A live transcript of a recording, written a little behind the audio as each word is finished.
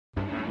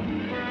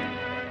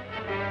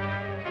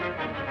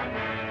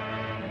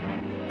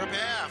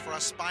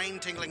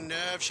spine-tingling,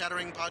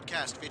 nerve-shattering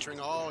podcast featuring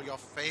all your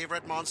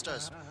favorite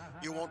monsters.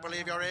 You won't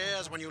believe your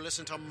ears when you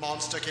listen to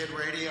Monster Kid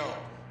Radio.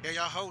 Hear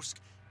your host,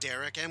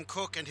 Derek M.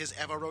 Cook, and his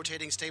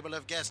ever-rotating stable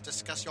of guests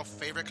discuss your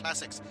favorite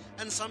classics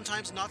and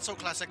sometimes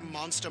not-so-classic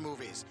monster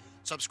movies.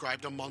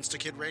 Subscribe to Monster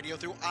Kid Radio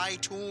through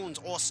iTunes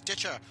or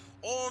Stitcher,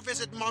 or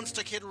visit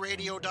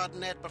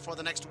monsterkidradio.net before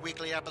the next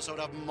weekly episode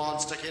of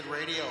Monster Kid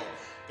Radio.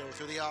 Go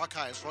through the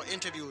archives for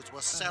interviews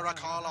with Sarah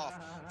Karloff,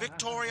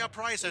 Victoria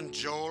Price, and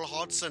Joel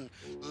Hodgson.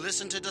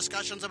 Listen to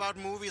discussions about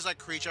movies like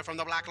Creature from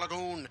the Black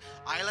Lagoon,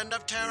 Island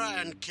of Terror,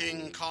 and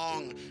King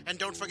Kong. And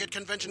don't forget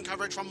convention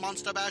coverage from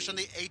Monster Bash and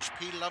the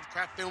H.P.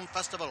 Lovecraft Film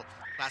Festival.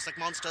 Classic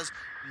Monsters,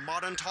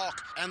 Modern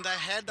Talk, and the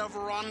head of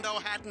Rondo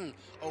Hatton.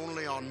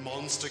 Only on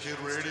Monster Kid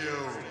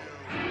Radio.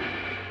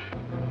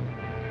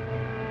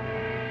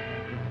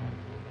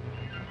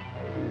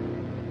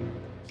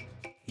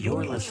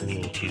 You're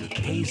listening to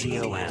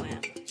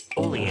KZOM,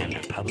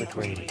 Oleander Public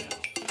Radio.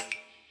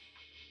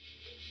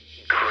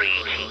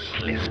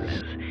 Greetings,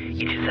 listeners.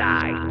 It is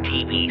I,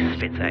 DB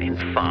Spitzer,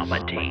 and Farmer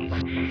Dave,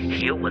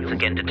 here once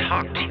again to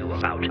talk to you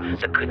about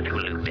the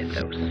Cthulhu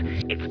mythos,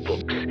 its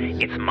books,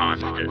 its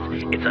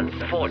monsters, its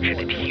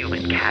unfortunate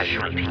human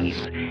casualties,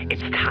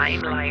 its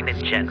timeline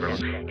in general,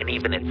 and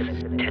even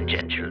its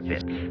tangential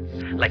bits,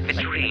 like the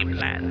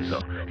dreamlands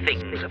or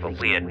things of a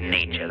weird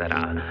nature that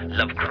are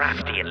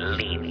Lovecraftian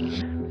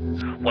leaning.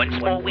 Once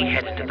more we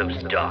head into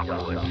those dark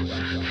woods,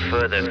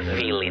 further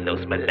feeling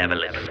those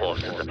malevolent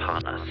forces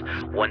upon us.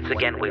 Once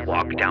again we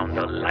walk down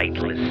the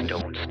lightless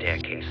stone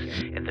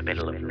staircase in the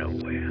middle of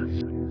nowhere.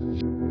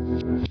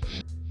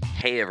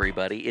 Hey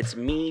everybody, it's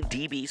me,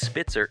 DB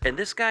Spitzer, and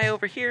this guy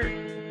over here,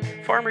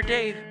 Farmer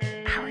Dave.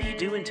 How are you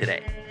doing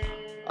today?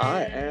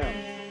 I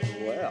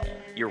am well.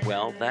 You're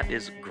well? That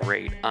is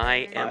great.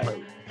 I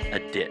am a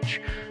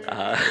ditch.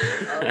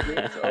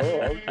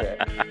 Okay.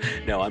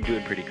 No, I'm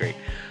doing pretty great.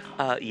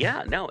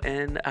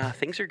 And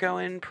things are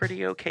going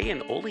pretty okay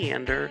in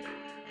Oleander.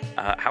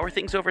 How are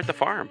things over at the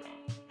farm?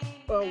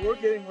 Well, we're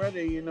getting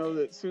ready. You know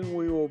that soon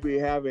we will be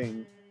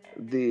having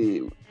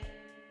the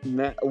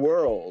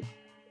World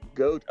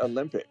Goat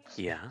Olympics.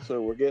 Yeah.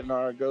 So we're getting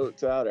our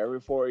goats out every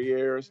 4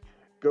 years.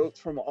 Goats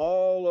from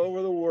all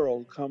over the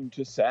world come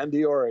to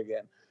Sandy,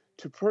 Oregon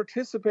to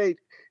participate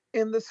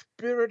in the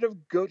spirit of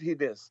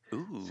goatiness.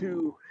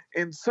 Ooh.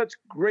 In such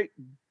great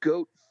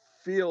goat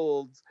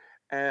fields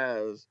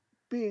as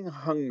being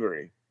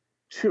hungry,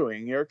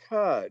 chewing your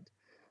cud,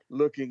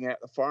 looking at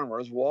the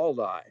farmer's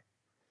walleye.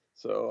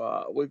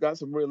 So we've got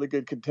some really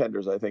good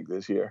contenders, I think,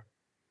 this year.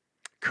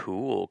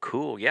 Cool.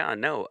 Yeah,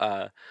 no,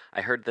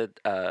 I heard that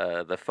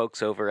the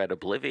folks over at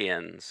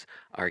Oblivions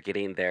are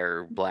getting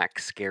their black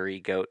scary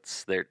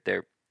goats.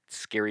 They're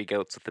scary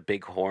goats with the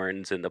big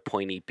horns and the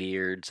pointy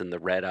beards and the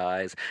red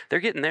eyes. They're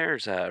getting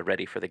theirs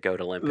ready for the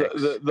Goat Olympics.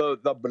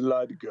 The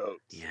blood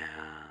goats.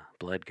 Yeah,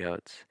 blood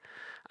goats.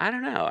 I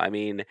don't know. I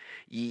mean,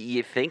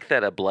 you think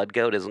that a blood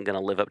goat isn't going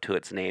to live up to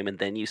its name, and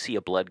then you see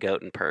a blood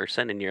goat in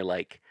person, and you're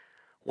like,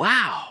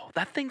 wow,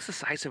 that thing's the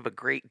size of a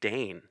Great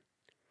Dane.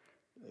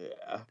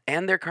 Yeah.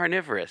 And they're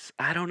carnivorous.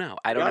 I don't know.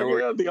 I don't know. You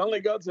know, the only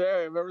goats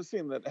I've ever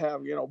seen that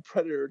have,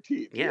 predator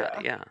teeth.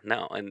 Yeah.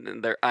 No,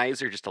 and their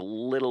eyes are just a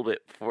little bit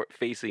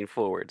facing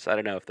forwards. I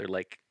don't know if they're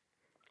like...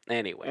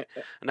 Anyway,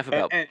 enough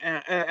about...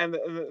 And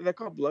they're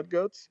called blood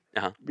goats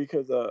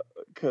because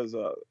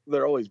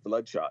they're always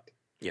bloodshot.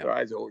 Yeah. Their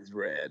eyes are always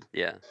red.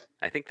 Yeah,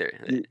 I think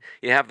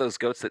you have those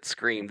goats that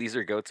scream. These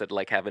are goats that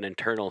have an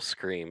internal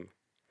scream.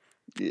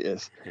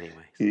 Yes. Anyways.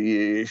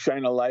 You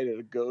shine a light at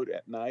a goat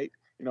at night.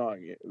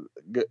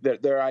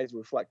 Their eyes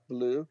reflect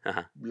blue.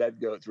 Uh-huh. Blood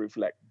goats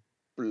reflect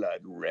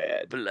blood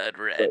red. Blood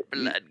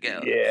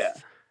goats. Yeah.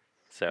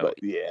 So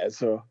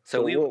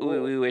we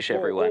wish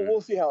everyone... We'll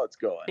see how it's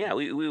going. Yeah,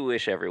 we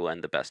wish everyone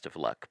the best of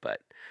luck,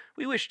 but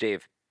we wish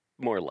Dave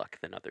more luck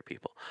than other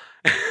people.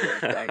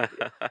 Thank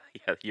you.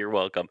 Yeah, you're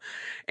welcome.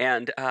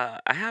 And I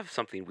have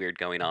something weird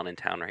going on in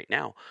town right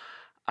now.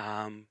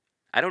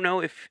 I don't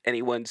know if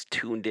anyone's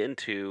tuned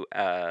into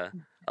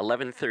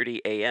 11:30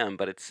 a.m.,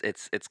 but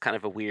it's kind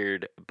of a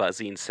weird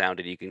buzzing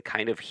sound, and you can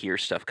kind of hear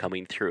stuff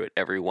coming through it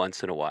every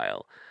once in a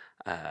while.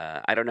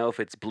 I don't know if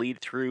it's bleed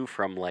through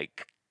from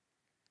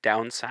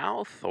down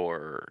south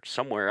or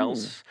somewhere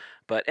else.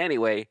 But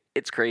anyway,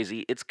 it's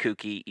crazy. It's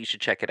kooky. You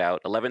should check it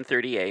out.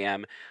 11:30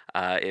 a.m.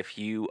 If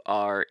you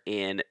are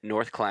in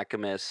North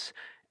Clackamas.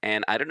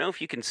 And I don't know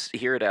if you can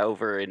hear it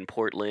over in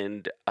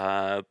Portland,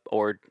 but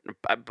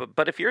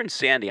if you're in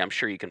Sandy, I'm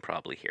sure you can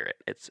probably hear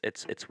it.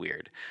 It's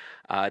weird.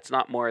 It's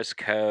not Morse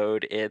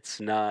code.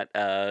 It's not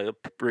a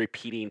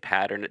repeating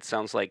pattern. It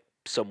sounds like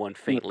someone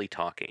faintly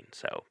talking.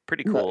 So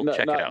pretty cool.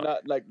 Check it out.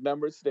 Not like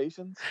number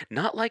stations?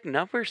 Not like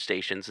number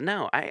stations.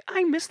 No,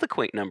 I miss the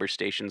quaint number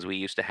stations we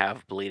used to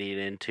have bleeding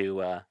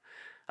into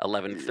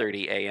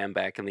 11:30 a.m.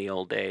 back in the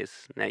old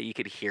days. Now you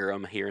could hear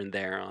them here and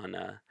there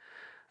on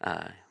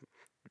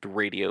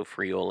Radio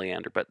Free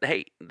Oleander. But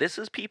hey, this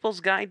is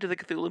People's Guide to the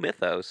Cthulhu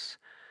Mythos,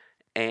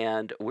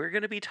 and we're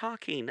going to be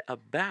talking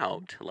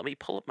about... Let me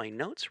pull up my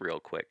notes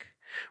real quick.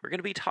 We're going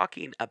to be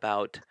talking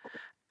about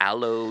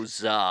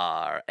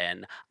Alozar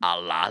and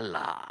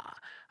Alala.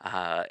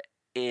 Uh,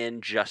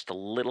 in just a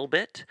little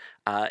bit,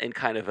 in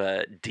kind of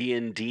a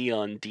D&D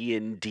on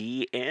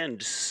D&D and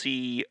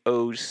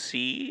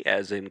COC,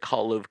 as in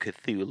Call of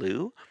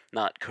Cthulhu,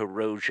 not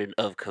Corrosion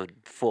of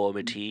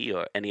Conformity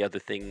or any other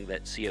thing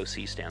that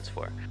COC stands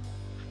for.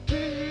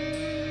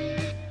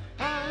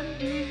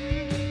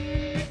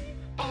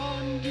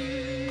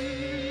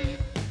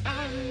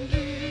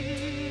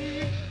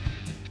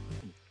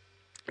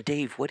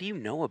 Dave, what do you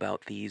know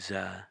about these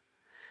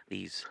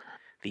these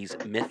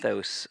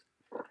mythos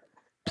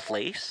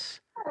place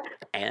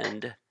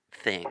and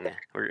thing?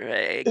 Or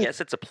I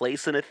guess it's a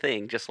place and a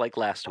thing, just like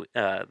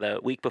the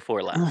week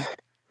before last.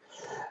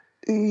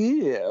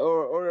 Yeah,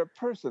 or a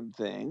person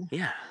thing.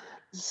 Yeah.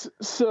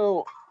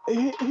 So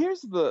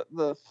here's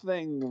the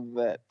thing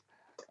that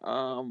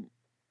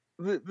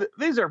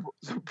these are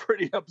some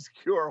pretty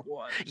obscure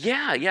ones.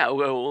 Yeah.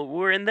 Well,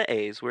 we're in the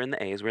A's. We're in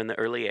the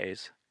early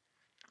A's.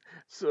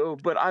 So,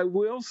 but I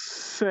will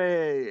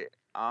say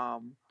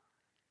that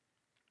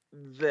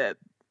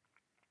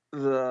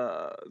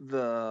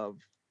the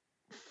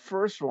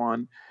first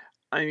one,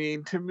 I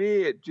mean, to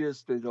me, it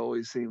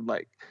always seemed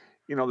like,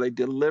 they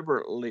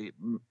deliberately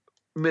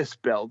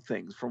misspelled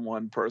things from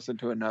one person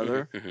to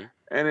another,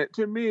 and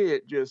to me,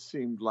 it just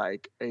seemed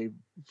like a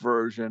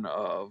version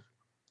of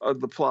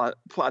the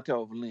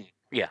Plateau of Ling.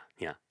 Yeah.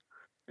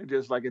 And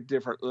just like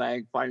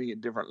finding a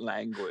different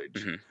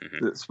language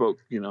that spoke,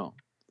 the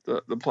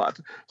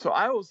Plateau. So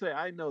I will say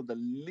I know the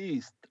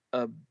least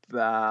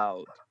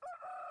about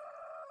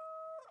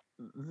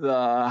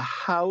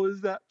how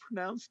is that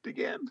pronounced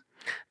again?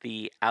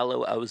 The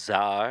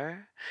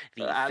Alo-Ozar,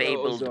 the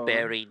fabled Alo-Ozar.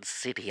 buried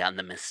city on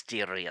the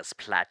mysterious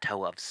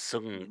plateau of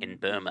Sung in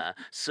Burma.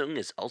 Sung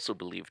is also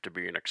believed to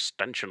be an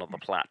extension of the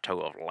plateau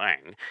of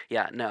Lang.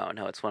 Yeah, no,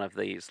 it's one of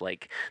these,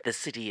 like, the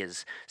city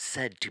is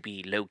said to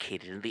be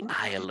located in the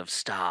Isle of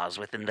Stars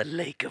within the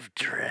Lake of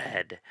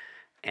Dread.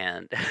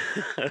 And,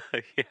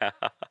 yeah.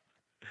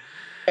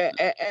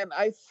 And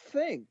I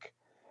think...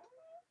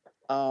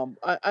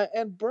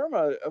 and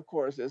Burma, of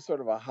course, is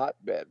sort of a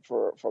hotbed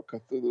for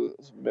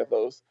Cthulhu's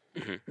mythos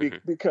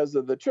because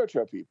of the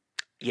Chocho people.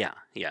 Yeah.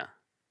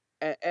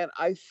 And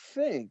I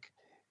think,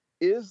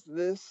 is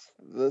this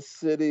the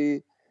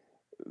city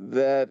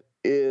that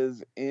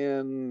is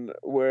in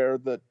where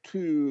the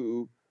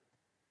two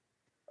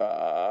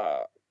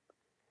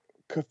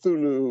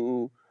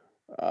Cthulhu,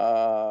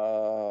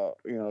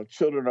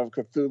 children of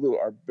Cthulhu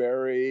are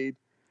buried?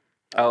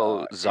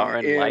 Zar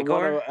and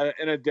Ligor?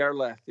 In a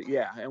Derleth,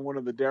 yeah, in one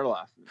of the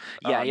Derleth.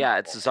 Yeah,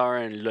 it's Zar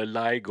and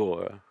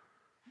Ligor,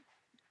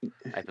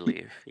 I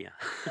believe. Yeah.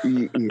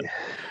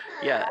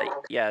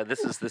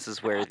 This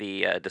is where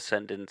the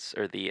descendants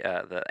or the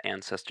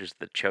ancestors,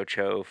 the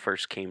Chocho,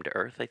 first came to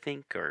Earth, I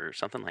think, or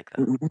something like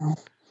that.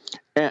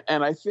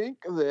 And I think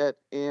that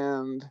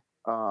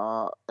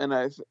I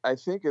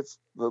think it's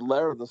the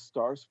lair of the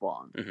Star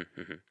Spawn.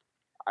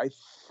 I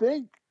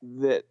think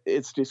that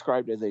it's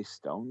described as a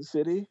stone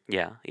city.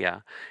 Yeah,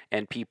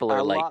 and people are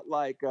a lot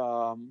like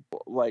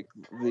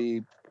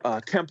the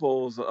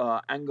temples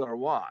Angkor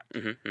Wat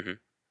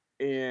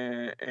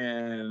in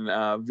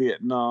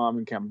Vietnam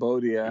and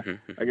Cambodia.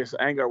 I guess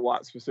Angkor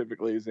Wat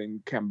specifically is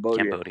in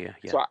Cambodia.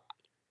 Yeah. So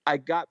I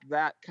got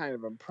that kind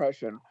of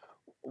impression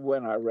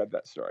when I read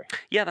that story.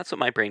 Yeah, that's what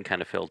my brain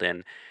kind of filled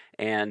in.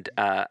 And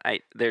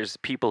there's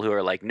people who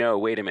are like, no,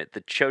 wait a minute, the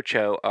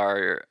Chocho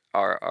are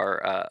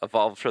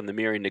evolved from the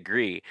Miri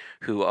Negri,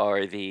 who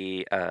are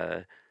the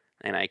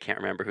and I can't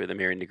remember who the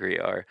Miri Negri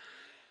are.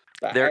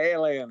 They're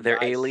aliens.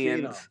 They're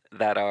aliens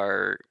that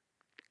are.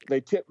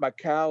 They tip my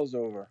cows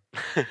over.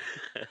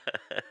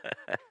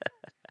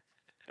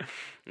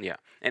 Yeah.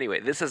 Anyway,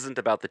 this isn't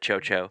about the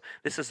Chocho.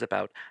 This is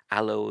about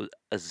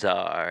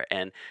Alo-Ozar.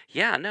 And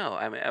yeah, no,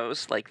 I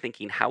was like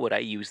thinking, how would I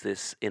use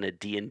this in a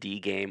D&D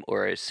game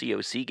or a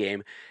COC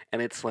game?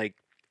 And it's like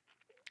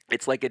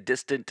a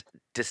distant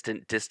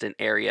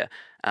area.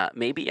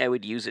 Maybe I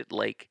would use it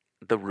like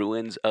the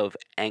ruins of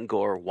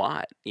Angkor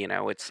Wat.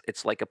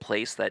 It's like a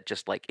place that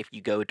just like if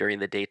you go during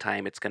the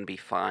daytime, it's going to be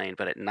fine.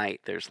 But at night,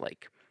 there's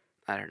like,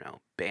 I don't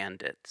know,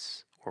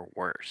 bandits or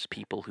worse,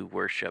 people who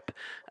worship,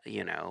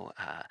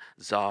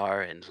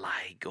 Zar and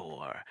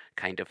Ligor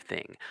kind of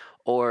thing,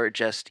 or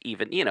just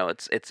even,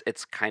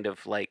 it's kind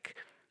of like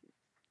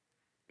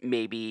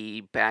maybe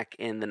back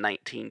in the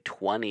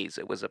 1920s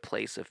it was a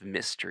place of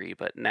mystery,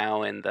 but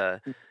now in the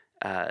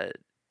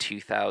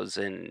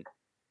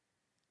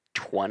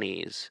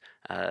 2020s,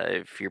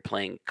 if you're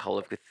playing Call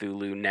of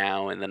Cthulhu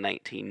now in the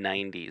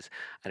 1990s,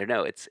 I don't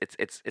know. It's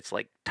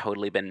like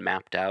totally been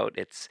mapped out.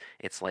 It's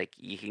like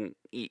you can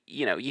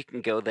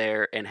go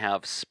there and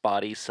have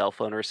spotty cell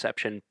phone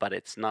reception, but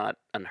it's not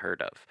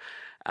unheard of.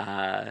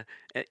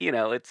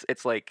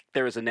 It's like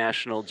there was a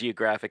National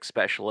Geographic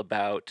special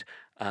about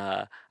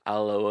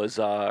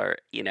Al-Azhar,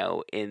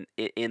 in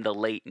the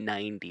late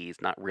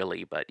 '90s. Not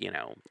really, but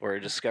or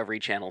a Discovery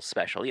Channel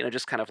special.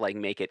 Just kind of like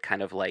make it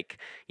kind of like,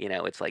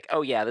 it's like,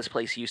 oh yeah, this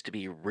place used to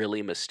be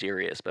really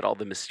mysterious, but all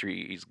the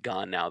mystery is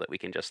gone now that we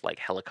can just like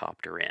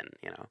helicopter in.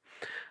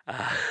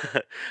 Uh,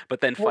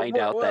 but then Well, find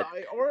well, out well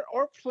that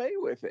or play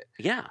with it,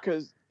 yeah,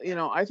 because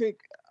I think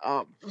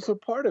so.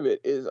 Part of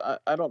it is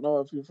I don't know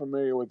if you're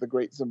familiar with the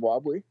Great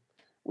Zimbabwe,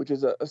 which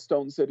is a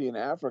stone city in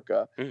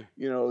Africa. mm,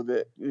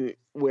 That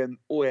when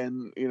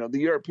the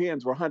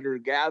Europeans were hunter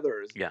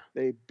gatherers, yeah,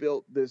 they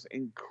built this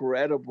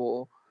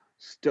incredible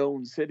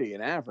stone city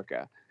in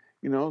Africa.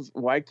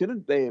 Why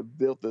couldn't they have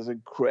built this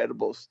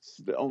incredible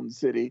stone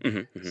city?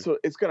 hmm hmm So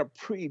it's going to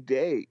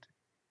predate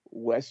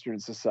Western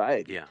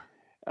society, yeah,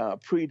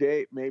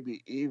 predate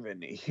maybe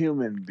even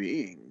human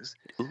beings.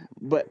 ooh,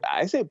 But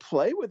I say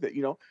play with it.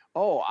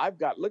 Oh,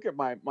 look at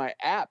my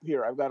app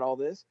here. I've got all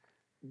this.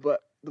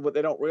 But what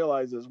they don't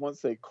realize is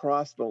once they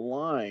cross the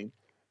line,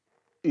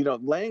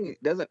 Lang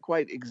doesn't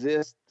quite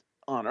exist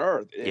on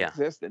Earth. It yeah.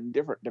 exists in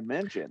different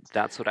dimensions.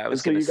 That's what I And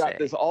was so gonna you got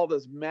say. all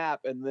this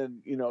map, and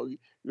then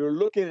you're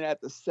looking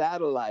at the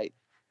satellite,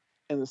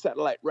 and the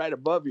satellite right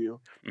above you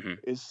hmm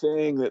is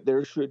saying that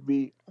there should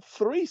be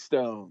 3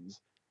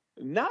 stones,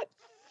 not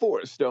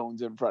 4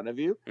 stones in front of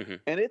you, hmm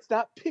and it's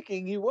not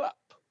picking you up.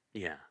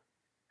 Yeah.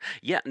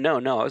 Yeah, no,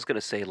 I was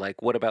gonna say,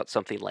 like, what about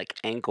something like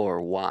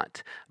Angkor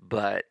Wat?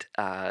 But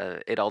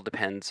it all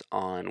depends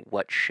on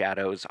what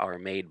shadows are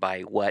made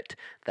by what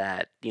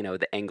that,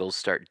 the angles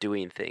start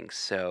doing things.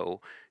 So,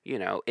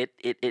 it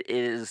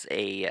is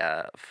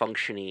a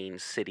functioning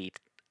city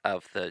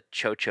of the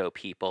Chocho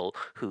people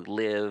who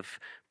live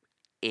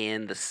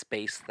in the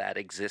space that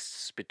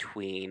exists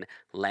between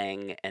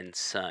Lang and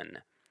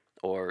Sun.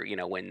 Or,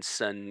 when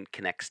Sun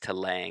connects to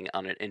Lang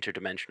on an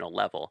interdimensional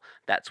level,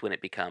 that's when it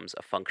becomes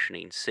a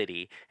functioning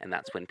city, and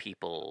that's when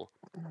people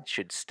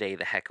should stay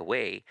the heck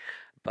away.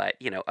 But,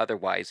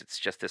 otherwise it's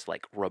just this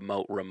like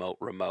remote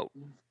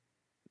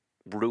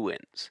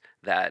ruins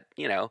that,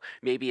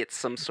 maybe it's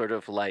some sort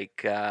of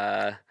like,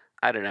 I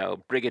don't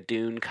know,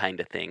 Brigadoon kind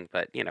of thing,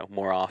 but,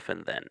 more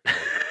often than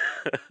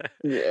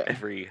Yeah.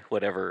 every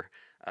whatever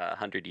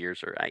 100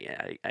 years, or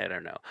I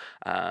don't know.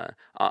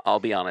 I'll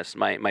be honest,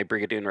 my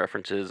Brigadoon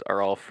references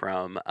are all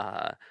from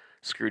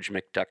Scrooge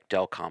McDuck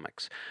Dell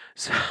comics.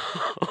 So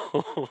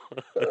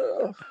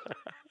Uh,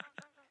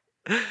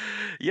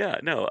 yeah,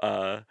 no.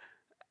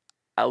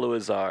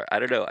 Al-Azhar, I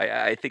don't know.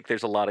 I think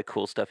there's a lot of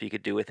cool stuff you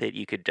could do with it.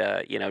 You could,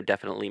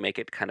 definitely make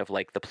it kind of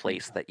like the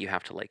place that you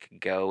have to like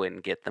go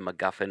and get the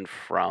MacGuffin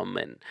from,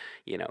 and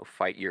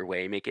fight your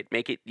way. Make it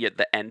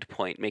the end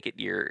point. Make it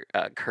your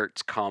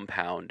Kurt's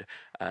compound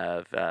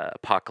of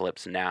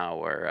Apocalypse Now,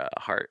 or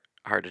Heart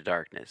of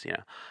Darkness.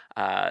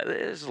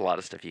 There's a lot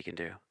of stuff you can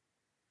do.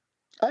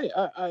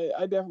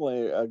 I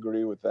definitely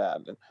agree with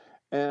that.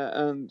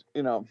 And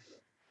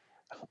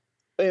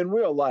in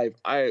real life,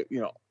 I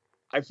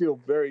feel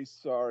very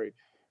sorry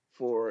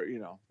for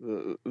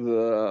the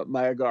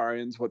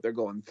Mayagarians, what they're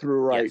going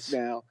through right Yes.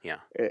 now. Yeah.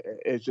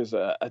 It's just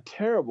a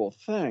terrible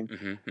thing.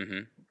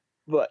 hmm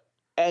But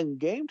and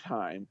Game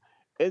Time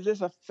is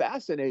just a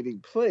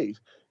fascinating place,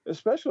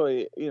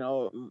 especially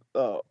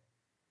a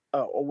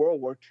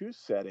World War II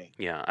setting.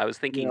 Yeah. I was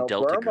thinking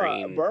Delta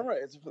Green. Burma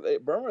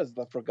is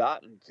the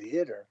forgotten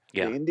theater,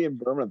 Yeah. the Indian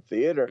Burman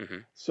theater. hmm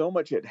So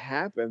much had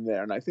happened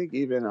there, and I think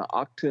even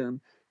Octun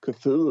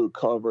Cthulhu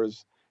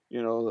covers.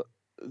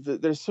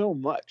 There's so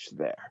much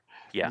there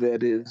Yeah.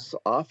 that is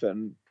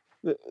often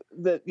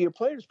that your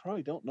players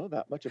probably don't know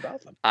that much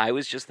about them. I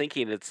was just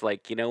thinking, it's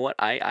like, you know what?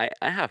 I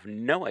have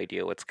no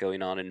idea what's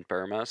going on in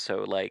Burma.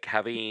 So, like,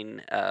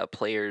 having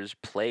players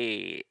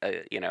play,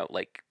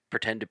 like,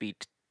 pretend to be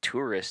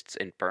tourists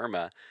in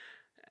Burma,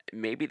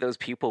 maybe those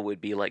people would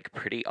be, like,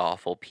 pretty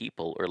awful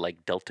people, or,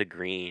 like, Delta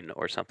Green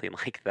or something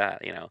like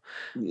that.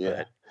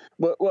 Yeah,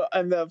 But, well,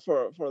 and then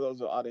for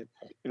those audience,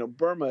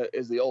 Burma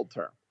is the old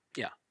term.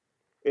 yeah.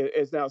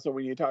 It's now, so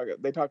when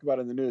they talk about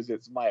it in the news,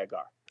 it's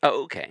Myanmar,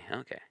 Oh, okay.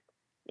 Okay.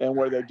 and All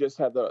where they right. just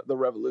had the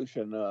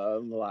revolution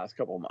in the last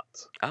couple of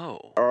months,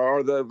 Oh,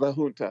 or the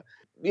junta.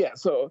 Yeah,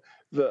 so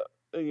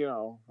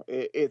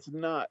it's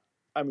not.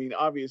 I mean,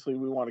 obviously,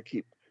 we want to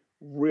keep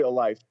real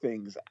life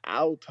things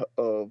out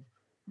of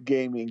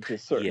gaming to a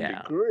certain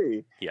yeah.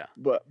 degree, Yeah.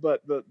 but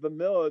the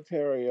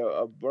military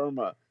of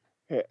Burma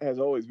has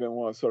always been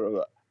one of sort of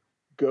the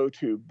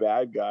go-to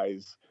bad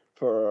guys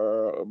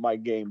for my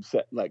game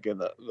set like in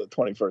the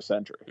 21st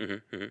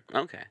century.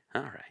 Okay.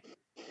 All right.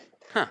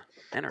 Huh.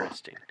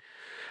 Interesting.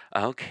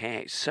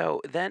 Okay,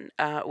 so then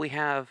we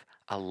have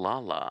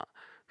Alala,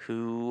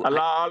 who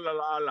La la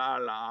la la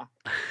la.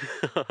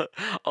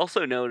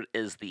 also known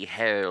as the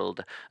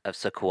Herald of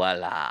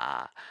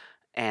Sequala,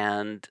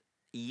 and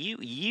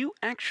you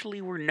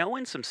actually were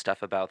knowing some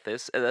stuff about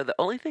this. The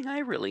only thing I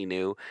really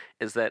knew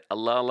is that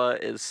Alala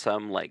is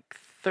some like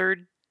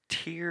third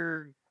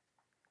tier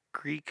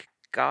Greek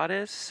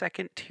goddess,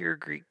 second tier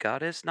Greek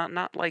goddess,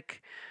 not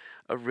like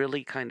a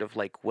really kind of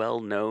like well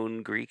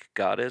known Greek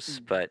goddess,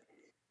 but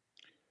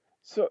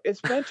So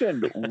it's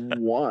mentioned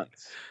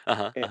once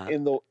Uh-huh. Uh-huh.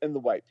 in the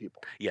white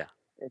people. Yeah.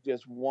 It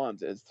just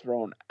once is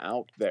thrown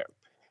out there,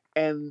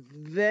 and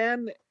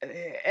then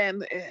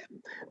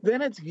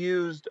it's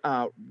used.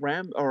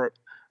 Brian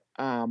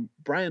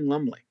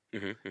Lumley.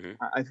 Mhm.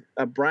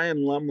 Mhm.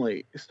 Brian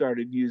Lumley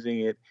started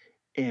using it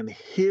in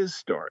his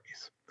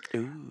stories,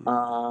 Ooh.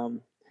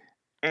 um,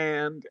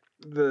 and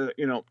then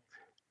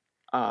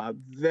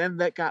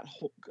that got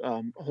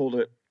hold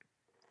it,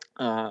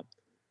 and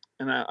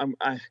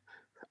I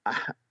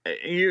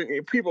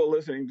you people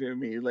listening to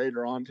me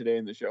later on today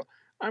in the show,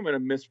 I'm going to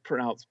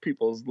mispronounce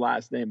people's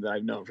last name that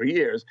I've known for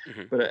years,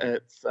 Mhm. but Mhm.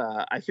 it's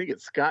I think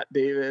it's Scott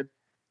David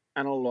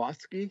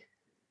Anilowski.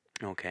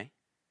 Okay.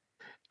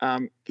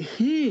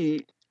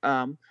 He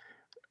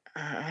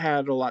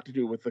had a lot to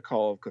do with the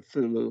Call of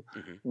Cthulhu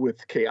Mhm.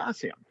 with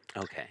Chaosium,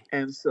 Okay.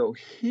 and so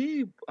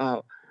he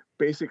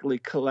basically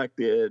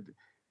collected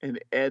and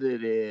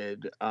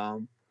edited uh,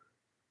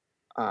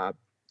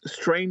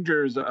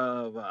 Strangers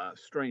of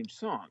Strange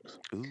Songs,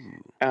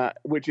 Ooh.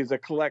 which is a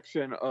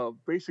collection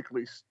of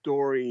basically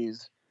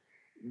stories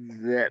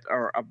that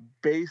are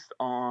based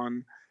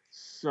on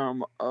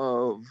some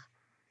of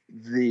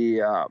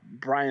the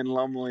Brian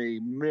Lumley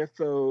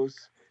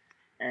mythos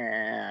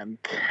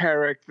and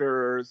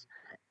characters.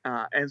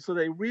 And so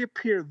they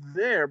reappear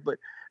there, but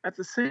at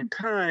the same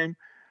time,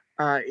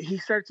 he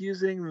starts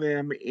using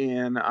them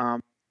in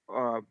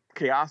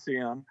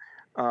Chaosium,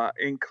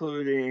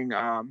 including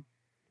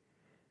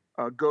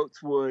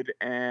Goatswood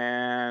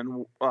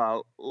and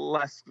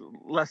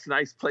less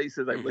nice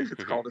places, I Mhm. believe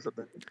it's Mhm. called, or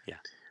something. Yeah.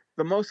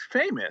 The most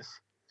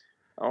famous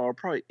or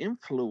probably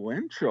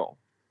influential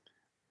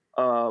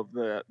of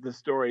the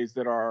stories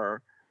that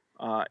are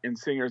in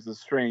Singers of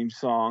Strange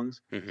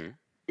Songs Mhm.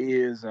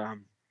 is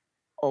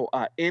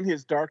in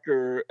his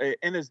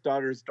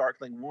daughter's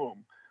darkling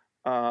womb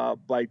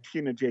by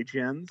Tina J.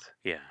 Jens.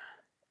 Yeah.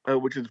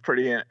 Which is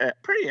pretty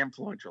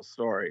influential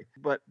story,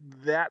 but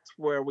that's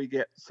where we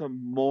get some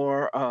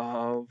more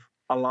of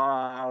a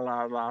la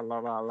la la la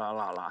la la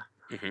la la.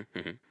 Mhm.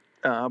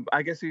 Mhm.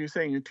 I guess you're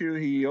saying too.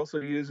 He also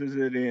uses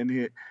it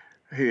in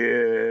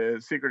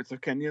his Secrets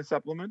of Kenya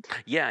supplement.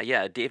 Yeah.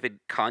 Yeah.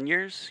 David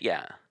Conyers.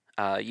 Yeah.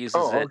 Uses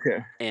Oh, it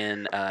okay.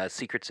 in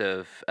Secrets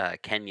of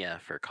Kenya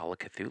for Call of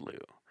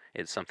Cthulhu.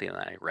 It's something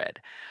that I read.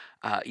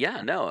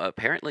 Yeah. No.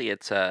 Apparently,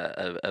 it's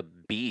a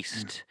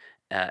beast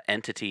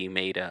entity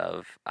made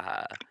of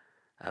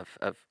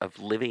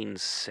living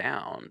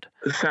sound.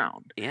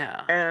 Sound.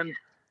 Yeah.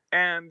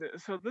 And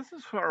so this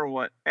is for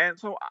what, and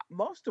so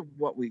most of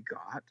what we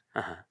got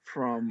Uh-huh.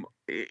 from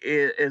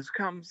is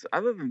comes,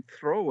 other than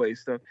throwaway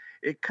stuff,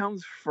 it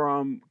comes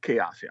from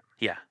Chaosium.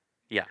 Yeah.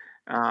 Yeah.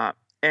 Uh,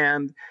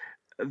 and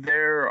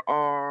there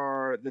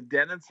are the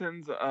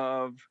denizens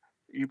of,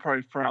 you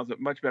probably pronounce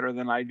it much better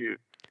than I do.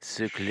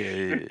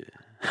 Suclu.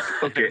 I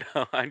Okay. don't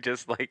know. I'm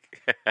just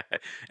like.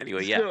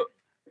 Anyway, yeah.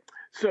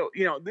 So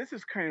this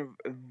is kind of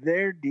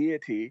their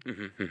deity,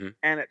 Mhm. Mhm.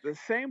 and at the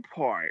same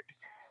point,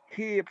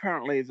 he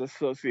apparently is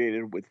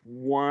associated with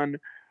one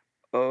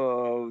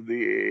of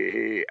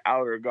the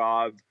outer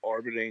gods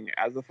orbiting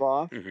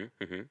Azathoth. Mhm.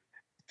 Mhm.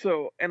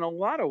 So in a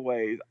lot of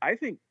ways, I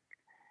think,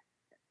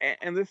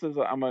 and this is,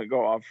 I'm going to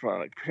go off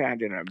like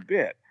tangent a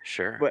bit,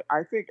 Sure. but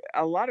I think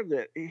a lot of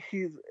it,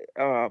 he's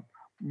uh,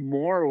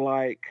 more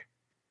like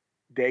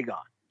Dagon.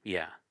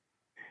 Yeah.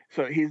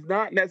 So he's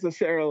not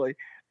necessarily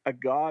a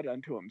god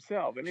unto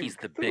himself, and even He's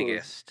the Cthulhu's.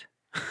 biggest.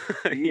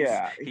 he's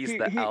Yeah, he's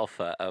the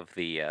alpha of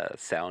the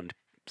sound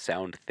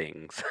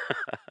things.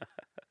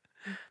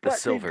 The but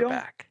they don't.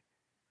 silverback.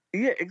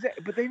 Yeah,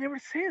 exactly. But they never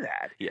say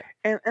that, Yeah.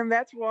 and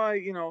that's why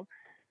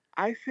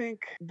I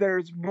think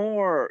there's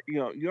more.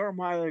 Your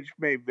mileage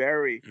may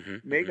vary,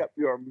 Mhm. make Mhm. up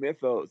your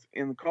mythos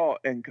in call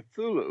and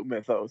Cthulhu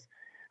mythos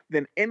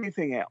than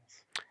anything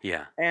else.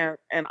 Yeah. And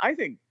I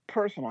think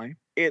personally,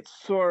 it's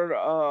sort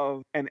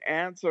of an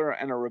answer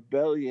and a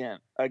rebellion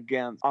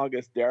against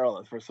August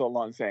Derleth for so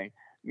long saying,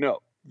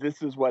 no,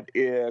 this is what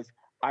is.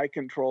 I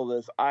control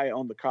this. I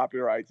own the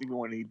copyrights, even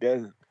when he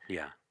doesn't.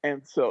 Yeah.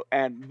 And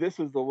this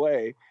is the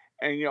way.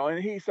 And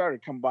he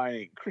started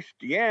combining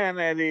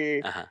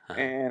Christianity Uh-huh. Uh-huh.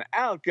 and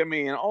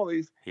alchemy and all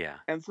these. Yeah.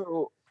 And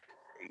so,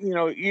 you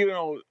know, you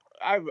know,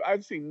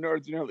 I've seen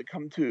nerds, that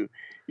come to,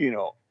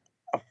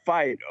 a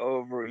fight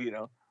over,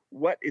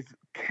 what is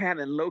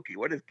canon Loki,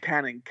 what is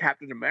canon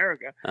Captain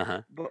America.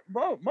 Uh-huh. But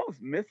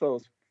most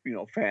mythos,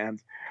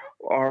 fans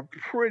are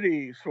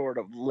pretty sort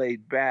of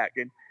laid back,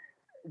 and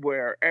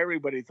where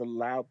everybody's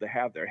allowed to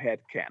have their head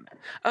canon.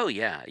 Oh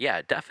yeah.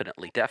 Yeah,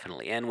 definitely,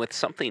 definitely. And with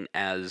something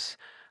as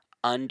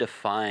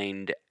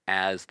undefined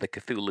as the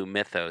Cthulhu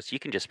mythos, you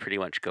can just pretty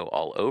much go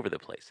all over the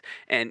place.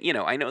 And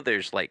I know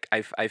there's like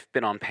I've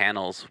been on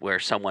panels where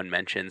someone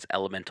mentions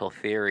elemental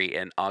theory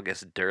and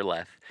August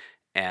Derleth,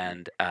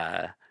 and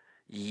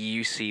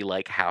you see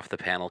like half the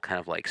panel kind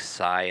of like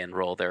sigh and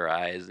roll their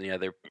eyes, and the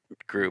other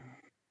group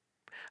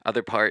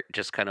Other part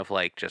just kind of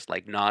like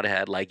nod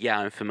head, like, yeah,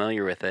 I'm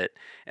familiar with it.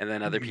 And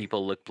then other Mhm.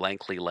 people look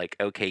blankly like,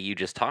 okay, you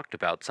just talked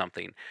about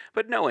something.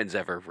 But no one's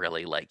ever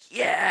really like,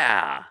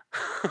 yeah,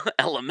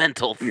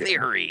 elemental Yeah.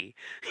 theory.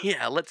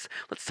 Yeah, let's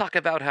talk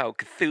about how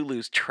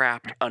Cthulhu's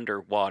trapped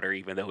underwater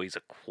even though he's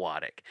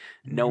aquatic.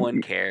 No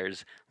one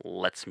cares.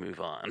 Let's move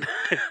on.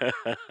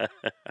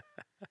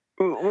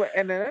 Well,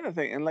 and another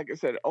thing, and like I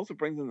said, it also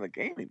brings in the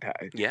gaming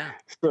tie. Yeah.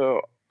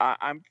 So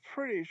I'm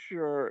pretty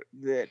sure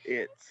that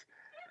it's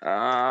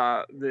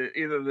the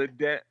either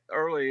the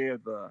early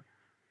of the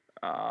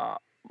uh,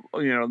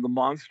 the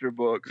monster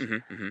books.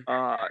 Mhm.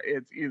 Mhm.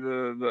 It's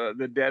either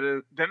the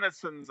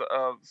denizens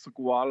of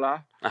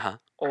Sequala Uh-huh.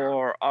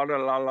 or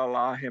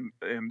Alalala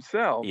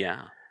himself.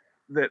 Yeah.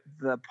 That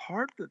the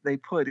part that they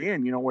put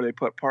in, where they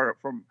put part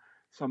from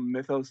some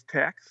mythos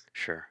text,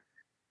 Sure.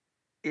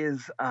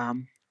 is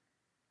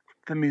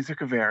the music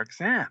of Eric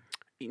Zan.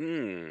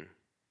 Mm.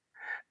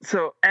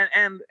 So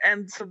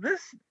and so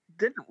this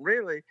didn't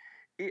really,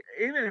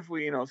 even if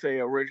we say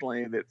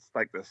originally that's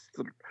like this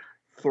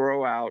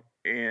throw out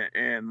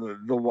and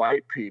the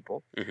white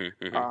people, Mhm.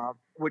 Mhm.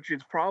 which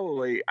is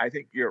probably, I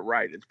think you're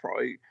right, it's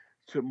probably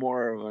to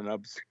more of an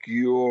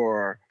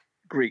obscure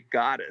Greek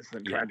goddess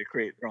than Yeah. trying to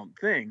create their own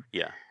thing.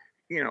 Yeah.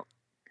 You know,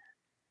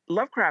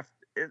 Lovecraft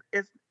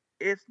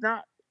it's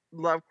not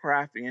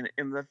Lovecraftian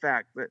in the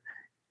fact that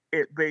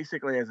it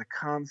basically as a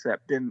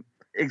concept didn't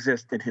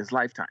exist in his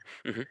lifetime.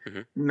 Mhm.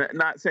 Mhm.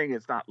 Not saying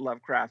it's not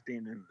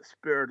Lovecraftian in the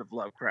spirit of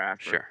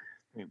Lovecraft, or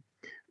Sure.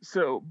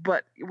 so,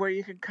 but where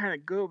you can kind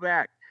of go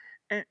back,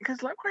 and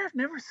because Lovecraft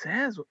never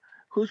says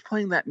who's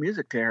playing that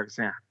music to Eric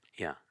Zan,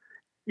 Yeah.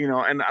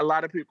 and a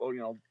lot of people,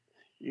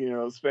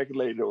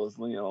 speculated it was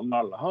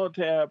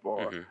Nyarlathotep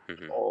Mhm.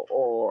 Mhm.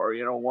 or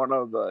one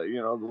of the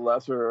the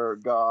lesser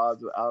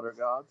gods, outer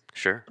gods,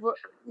 Sure. but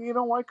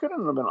why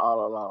couldn't it have been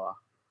Alalala?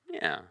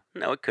 Yeah.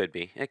 No, it could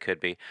be. It could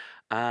be.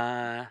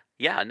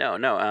 Yeah, no,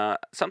 no.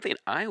 Something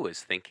I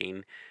was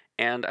thinking,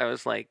 and I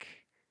was like,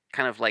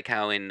 kind of like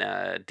how in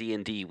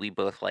D&D we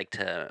both like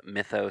to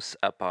mythos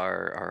up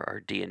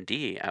our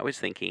D&D. I was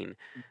thinking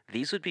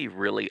these would be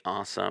really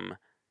awesome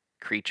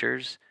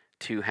creatures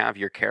to have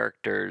your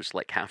characters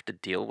like have to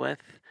deal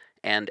with,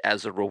 and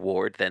as a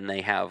reward then they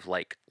have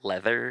like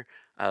leather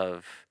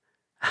of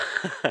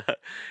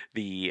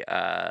the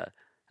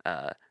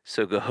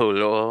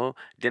Sogaholo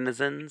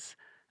denizens,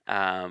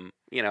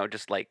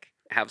 just like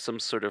have some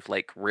sort of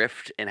like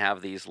rift and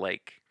have these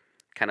like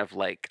kind of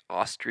like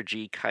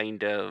ostrichy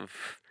kind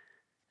of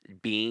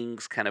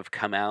beings kind of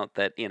come out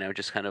that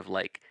just kind of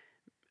like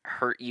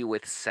hurt you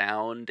with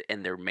sound,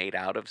 and they're made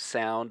out of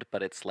sound,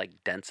 but it's like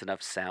dense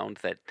enough sound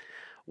that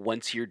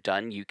once you're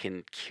done you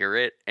can cure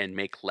it and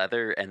make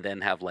leather and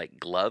then have like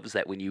gloves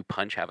that when you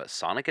punch have a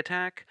sonic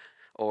attack,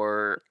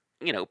 or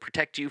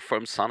protect you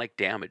from sonic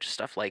damage,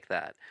 stuff like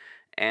that.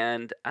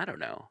 And I don't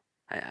know,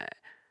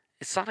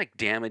 is sonic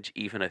damage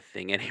even a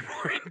thing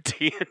anymore in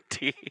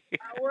D&D?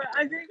 Well,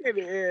 I think it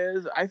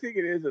is. I think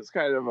it is. It's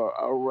kind of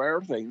a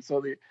rare thing.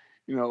 So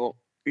you know,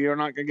 you're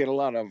not gonna get a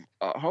lot of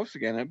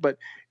hosting in it. But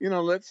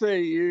let's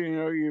say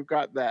you've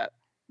got that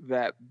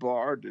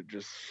bard that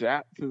just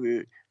sat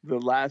through the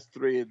last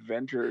three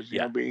adventures.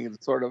 Yeah. Being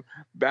sort of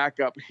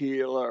backup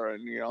healer,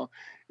 and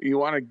you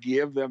want to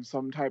give them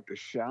some type of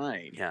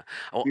shine. Yeah.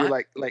 Oh, You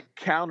like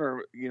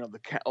counter, the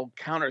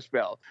counter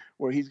spell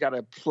where he's got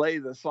to play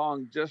the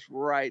song just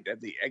right at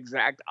the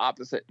exact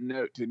opposite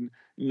note to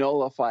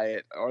nullify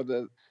it, or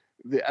the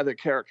other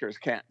characters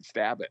can't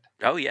stab it.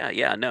 Oh yeah,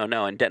 yeah, no,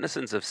 no, and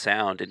denizens of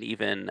sound, and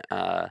even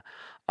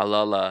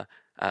Alala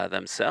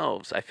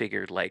themselves. I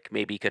figured like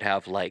maybe you could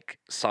have like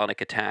sonic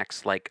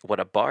attacks, like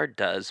what a bard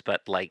does,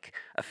 but like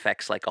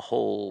affects like a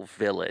whole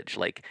village,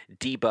 like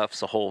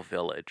debuffs a whole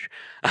village,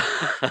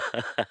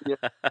 Yeah.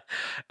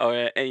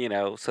 or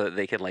so that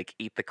they can like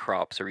eat the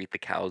crops or eat the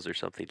cows or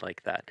something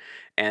like that.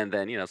 And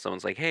then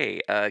someone's like,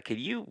 "Hey, can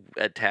you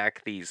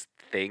attack these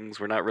things?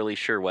 We're not really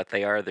sure what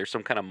they are. There's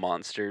some kind of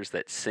monsters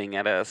that sing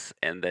at us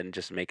and then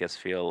just make us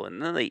feel,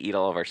 and then they eat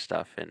all of our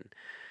stuff, and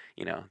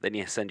then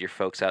you send your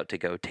folks out to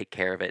go take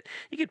care of it."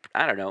 You could,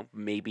 I don't know,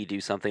 maybe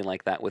do something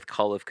like that with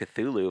Call of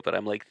Cthulhu, but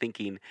I'm like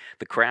thinking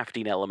the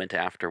crafting element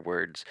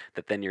afterwards,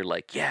 that then you're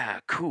like, yeah,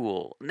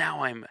 cool.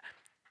 Now I'm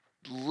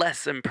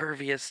less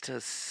impervious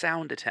to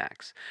sound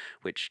attacks,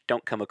 which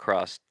don't come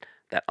across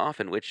that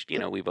often, which,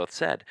 we both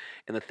said.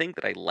 And the thing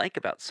that I like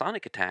about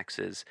sonic attacks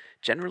is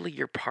generally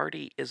your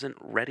party isn't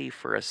ready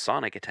for a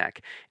sonic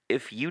attack.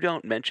 If you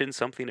don't mention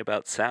something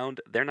about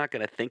sound, they're not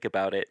going to think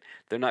about it.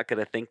 They're not going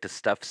to think to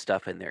stuff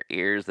stuff in their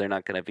ears. They're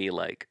not going to be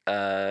like,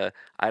 I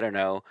don't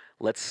know,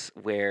 let's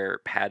wear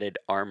padded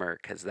armor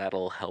because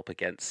that'll help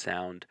against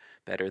sound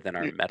better than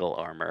our metal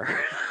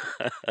armor.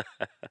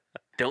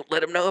 Don't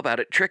let them know about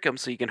it. Trick them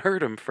so you can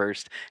hurt them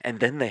first, and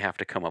then they have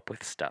to come up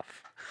with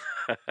stuff.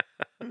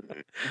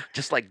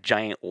 Just like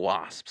giant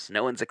wasps.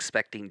 No one's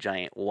expecting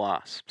giant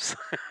wasps.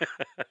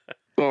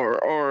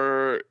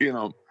 Or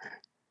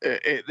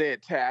they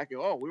attack.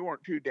 Oh, we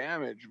weren't too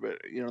damaged, but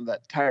that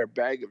entire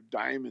bag of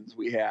diamonds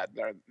we had,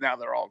 now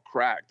they're all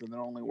cracked, and they're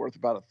only worth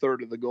about a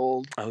third of the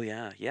gold. Oh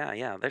yeah, yeah,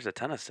 yeah. There's a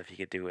ton of stuff you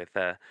could do with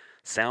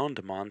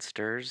sound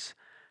monsters.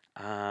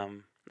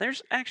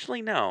 There's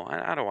actually no,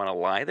 I don't want to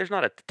lie. There's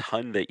not a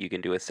ton that you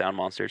can do with sound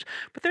monsters,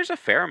 but there's a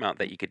fair amount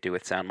that you could do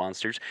with sound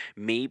monsters.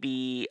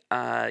 Maybe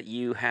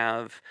you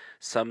have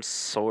some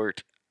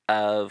sort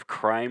of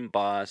crime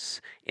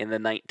boss in the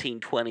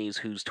 1920s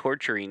who's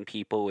torturing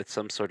people with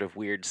some sort of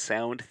weird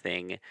sound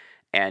thing,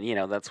 and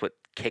that's what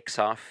kicks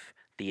off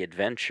the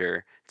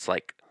adventure. It's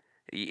like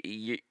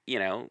you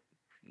know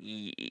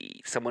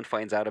someone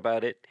finds out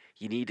about it.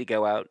 You need to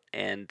go out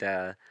and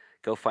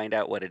go find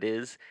out what it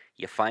is.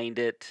 You find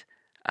it,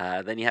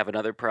 then you have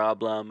another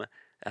problem.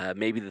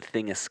 Maybe the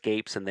thing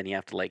escapes, and then you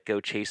have to like go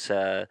chase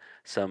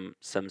some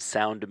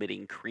sound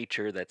emitting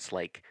creature that's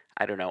like,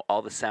 I don't know,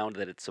 all the sound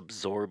that it's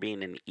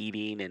absorbing and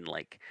eating in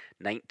like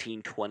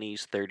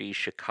 1920s, 30s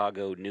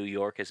Chicago, New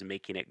York is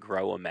making it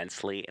grow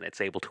immensely, and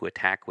it's able to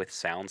attack with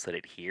sounds that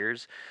it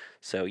hears.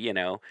 So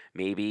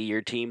maybe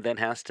your team then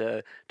has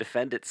to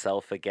defend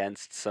itself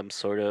against some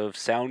sort of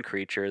sound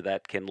creature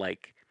that can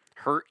like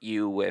hurt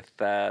you with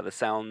the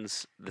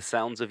sounds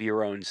of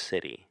your own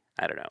city.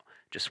 I don't know.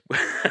 Just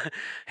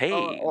hey,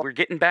 Or we're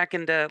getting back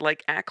into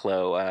like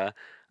Aklo,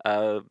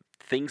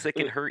 things that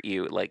can uh, hurt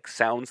you, like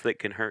sounds that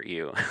can hurt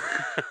you.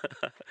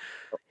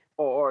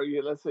 or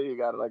let's say you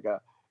got like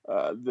a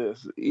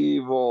this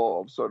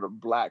evil sort of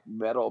black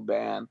metal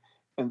band,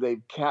 and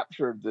they've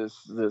captured this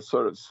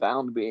sort of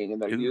sound being,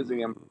 and they're using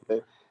him.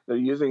 Ooh. They're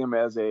using him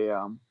as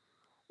an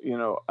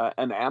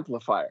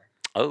amplifier,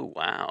 Oh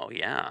wow,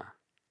 yeah.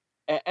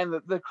 and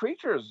the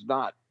creature is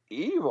not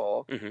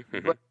evil, Mhm,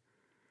 but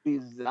mhm,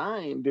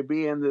 designed to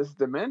be in this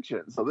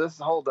dimension. So this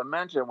whole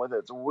dimension with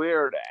its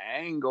weird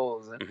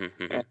angles mhm,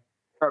 and mhm.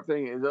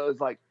 everything is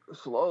like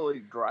slowly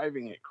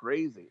driving it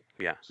crazy.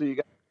 Yeah, So you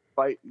got to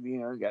fight.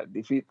 You got to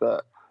defeat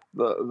the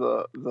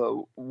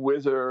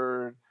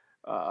wizard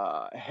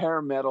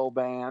hair metal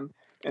band,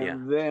 yeah.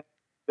 and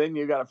then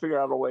you got to figure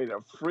out a way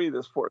to free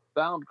this poor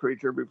sound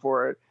creature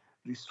before it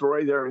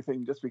destroys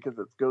everything just because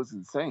it goes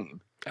insane.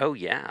 Oh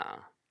yeah.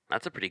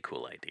 That's a pretty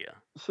cool idea.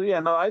 So yeah,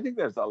 no, I think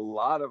there's a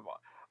lot of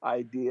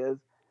ideas,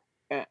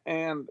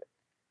 and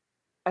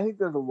I think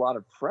there's a lot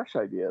of fresh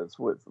ideas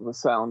with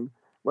sound,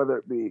 whether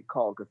it be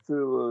Call of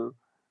Cthulhu,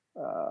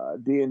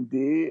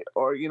 D&D,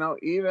 or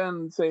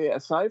even say a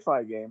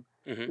sci-fi game,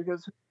 Mhm.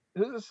 because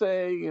who's to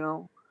say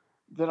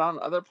that on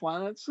other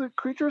planets the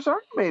creatures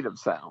aren't made of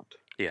sound?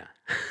 Yeah.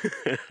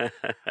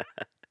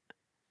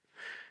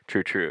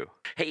 True, true.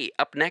 Hey,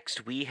 up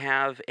next we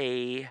have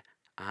a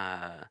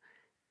uh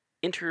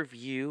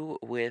interview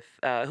with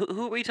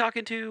who are we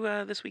talking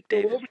to this week, So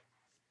Dave? we'll be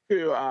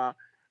to a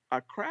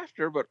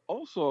crafter, but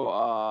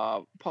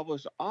also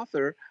published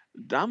author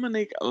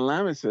Dominique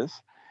Lamisis,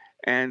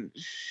 and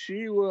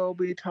she will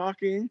be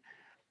talking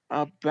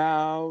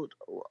about.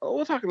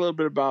 We'll talk a little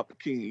bit about the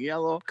King of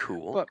Yellow,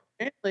 Cool. but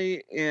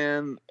mainly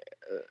in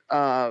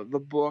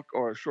the book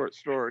or short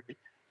story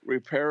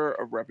Repairer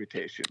of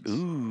Reputations.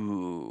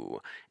 Ooh.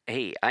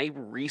 Hey, I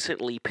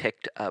recently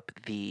picked up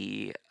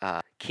the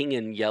King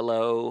in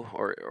Yellow,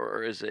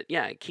 or is it?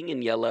 Yeah, King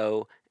in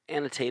Yellow,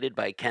 annotated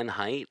by Ken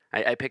Hite.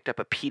 I picked up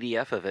a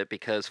PDF of it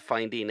because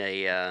finding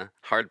a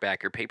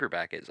hardback or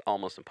paperback is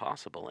almost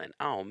impossible. And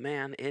oh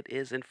man, it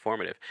is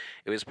informative.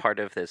 It was part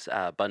of this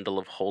bundle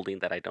of holding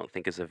that I don't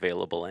think is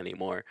available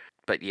anymore.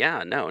 But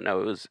yeah, no,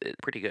 it was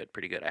pretty good,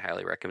 pretty good. I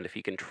highly recommend if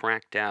you can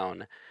track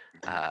down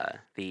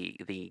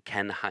the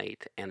Ken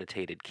Hite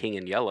annotated King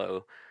in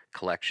Yellow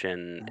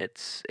collection.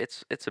 It's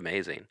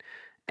amazing.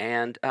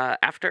 And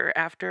after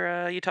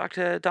you talk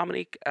to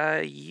Dominique,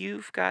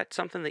 you've got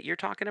something that you're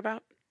talking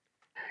about.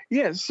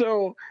 Yeah,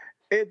 so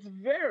it's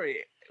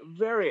very,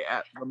 very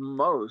at the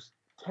most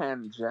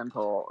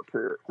tangential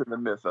to the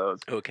mythos.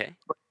 Okay.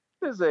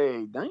 This is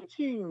a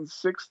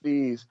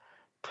 1960s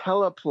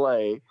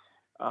teleplay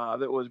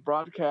that was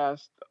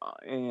broadcast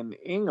in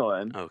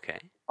England Okay.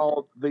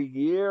 called The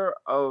Year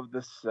of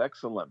the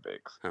Sex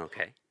Olympics.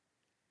 Okay.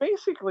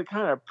 Basically,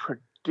 kind of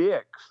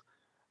predicts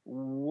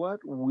what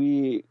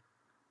we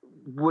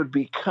would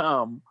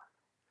become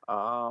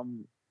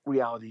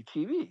reality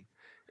TV.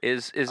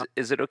 Is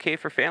it okay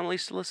for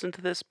families to listen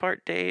to this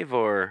part, Dave,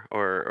 or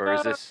is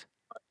Uh, this?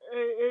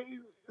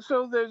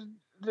 so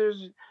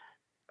there's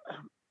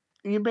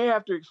you may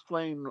have to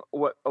explain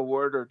what a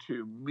word or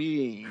two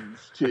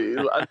means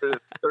to under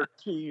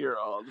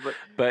 13-year-olds, But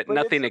but it's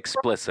nothing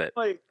explicit.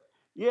 surprisingly,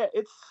 yeah,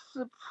 it's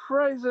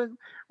surprising.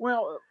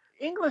 Well,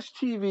 English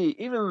TV,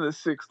 even in the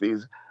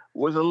 60s,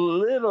 was a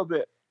little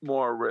bit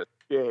more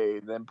risque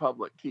than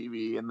public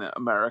TV in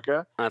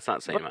America, That's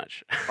not saying but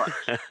much.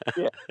 much,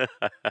 yeah.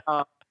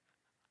 Uh,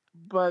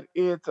 but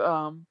it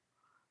um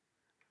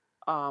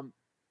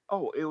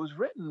oh, it was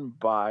written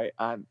by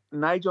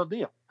Nigel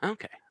Neal,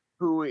 Okay.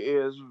 who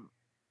is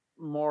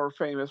more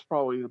famous,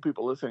 probably the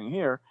people listening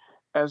here,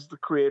 as the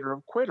creator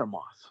of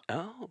Quatermass.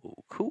 Oh,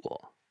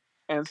 cool.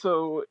 And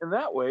so, in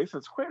that way,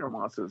 since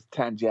Quatermass is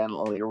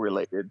tangentially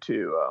related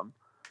to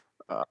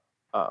uh,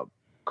 uh,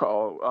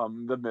 called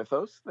the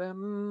Mythos,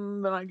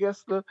 then I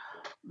guess the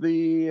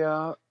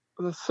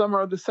the Summer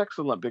of the Sex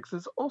Olympics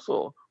is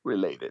also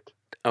related.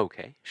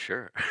 Okay,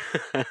 sure.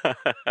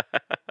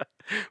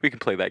 We can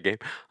play that game.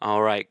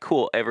 All right,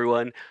 cool,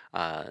 everyone.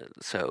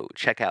 So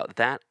check out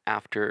that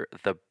after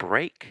the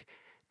break.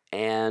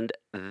 And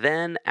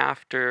then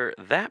after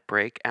that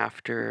break,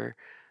 after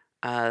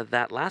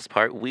that last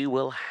part, we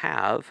will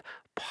have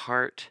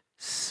part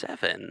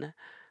 7.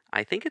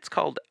 I think it's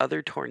called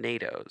Other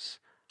Tornadoes.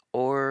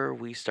 Or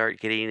we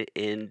start getting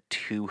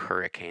into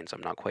hurricanes.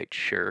 I'm not quite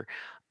sure.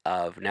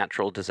 Of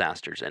natural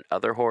disasters and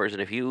other horrors.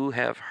 And if you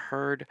have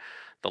heard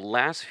the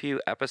last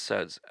few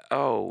episodes,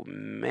 oh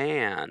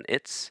man,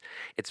 it's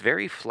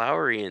very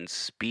flowery in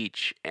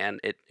speech, and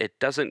it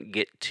doesn't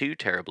get too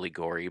terribly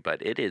gory,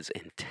 but it is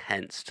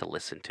intense to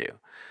listen to.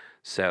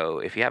 So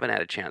if you haven't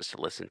had a chance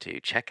to listen to,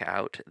 check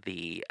out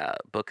the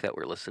book that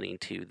we're listening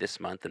to this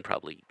month and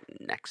probably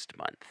next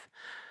month.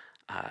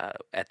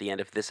 At the end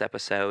of this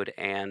episode,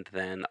 and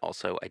then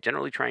also I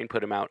generally try and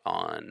put them out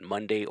on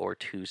Monday or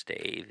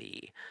Tuesday,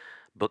 the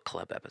book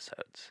club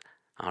episodes.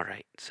 All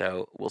right,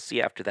 so we'll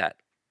see after that.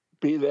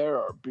 Be there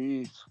or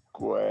be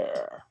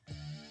square.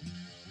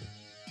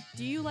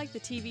 Do you like the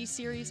TV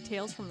series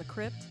Tales from the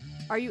Crypt?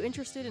 Are you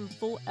interested in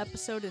full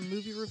episode and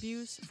movie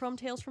reviews from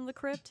Tales from the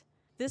Crypt?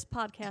 This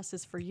podcast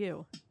is for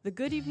you. The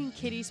Good Evening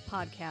Kitties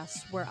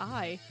podcast, where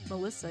I,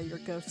 Melissa, your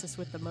ghostess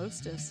with the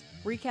mostest,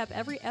 recap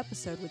every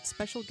episode with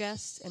special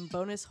guests and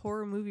bonus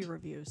horror movie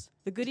reviews.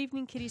 The Good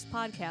Evening Kitties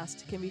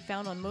podcast can be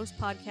found on most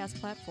podcast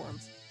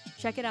platforms.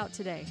 Check it out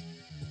today.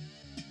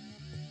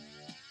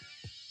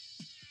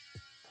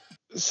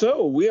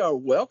 So we are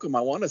welcome.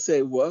 I want to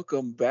say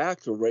welcome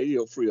back to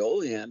Radio Free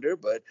Oleander,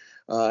 but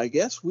I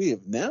guess we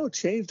have now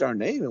changed our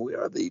name, and we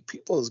are the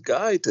People's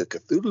Guide to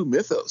Cthulhu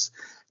Mythos.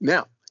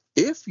 Now,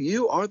 if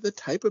you are the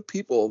type of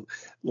people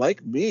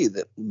like me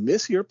that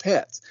miss your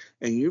pets,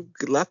 and you've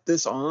left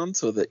this on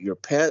so that your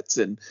pets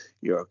and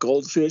your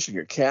goldfish and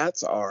your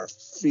cats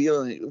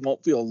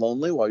won't feel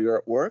lonely while you're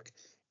at work,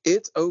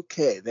 it's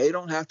okay. They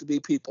don't have to be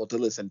people to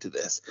listen to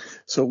this.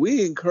 So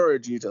we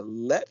encourage you to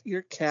let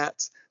your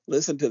cats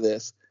listen to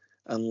this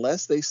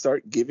unless they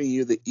start giving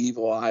you the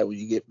evil eye when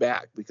you get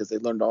back, because they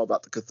learned all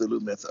about the Cthulhu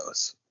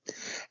Mythos.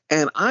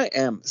 And I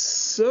am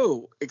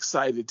so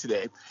excited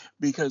today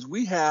because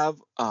we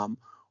have one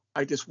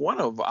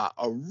of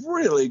a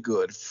really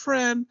good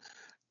friend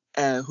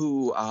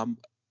who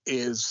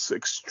is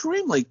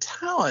extremely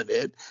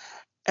talented,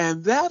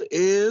 and that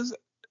is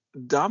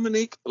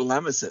Dominique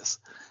Lamesis.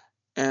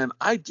 And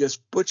I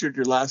just butchered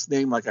your last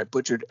name like I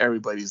butchered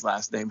everybody's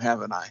last name,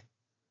 haven't I?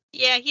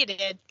 Yeah, you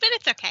did, but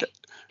it's okay.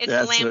 It's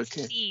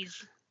Lamesis. Okay.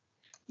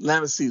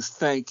 Lamesis,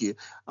 thank you.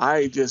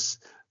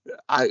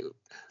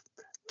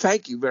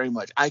 Thank you very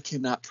much. I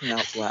cannot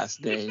pronounce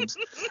last names.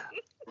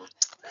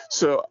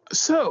 So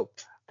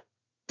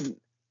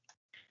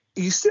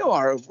you still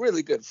are a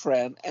really good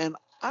friend, and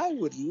I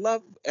would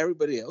love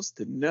everybody else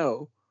to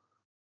know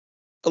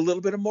a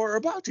little bit more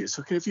about you.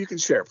 So if you can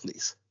share,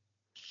 please.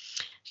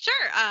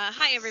 Sure.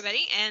 Hi,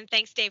 everybody, and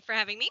thanks, Dave, for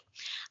having me.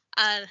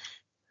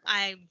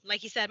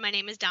 Like you said, my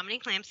name is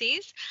Dominique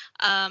Lamesis.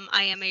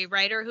 I am a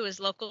writer who is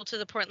local to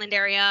the Portland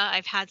area.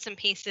 I've had some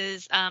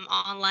pieces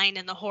online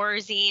in the Horror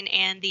Zine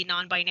and the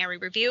Non-Binary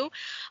Review,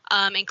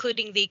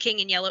 including the King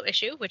in Yellow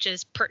issue, which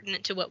is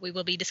pertinent to what we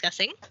will be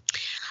discussing.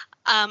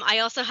 I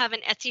also have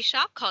an Etsy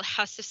shop called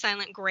House of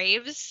Silent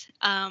Graves,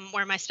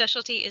 where my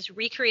specialty is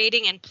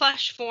recreating in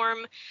plush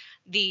form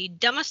the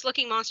dumbest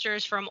looking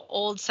monsters from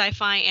old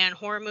sci-fi and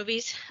horror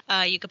movies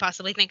you could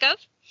possibly think of.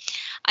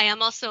 I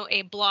am also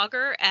a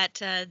blogger at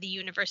the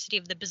University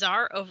of the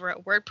Bizarre over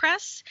at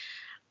WordPress,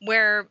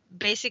 where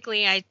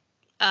basically I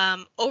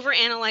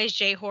overanalyze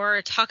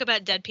J-horror, talk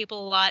about dead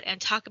people a lot,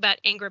 and talk about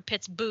Ingrid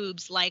Pitt's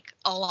boobs like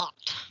a lot.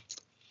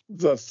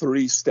 The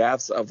 3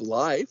 staffs of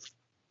life.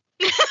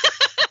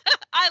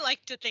 I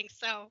like to think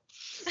so.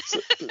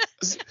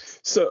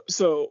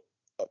 So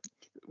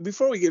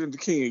before we get into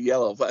King of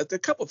Yellow, a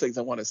couple of things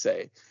I want to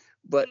say.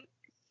 But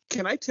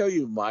can I tell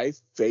you my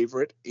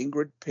favorite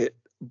Ingrid Pitt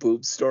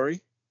boob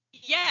story?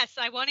 Yes,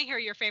 I want to hear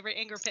your favorite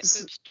Ingrid Pitt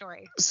boob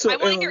story. So I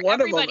want to hear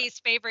everybody's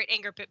favorite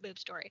Ingrid Pitt boob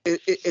story.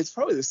 It's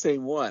probably the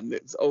same one.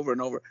 It's over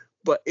and over.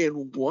 But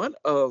in one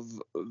of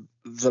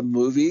the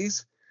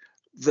movies,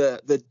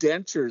 the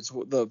dentures,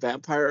 the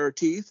vampire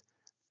teeth,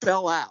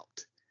 fell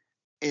out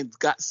and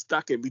got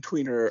stuck in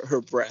between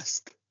her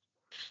breast.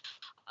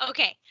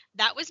 Okay,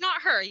 that was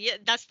not her.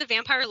 That's the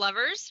Vampire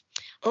Lovers.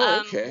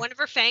 Oh, okay. One of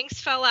her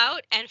fangs fell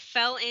out and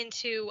fell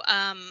into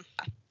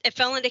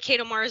Kate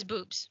O'Mara's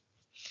boobs.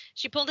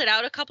 She pulled it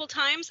out a couple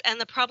times,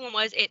 and the problem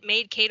was it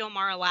made Kate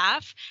O'Mara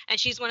laugh, and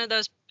she's one of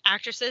those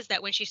actresses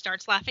that when she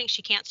starts laughing,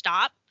 she can't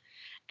stop.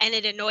 And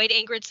it annoyed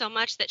Ingrid so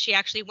much that she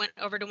actually went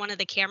over to one of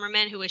the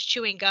cameramen who was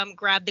chewing gum,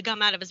 grabbed the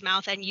gum out of his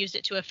mouth, and used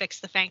it to affix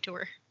the fang to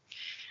her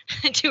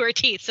to her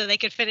teeth so they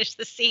could finish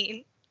the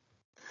scene.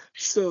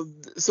 So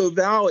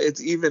now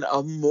it's even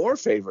a more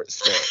favorite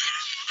story.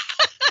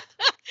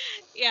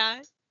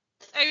 Yeah.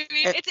 I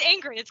mean, it's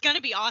Ingrid. It's going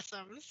to be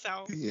awesome.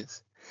 So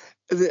yes.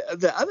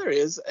 the other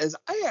is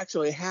I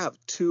actually have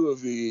two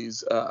of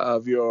these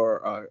of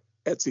your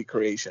Etsy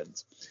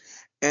creations,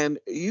 and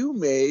you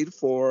made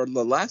for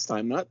the last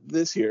time, not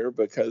this year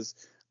because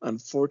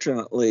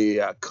unfortunately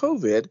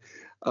COVID.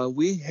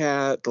 We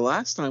had the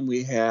last time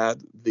we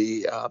had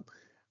the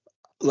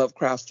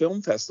Lovecraft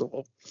Film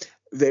Festival.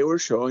 They were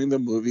showing the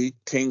movie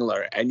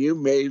Tingler, and you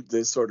made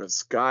this sort of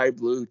sky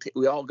blue.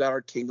 We all got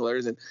our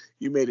Tinglers, and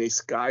you made a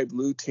sky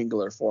blue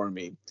Tingler for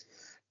me.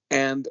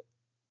 And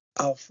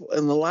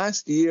in the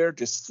last year,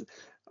 just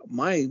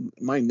my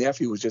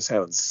nephew was just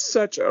having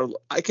such a,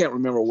 I can't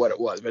remember what it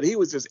was, but he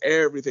was just,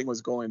 everything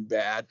was going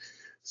bad.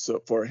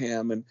 So for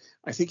him, and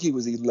I think he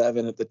was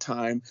 11 at the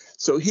time.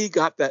 So he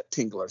got that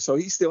Tingler. So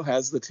he still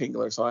has the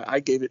Tingler. So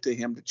I gave it to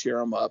him to cheer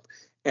him up,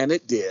 and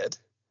it did.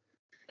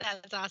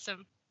 That's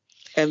awesome.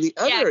 And the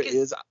other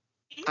is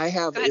I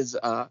have is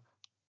I'm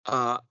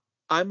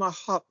a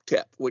Hop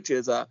Tip, which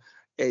is a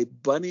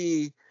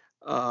bunny,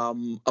 a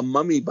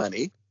mummy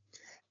bunny.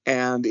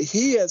 And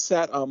he has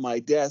sat on my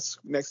desk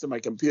next to my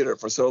computer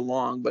for so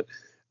long, but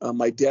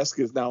my desk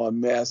is now a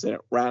mess and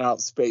it ran out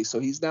of space. So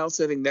he's now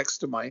sitting next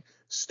to my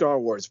Star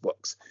Wars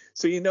books.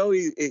 So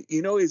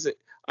he's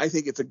I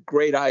think it's a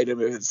great item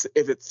if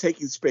it's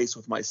taking space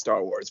with my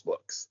Star Wars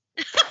books.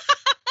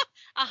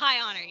 a high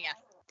honor, yes.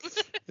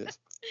 Yes.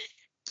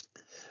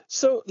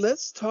 So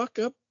let's talk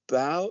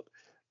about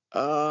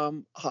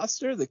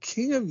Hoster, the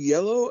King of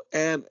Yellow,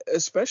 and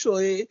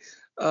especially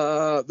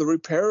the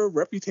Repairer of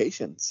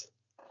Reputations.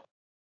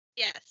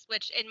 Yes,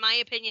 which in my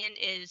opinion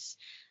is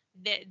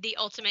the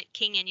ultimate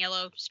King in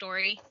Yellow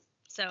story.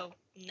 So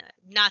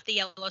not the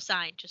yellow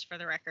sign, just for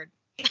the record.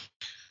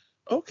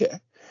 Okay,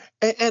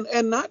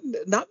 and not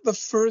the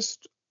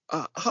first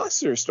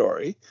Hoster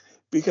story,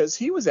 because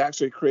he was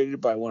actually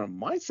created by one of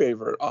my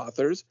favorite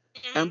authors,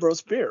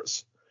 Ambrose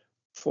Bierce,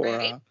 for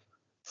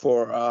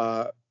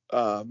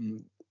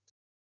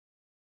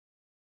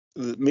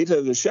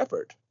Mita the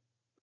Shepherd.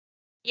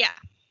 Yeah.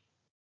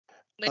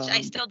 Which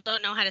I still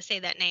don't know how to say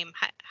that name.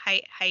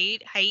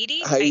 Haida?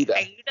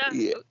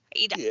 Yeah.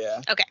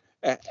 Yeah. Okay.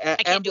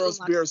 Ambrose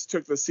Bierce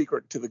took the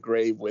secret to the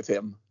grave with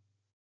him.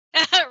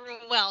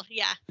 Well,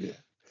 yeah. A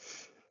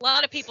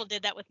lot of people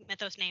did that with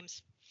mythos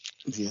names.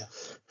 Yeah.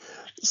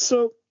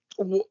 So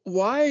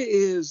why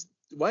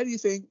do you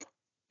think,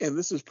 and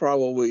this is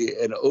probably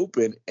an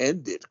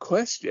open-ended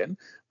question,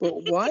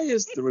 but why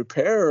is the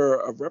Repairer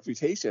of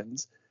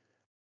Reputations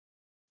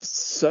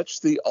such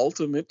the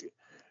ultimate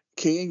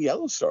King in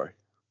Yellow story?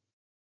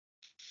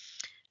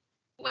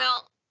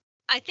 Well,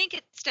 I think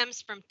it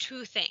stems from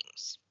two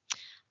things.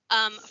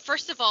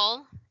 First of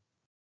all,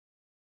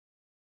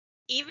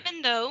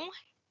 even though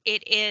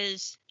it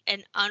is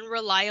an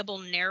unreliable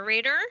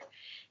narrator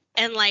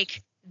and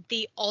like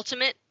the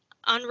ultimate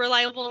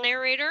unreliable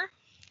narrator,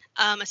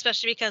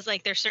 especially because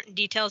like there's certain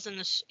details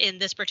in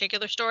this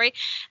particular story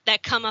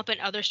that come up in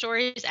other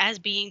stories as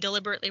being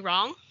deliberately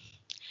wrong.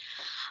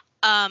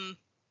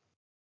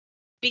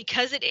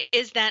 Because it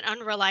is that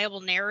unreliable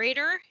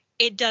narrator,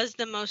 it does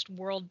the most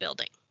world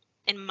building,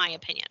 in my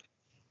opinion.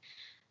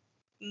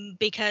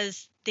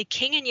 Because the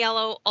King in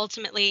Yellow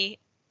ultimately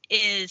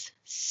is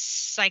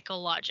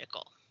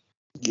psychological.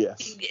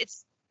 Yes.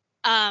 It's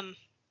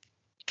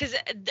because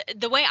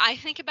the way I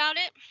think about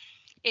it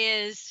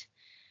is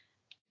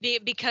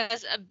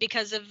because of the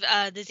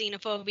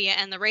xenophobia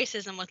and the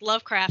racism with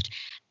Lovecraft,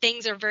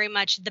 things are very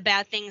much, the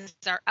bad things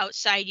are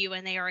outside you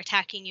and they are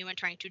attacking you and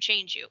trying to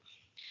change you.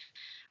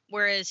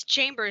 Whereas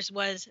Chambers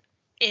was,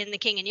 in The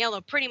King in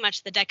Yellow, pretty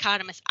much the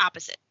dichotomous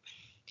opposite.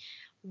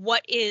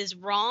 What is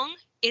wrong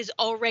is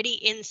already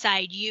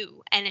inside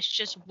you, and it's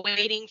just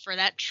waiting for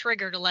that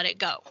trigger to let it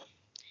go.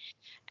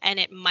 And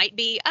it might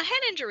be a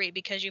head injury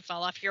because you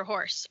fell off your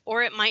horse,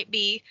 or it might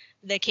be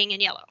the King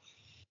in Yellow.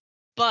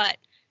 But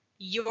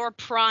you're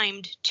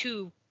primed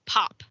to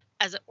pop,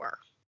 as it were.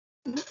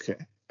 Okay,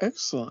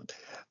 excellent.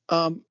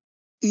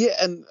 Yeah,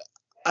 and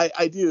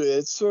I do.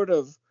 It's sort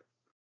of,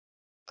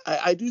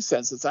 I do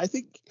sense this. I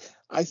think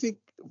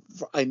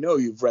I know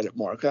you've read it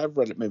more, because I've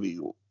read it maybe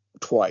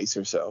twice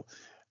or so.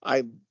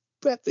 I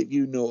bet that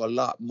you know a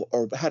lot more,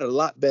 or had a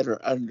lot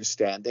better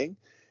understanding,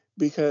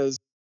 because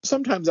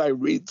sometimes I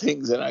read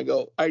things and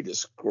I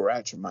just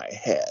scratch my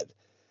head.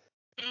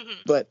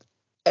 Mm-hmm. But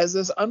as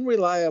this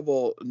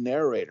unreliable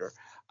narrator,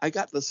 I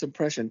got this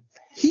impression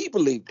he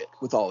believed it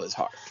with all his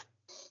heart.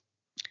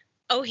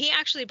 Oh, he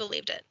actually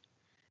believed it.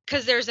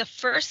 Because there's the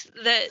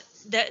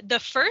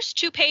first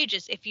 2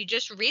 pages, if you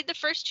just read the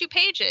first 2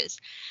 pages,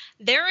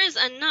 there is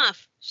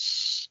enough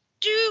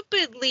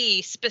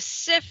stupidly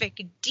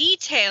specific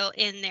detail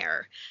in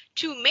there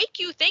to make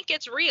you think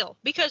it's real,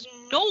 because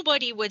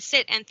nobody would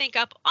sit and think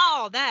up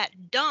all that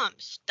dumb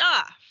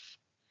stuff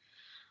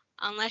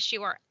unless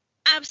you are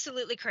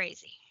absolutely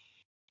crazy.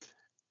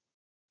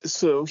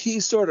 So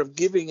he's sort of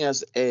giving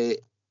us a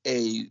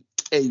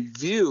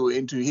view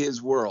into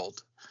his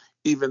world,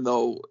 even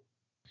though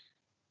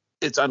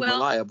it's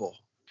unreliable. Well,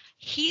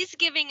 he's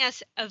giving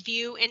us a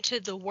view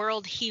into the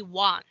world he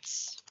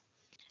wants.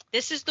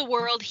 This is the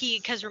world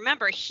because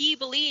remember, he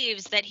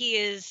believes that he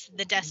is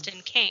the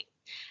destined king.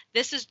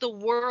 This is the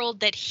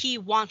world that he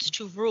wants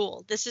to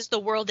rule. This is the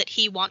world that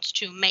he wants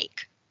to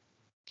make.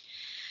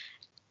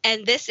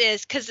 And this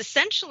is because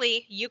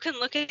essentially you can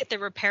look at the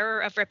Repairer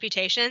of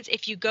Reputations.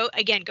 If you go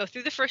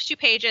through the first 2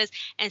 pages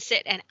and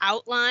sit and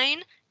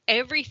outline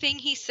everything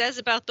he says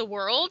about the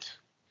world,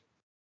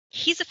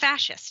 he's a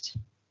fascist.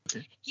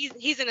 Okay.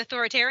 He's an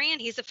authoritarian.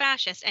 He's a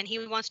fascist, and he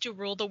wants to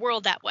rule the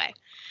world that way.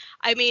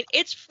 I mean,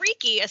 it's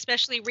freaky,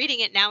 especially reading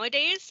it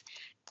nowadays,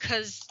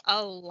 because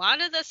a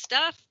lot of the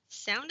stuff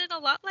sounded a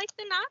lot like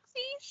the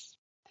Nazis.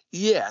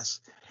 Yes,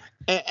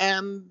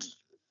 and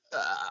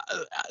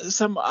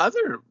some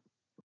other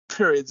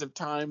periods of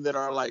time that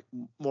are like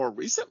more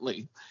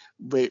recently,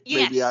 maybe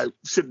Yes. I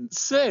shouldn't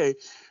say,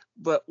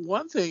 but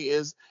one thing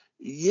is,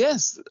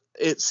 yes,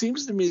 it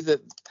seems to me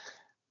that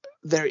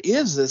there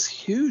is this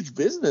huge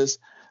business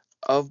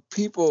of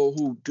people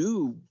who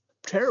do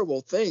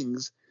terrible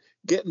things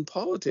get in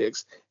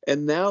politics,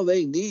 and now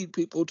they need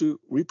people to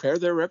repair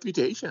their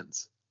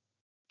reputations.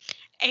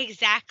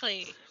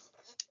 Exactly.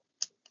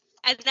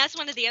 And that's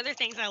one of the other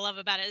things I love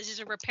about it. Is he's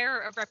a repairer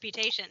of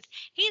reputations.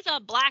 He's a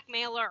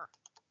blackmailer.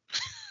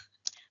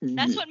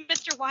 That's what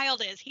Mr.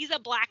 Wilde is. He's a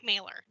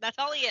blackmailer. That's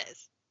all he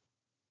is.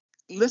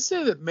 Let's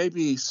say that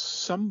maybe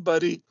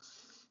somebody,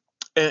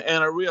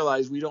 and I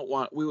realize we don't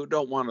want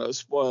to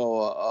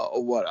spoil a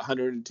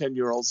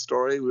 110-year-old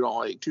story. We don't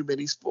like too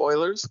many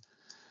spoilers,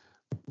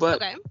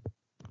 but Okay.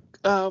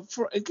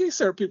 In case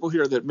there are people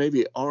here that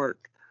maybe aren't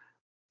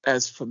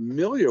as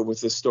familiar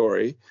with the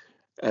story,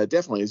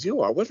 definitely as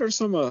you are, what are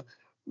some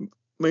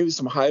maybe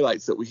some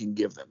highlights that we can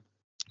give them?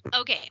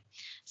 Okay.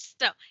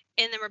 So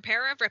in the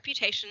Repairer of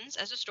Reputations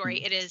as a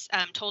story, it is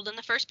told in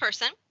the first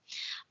person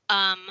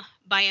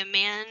by a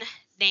man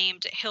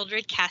named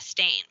Hildred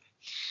Castaigne.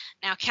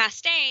 Now,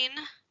 Castaigne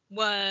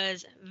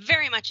was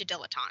very much a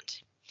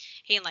dilettante.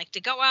 He liked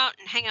to go out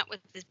and hang out with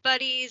his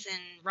buddies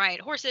and ride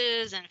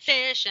horses and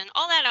fish and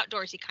all that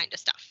outdoorsy kind of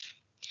stuff.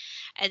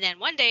 And then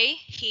one day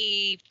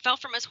he fell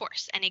from his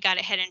horse and he got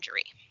a head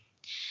injury.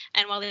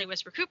 And while he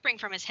was recuperating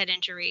from his head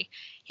injury,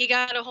 he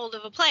got a hold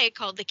of a play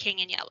called The King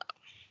in Yellow.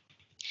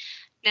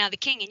 Now, The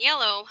King in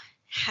Yellow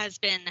has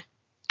been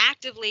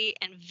actively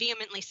and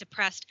vehemently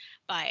suppressed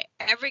by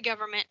every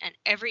government and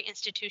every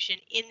institution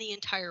in the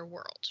entire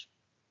world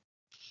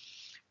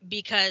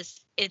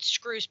because it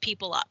screws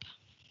people up,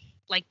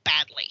 like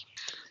badly.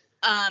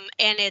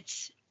 And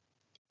it's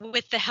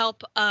with the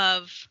help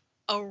of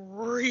a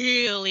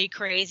really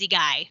crazy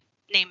guy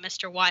named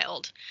Mr.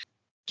 Wilde.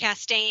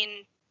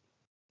 Castaigne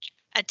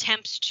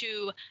attempts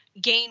to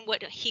gain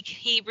what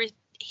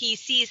he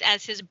sees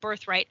as his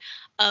birthright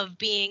of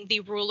being the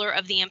ruler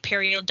of the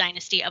imperial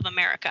dynasty of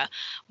America,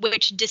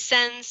 which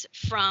descends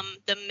from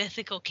the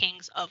mythical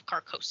kings of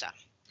Carcosa.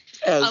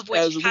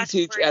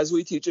 As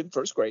we teach in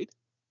first grade.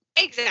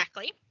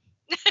 Exactly.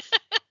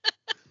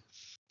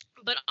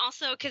 But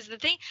also, because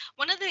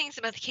one of the things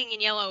about The King in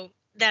Yellow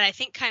that I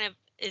think kind of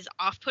is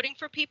off-putting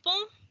for people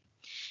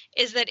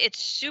is that it's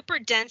super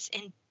dense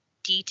in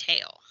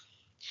detail.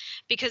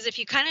 Because if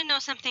you kind of know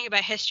something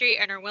about history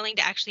and are willing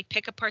to actually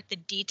pick apart the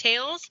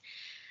details,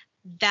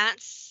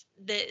 that's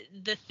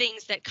the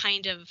things that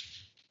kind of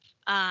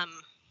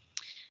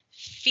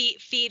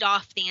feed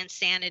off the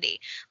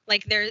insanity.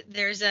 Like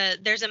there's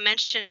a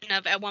mention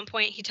of, at one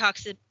point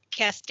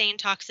Castaigne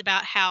talks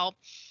about how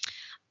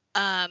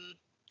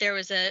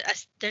there's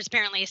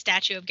apparently a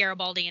statue of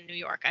Garibaldi in New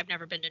York. I've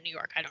never been to New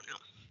York. I don't know.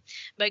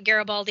 But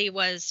Garibaldi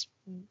was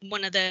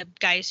one of the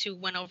guys who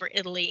went over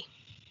Italy,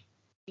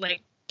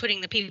 like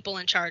putting the people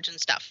in charge and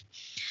stuff.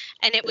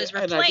 And it was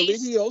replaced. And I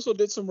believe he also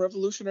did some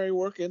revolutionary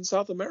work in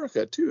South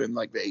America too, in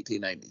like the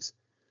 1890s.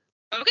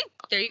 Okay,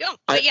 there you go.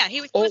 But yeah,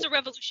 he was a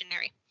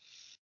revolutionary.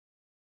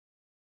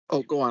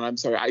 Oh, go on. I'm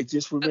sorry. I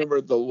just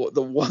remember the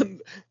one,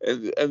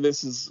 and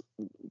this is,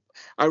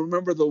 I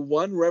remember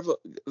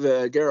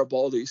the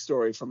Garibaldi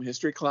story from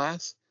history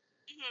class.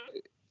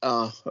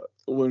 Mm-hmm.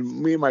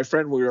 When me and my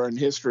friend, we were in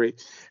history,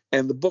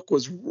 and the book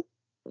was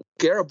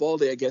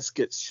Garibaldi, I guess,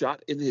 gets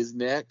shot in his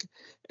neck,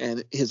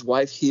 and his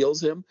wife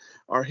heals him.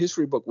 Our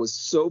history book was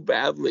so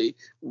badly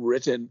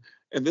written,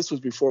 and this was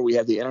before we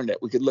had the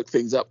internet. We could look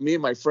things up. Me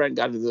and my friend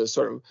got into this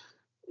sort of,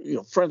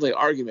 friendly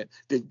argument.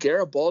 Did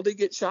Garibaldi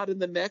get shot in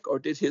the neck, or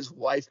did his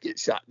wife get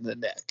shot in the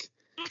neck?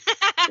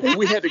 And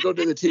we had to go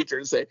to the teacher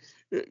and say,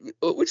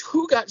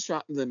 who got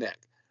shot in the neck?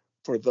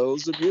 For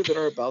those of you that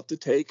are about to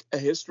take a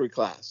history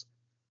class,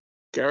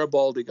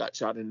 Garibaldi got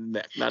shot in the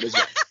neck, not his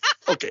wife.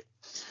 Okay.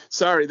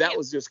 Sorry, that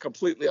was just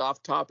completely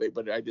off topic,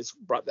 but I just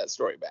brought that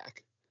story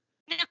back.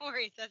 No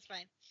worries, that's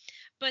fine.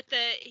 But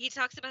he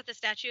talks about the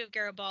statue of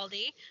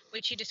Garibaldi,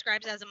 which he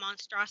describes as a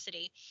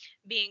monstrosity,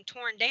 being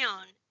torn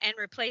down and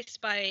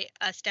replaced by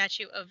a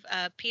statue of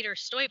Peter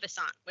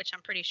Stuyvesant, which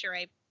I'm pretty sure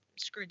I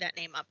screwed that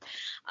name up.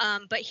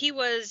 But he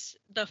was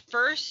the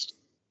first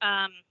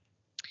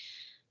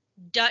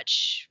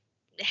Dutch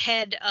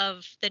head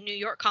of the New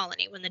York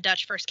colony when the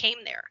Dutch first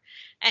came there.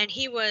 And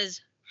he was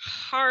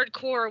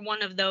hardcore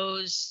one of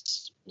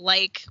those,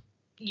 like,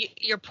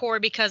 you're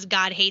poor because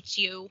God hates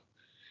you.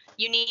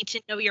 You need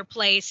to know your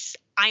place.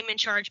 I'm in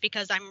charge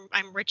because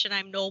I'm rich and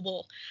I'm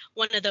noble,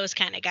 one of those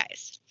kind of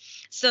guys.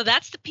 So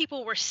that's the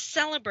people we're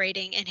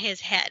celebrating in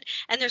his head.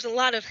 And there's a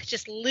lot of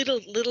just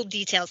little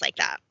details like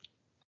that.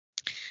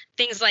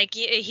 Things like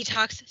he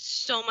talks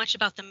so much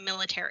about the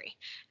military.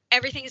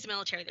 Everything is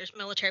military. There's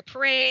military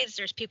parades,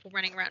 there's people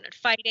running around and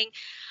fighting.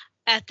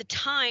 At the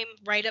time,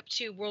 right up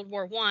to World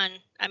War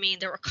I mean,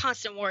 there were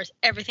constant wars.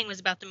 Everything was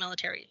about the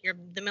military.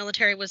 The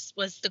military was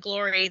the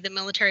glory. The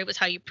military was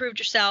how you proved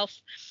yourself.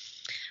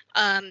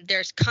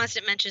 There's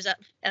constant mentions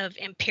of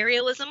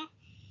imperialism,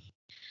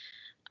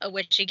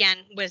 which again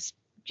was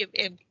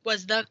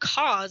the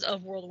cause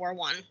of World War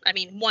I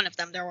mean, one of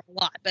them. There were a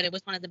lot, but it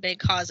was one of the big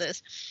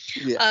causes.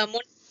 Yeah.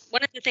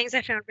 One of the things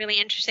I found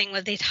really interesting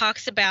was they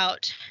talks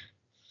about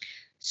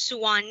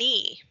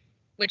Suwannee,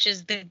 which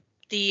is the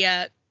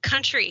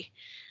country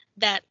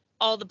that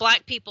all the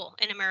black people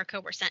in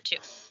America were sent to.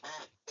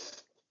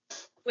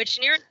 Which,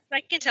 near as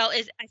I can tell,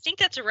 is, I think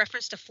that's a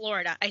reference to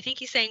Florida. I think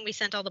he's saying we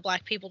sent all the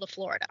black people to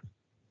Florida.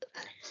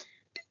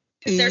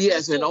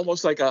 Yes, and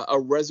almost like a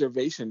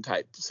reservation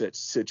type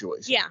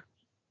situation. Yeah.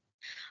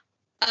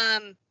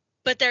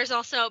 But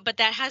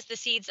that has the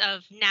seeds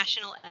of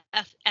national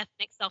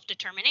ethnic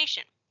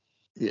self-determination,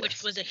 Yes.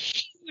 which was a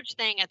huge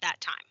thing at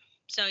that time.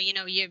 So,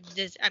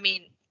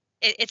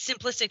 it's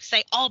simplistic to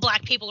say all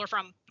black people are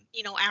from,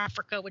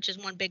 Africa, which is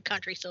one big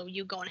country. So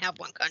you go and have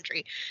one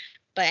country.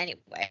 But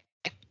anyway,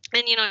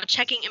 and,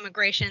 checking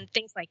immigration,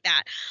 things like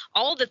that.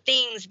 All the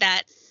things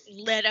that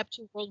led up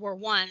to World War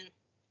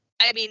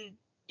I mean,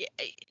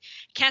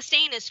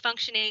 Castaigne is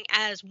functioning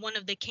as one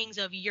of the kings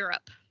of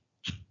Europe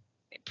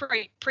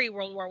pre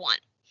World War I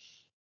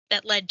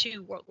that led to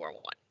World War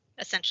I,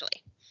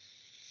 essentially.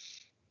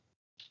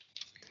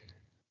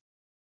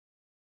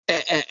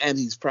 And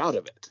he's proud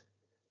of it.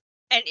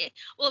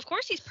 Well, of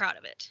course he's proud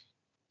of it.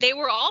 They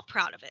were all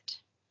proud of it.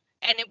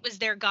 And it was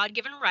their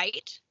God-given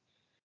right.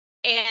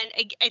 And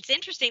it's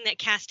interesting that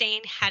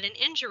Castaigne had an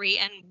injury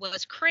and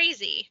was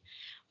crazy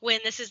when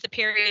this is the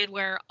period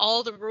where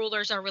all the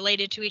rulers are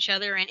related to each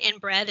other and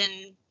inbred.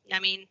 And, I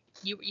mean,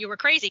 you were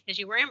crazy because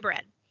you were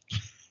inbred.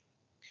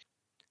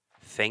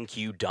 Thank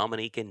you,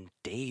 Dominique and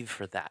Dave,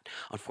 for that.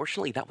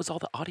 Unfortunately, that was all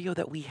the audio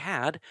that we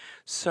had,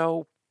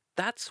 so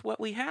that's what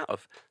we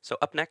have. So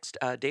up next,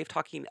 Dave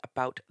talking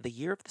about the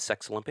year of the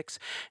Sex Olympics,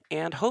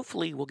 and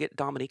hopefully we'll get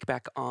Dominique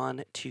back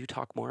on to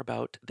talk more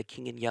about the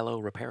King in Yellow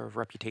Repair of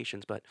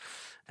Reputations, but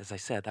as I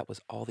said, that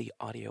was all the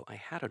audio I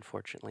had,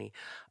 unfortunately.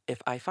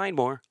 If I find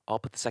more, I'll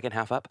put the second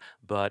half up,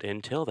 but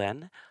until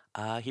then,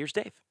 here's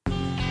Dave.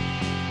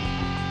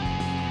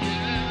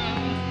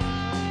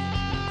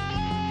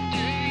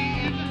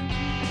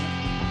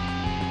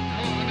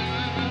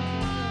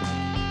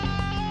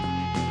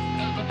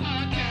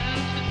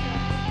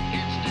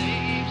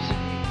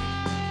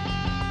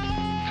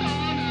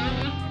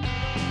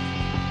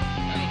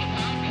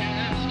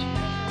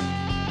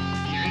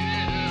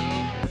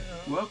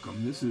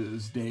 Welcome. This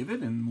is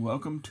David, and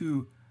welcome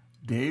to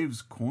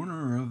Dave's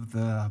Corner of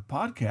the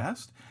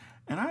podcast.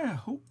 And I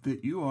hope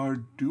that you are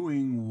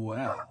doing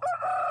well.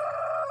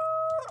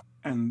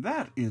 And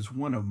that is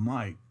one of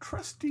my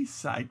trusty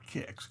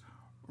sidekicks,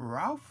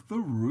 Ralph the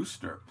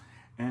Rooster.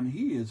 And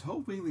he is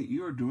hoping that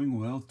you are doing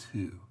well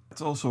too.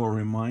 It's also a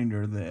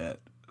reminder that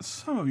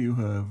some of you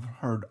who have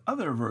heard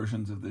other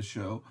versions of this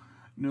show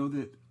know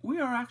that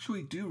we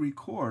actually do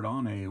record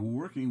on a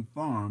working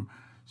farm.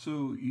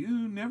 So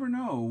you never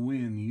know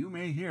when you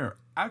may hear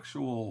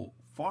actual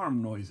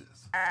farm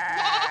noises.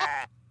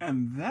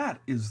 And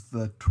that is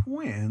the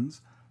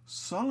twins,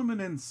 Solomon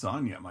and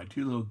Sonia, my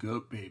two little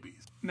goat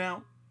babies.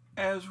 Now,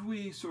 as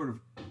we sort of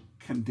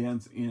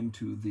condense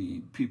into the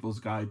People's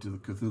Guide to the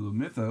Cthulhu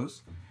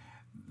Mythos,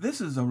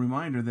 this is a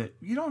reminder that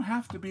you don't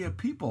have to be a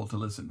people to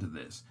listen to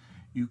this.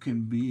 You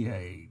can be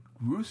a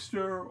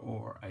rooster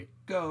or a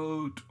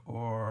goat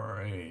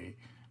or a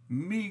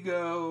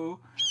Migo.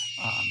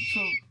 So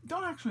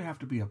don't actually have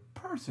to be a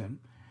person,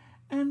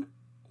 and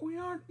we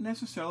aren't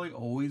necessarily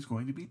always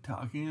going to be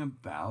talking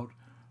about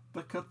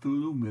the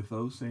Cthulhu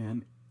mythos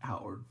and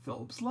Howard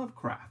Phillips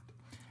Lovecraft.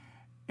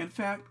 In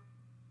fact,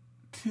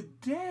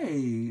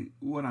 today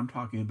what I'm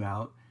talking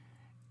about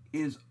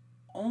is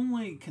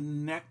only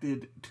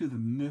connected to the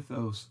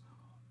mythos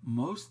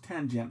most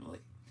tangentially,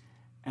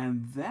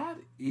 and that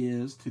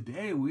is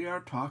today we are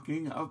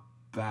talking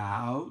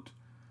about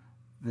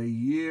the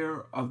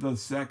year of the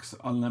Sex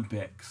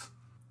Olympics.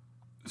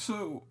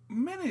 So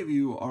many of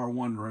you are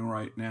wondering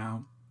right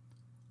now,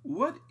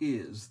 what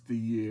is the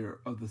year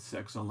of the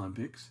Sex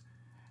Olympics?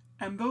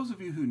 And those of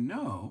you who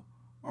know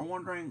are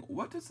wondering,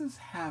 what does this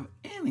have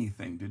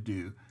anything to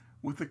do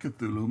with the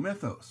Cthulhu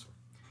mythos?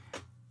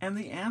 And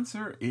the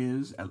answer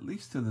is, at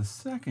least to the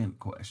second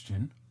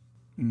question,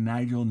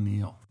 Nigel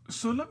Kneale.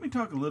 So let me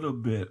talk a little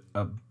bit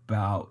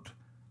about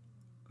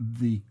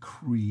the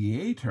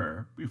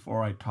creator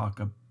before I talk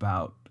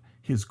about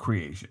his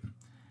creation.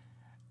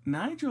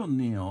 Nigel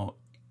Kneale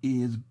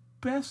is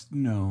best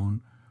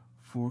known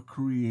for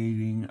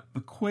creating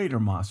the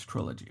Quatermass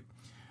trilogy,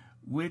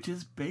 which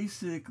is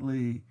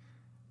basically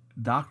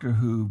Doctor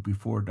Who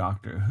before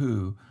Doctor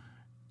Who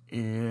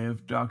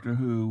if Doctor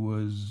Who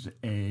was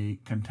a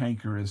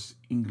cantankerous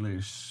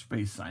English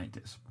space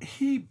scientist.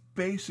 He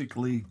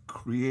basically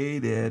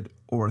created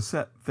or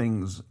set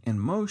things in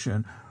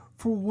motion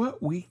for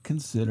what we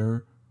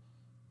consider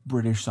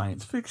British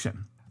science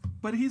fiction.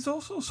 But he's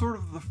also sort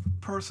of the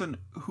person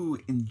who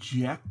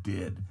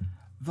injected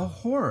the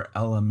horror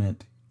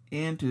element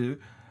into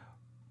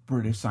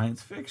British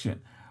science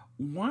fiction.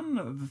 One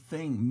of the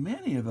things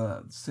many of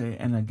the say,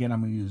 and again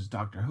I'm going to use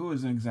Doctor Who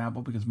as an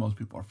example because most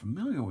people are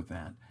familiar with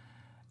that,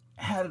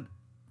 had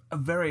a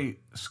very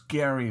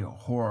scary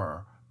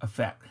horror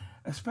effect,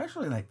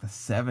 especially like the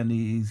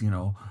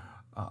 70s,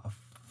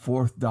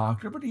 Fourth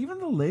Doctor, but even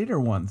the later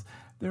ones.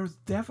 There's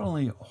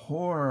definitely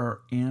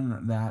horror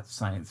in that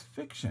science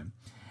fiction.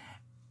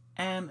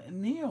 And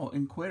Neil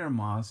in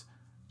Quatermass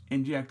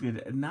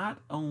injected not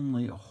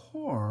only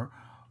horror,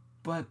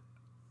 but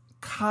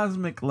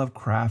cosmic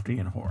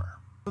Lovecraftian horror.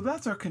 So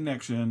that's our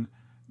connection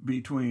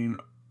between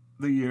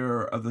the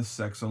year of the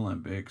Sex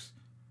Olympics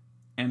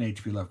and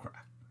H.P.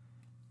 Lovecraft.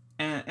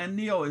 And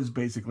Neil is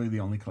basically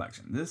the only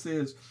collection. This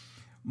is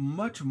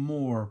much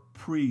more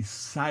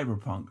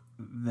pre-cyberpunk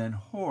than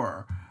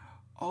horror,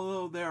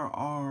 although there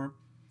are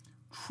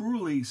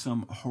truly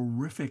some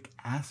horrific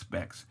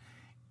aspects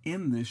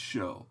in this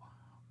show,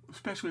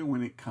 especially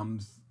when it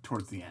comes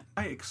towards the end.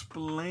 I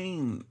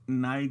explain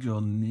Nigel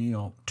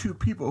Kneale to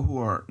people who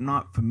are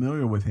not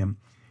familiar with him.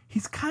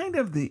 He's kind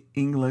of the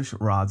English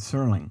Rod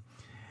Serling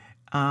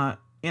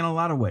in a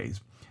lot of ways.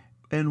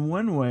 In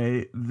one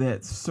way,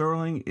 that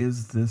Serling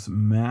is this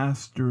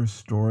master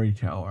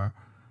storyteller.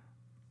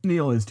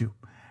 Kneale is too.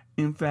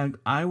 In fact,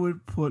 I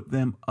would put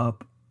them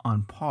up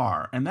on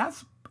par. And I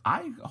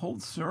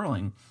hold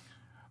Serling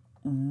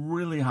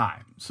really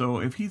high. So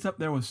if he's up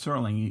there with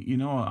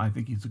Serling, I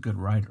think he's a good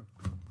writer.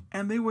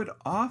 And they would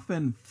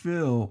often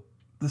fill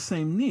the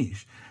same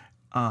niche.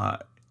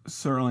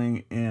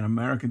 Serling in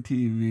American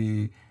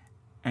TV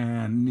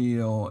and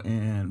Kneale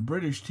in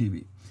British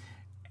TV,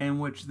 in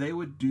which they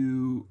would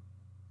do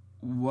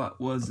what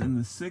was in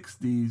the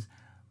 60s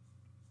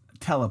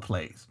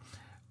teleplays,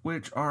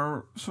 which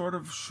are sort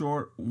of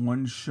short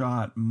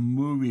one-shot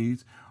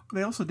movies.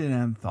 They also did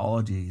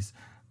anthologies.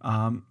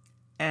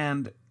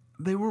 And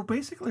they were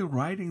basically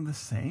writing the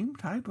same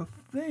type of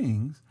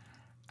things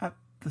at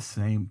the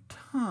same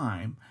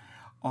time.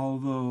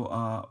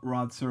 Although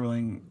Rod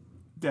Serling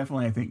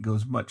definitely, I think,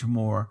 goes much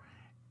more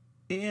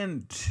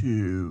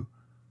into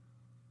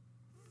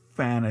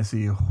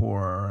fantasy,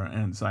 horror,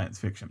 and science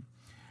fiction.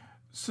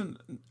 So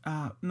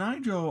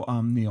Nigel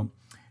Kneale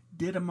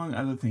did, among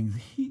other things,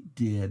 he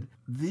did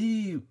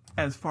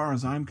as far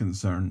as I'm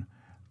concerned,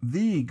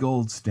 the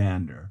gold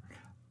standard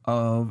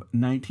of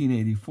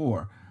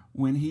 1984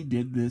 when he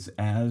did this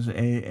as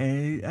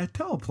a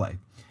teleplay.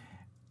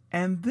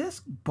 And this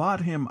bought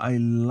him a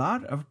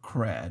lot of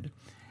cred,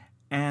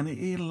 and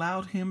it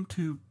allowed him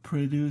to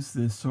produce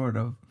this sort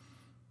of,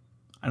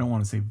 I don't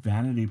want to say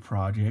vanity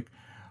project,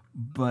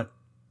 but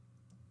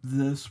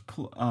this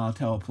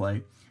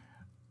teleplay,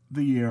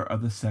 the year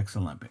of the Sex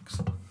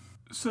Olympics.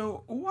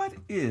 So what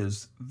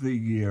is the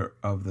year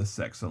of the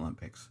Sex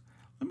Olympics?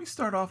 Let me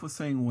start off with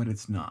saying what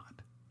it's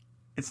not.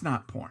 It's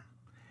not porn.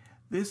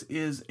 This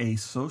is a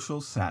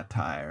social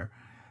satire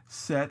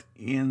set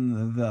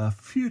in the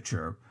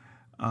future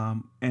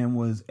and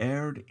was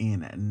aired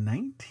in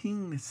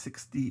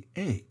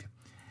 1968.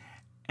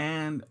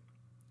 And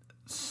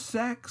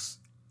sex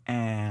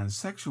and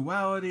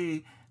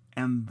sexuality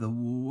and the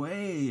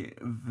way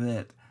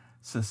that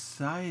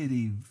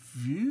society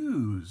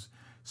views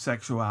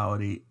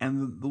sexuality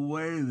and the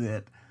way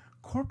that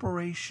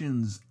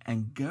corporations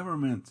and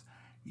governments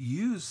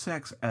use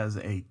sex as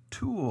a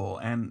tool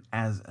and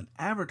as an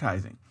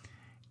advertising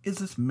is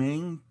this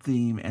main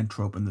theme and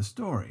trope in the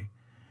story.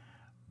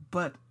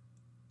 But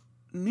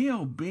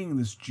Kneale, being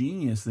this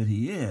genius that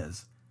he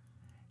is,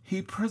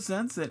 he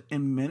presents it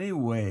in many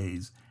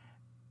ways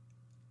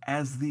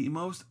as the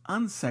most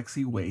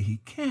unsexy way he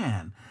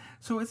can.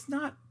 So it's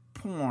not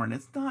porn,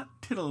 it's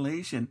not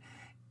titillation,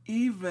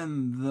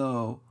 even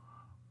though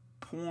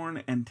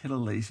porn and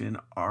titillation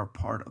are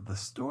part of the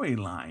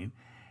storyline.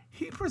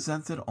 He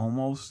presents it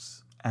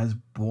almost as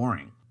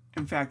boring.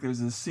 In fact, there's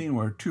this scene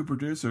where two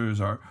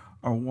producers are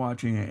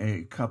watching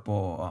a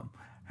couple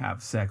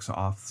have sex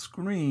off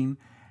screen,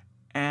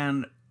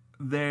 and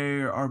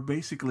they are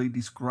basically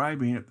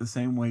describing it the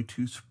same way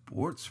two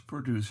sports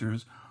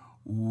producers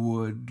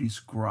would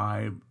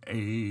describe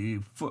a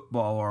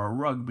football or a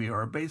rugby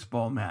or a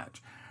baseball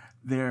match.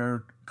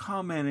 They're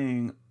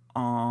commenting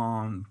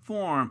on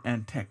form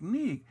and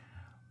technique,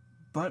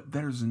 but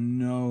there's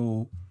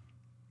no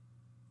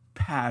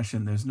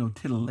passion, there's no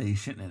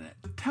titillation in it.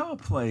 The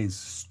teleplay's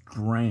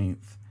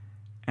strength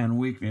and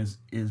weakness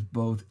is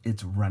both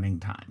its running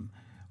time,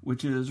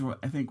 which is,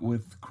 I think,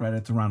 with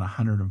credits around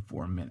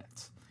 104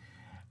 minutes.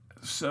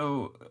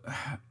 So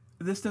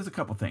this does a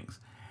couple things.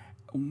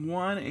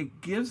 One,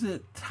 it gives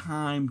it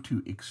time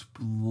to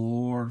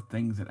explore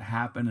things that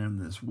happen in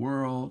this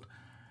world,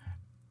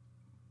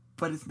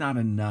 but it's not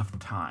enough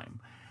time.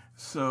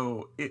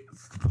 So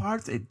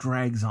parts it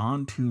drags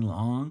on too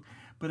long,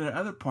 but at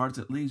other parts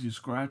it leaves you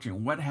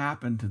scratching. What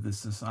happened to this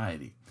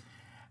society?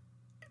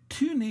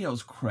 To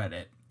Neil's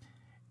credit,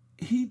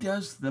 he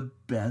does the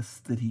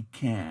best that he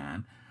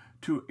can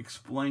to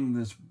explain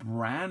this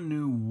brand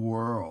new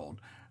world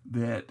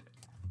that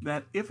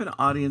if an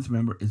audience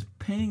member is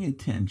paying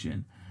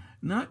attention,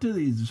 not to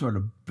these sort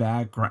of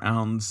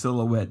background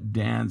silhouette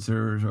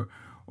dancers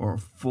or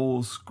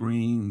full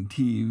screen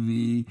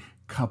TV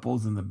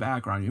couples in the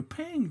background, you're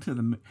paying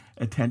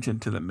attention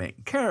to the main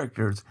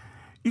characters,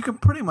 you can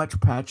pretty much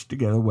patch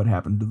together what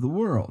happened to the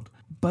world.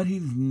 But he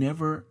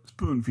never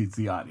spoon feeds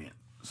the audience.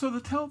 So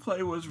the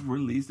teleplay was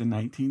released in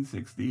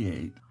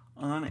 1968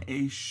 on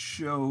a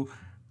show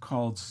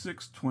called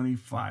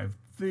 625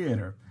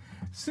 Theater.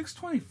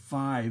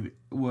 625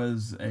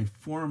 was a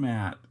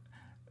format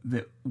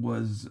that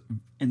was,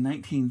 in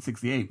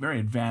 1968, very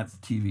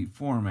advanced TV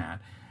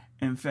format.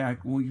 In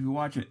fact, when you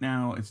watch it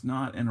now, it's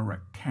not in a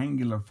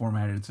rectangular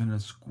format, it's in a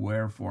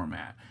square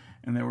format.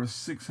 And there were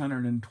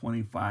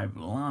 625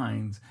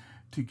 lines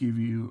to give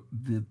you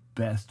the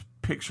best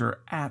picture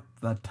at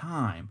the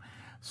time.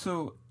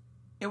 So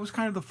it was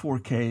kind of the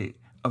 4K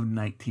of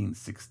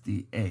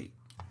 1968.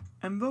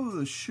 And though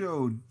the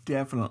show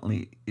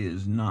definitely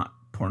is not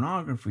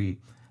pornography,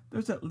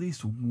 there's at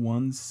least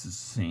one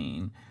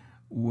scene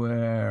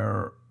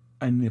where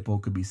a nipple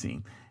could be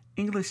seen.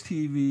 English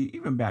TV,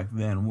 even back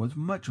then, was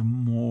much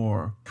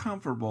more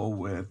comfortable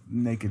with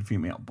naked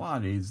female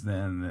bodies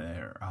than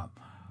their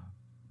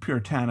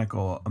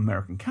puritanical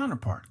American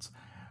counterparts.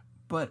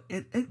 But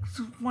it's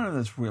one of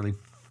those really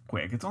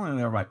quick. It's only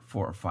there about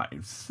 4 or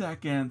 5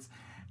 seconds.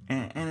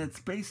 And it's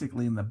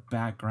basically in the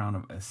background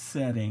of a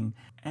setting.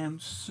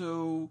 And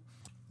so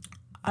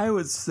I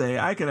would say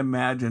I could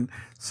imagine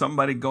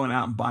somebody going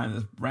out and buying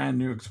this brand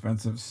new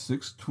expensive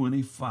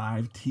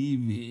 625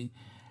 TV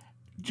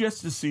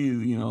just to see,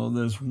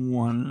 this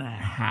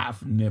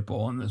 1.5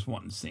 nipple in this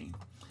one scene.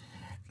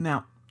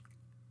 Now,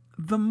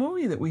 the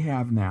movie that we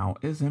have now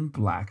is in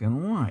black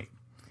and white.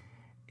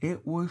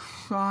 It was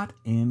shot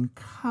in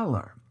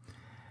color.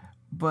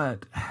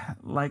 But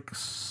like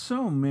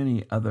so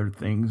many other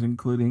things,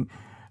 including,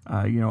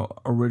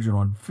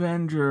 original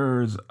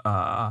Avengers,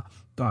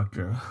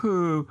 Doctor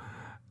Who,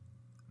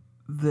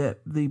 that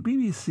the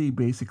BBC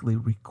basically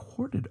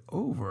recorded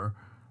over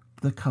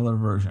the color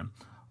version.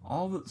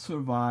 All that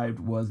survived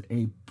was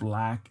a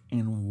black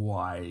and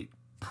white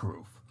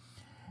proof.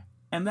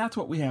 And that's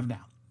what we have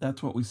now.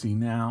 That's what we see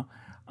now.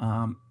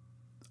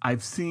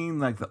 I've seen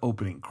like the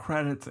opening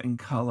credits in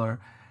color.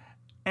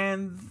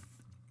 And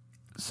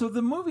so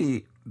the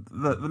movie,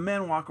 the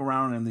men walk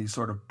around in these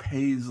sort of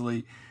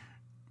paisley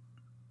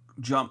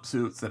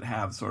jumpsuits that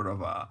have sort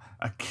of a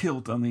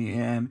kilt on the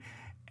end.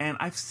 And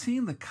I've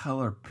seen the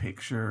color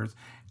pictures,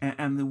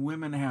 and the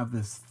women have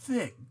this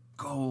thick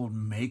gold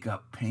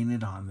makeup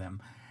painted on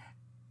them.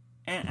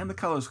 And the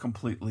color is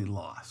completely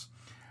lost.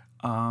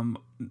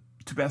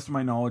 To best of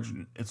my knowledge,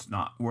 it's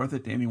not worth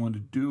it to anyone to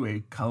do a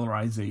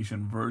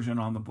colorization version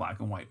on the black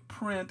and white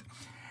print.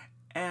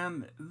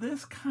 And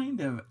this kind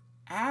of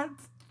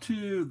adds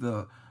to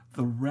the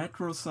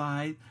retro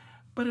side,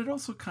 but it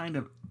also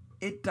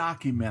it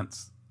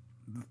documents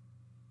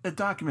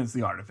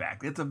the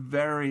artifact.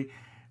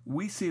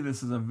 We see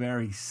this as a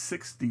very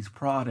 60s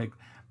product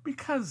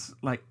because,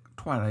 like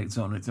Twilight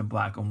Zone, it's in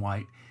black and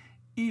white,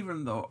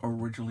 even though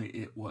originally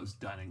it was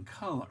done in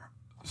color.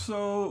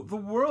 So the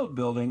world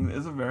building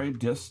is a very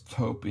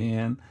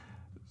dystopian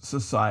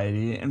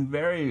society and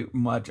very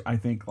much, I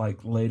think,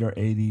 like later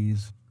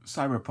 80s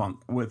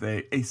cyberpunk with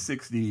a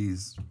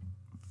 60s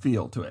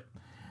feel to it.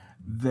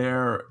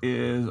 There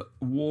is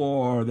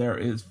war, there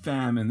is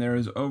famine, there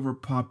is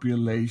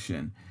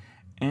overpopulation.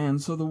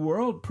 And so the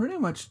world pretty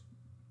much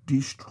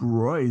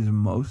destroys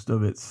most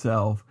of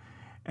itself,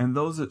 and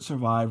those that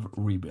survive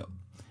rebuild.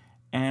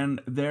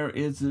 And there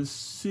is this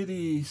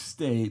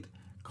city-state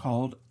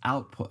called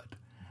Output.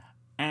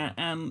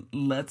 And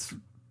let's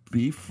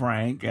be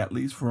frank, at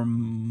least for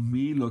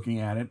me looking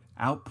at it,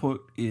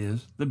 Output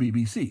is the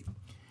BBC.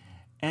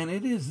 And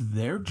it is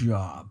their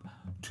job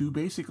to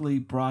basically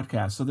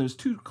broadcast. So there's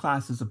 2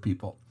 classes of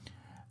people.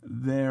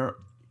 There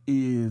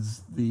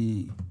is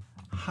the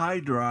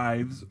high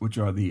drives, which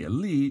are the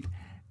elite,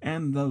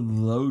 and the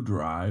low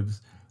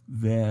drives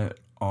that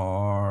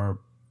are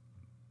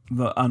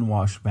the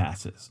unwashed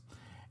masses.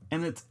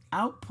 And it's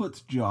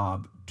Output's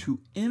job to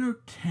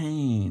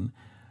entertain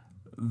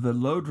the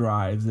low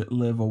drives that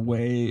live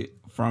away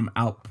from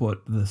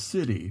Output, the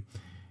city,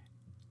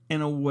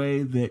 in a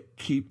way that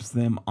keeps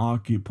them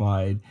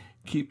occupied,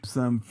 keeps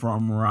them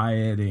from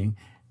rioting.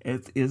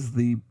 It is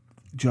the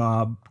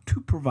job to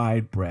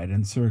provide bread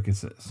and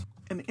circuses.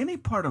 And any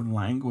part of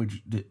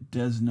language that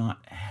does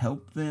not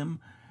help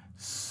them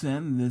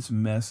send this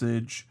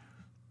message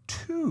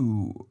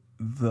to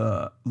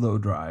the low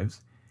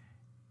drives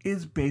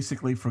is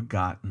basically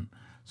forgotten.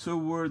 So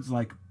words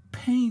like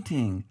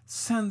painting,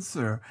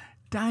 censor,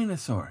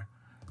 dinosaur,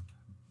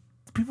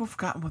 people have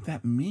forgotten what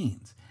that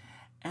means.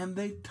 And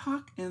they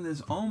talk in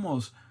this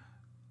almost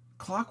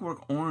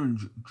Clockwork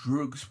Orange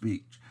Droog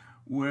speech,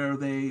 where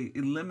they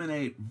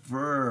eliminate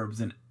verbs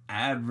and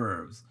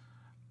adverbs.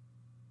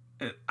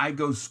 I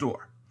go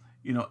store,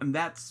 and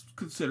that's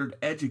considered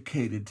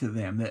educated to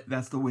them.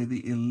 That's the way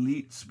the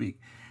elite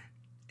speak.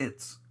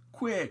 It's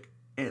quick,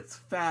 it's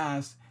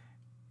fast,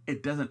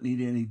 it doesn't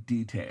need any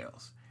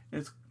details.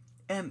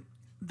 And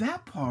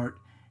that part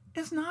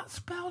is not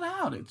spelled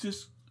out. It's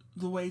just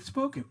the way it's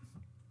spoken.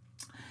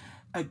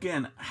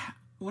 Again,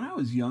 when I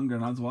was younger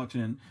and I was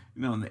watching,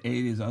 in the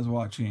 80s, I was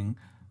watching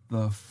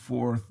the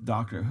 4th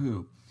Doctor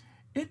Who.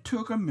 It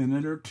took a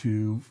minute or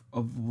two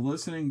of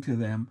listening to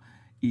them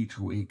each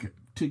week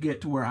to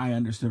get to where I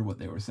understood what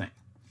they were saying.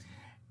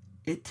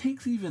 It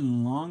takes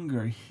even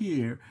longer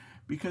here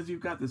because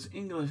you've got this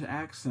English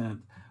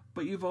accent,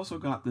 but you've also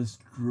got this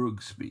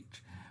Droog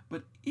speech.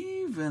 But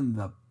even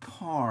the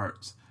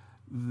parts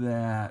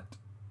that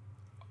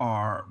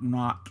are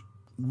not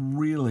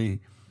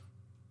really...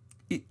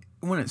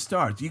 when it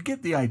starts, you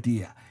get the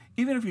idea.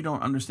 Even if you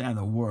don't understand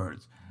the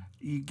words,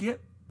 you get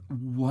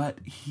what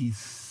he's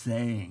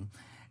saying.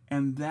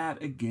 And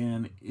that,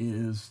 again,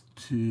 is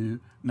to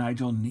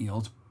Nigel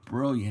Kneale's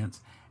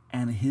brilliance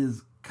and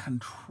his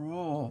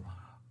control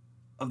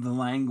of the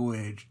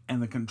language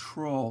and the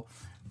control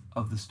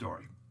of the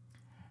story.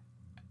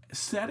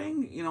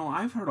 Setting,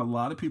 I've heard a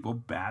lot of people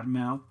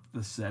badmouth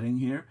the setting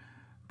here,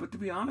 but to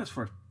be honest,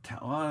 for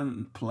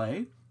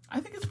teleplay, I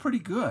think it's pretty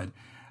good.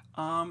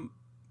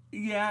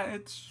 Yeah,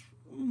 it's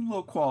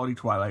low quality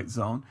Twilight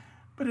Zone,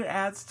 but it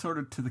adds sort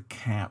of to the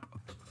camp.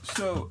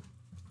 So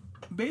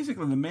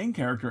basically, the main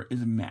character is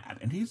Matt,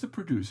 and he's the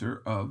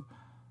producer of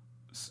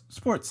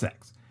Sports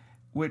Sex,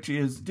 which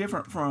is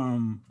different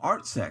from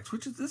Art Sex,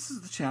 this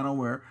is the channel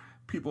where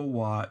people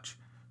watch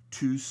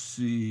to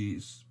see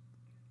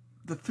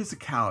the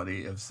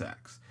physicality of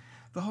sex.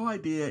 The whole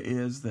idea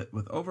is that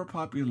with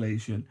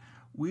overpopulation,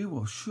 we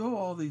will show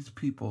all these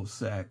people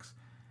sex,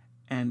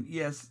 and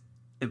yes,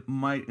 it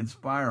might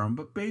inspire them,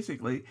 but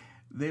basically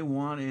they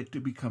want it to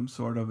become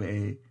sort of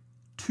a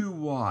to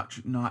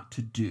watch, not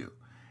to do.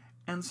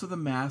 And so the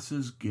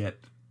masses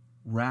get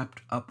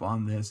wrapped up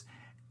on this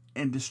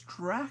and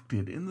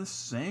distracted in the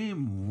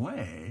same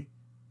way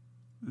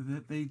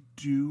that they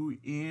do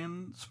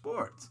in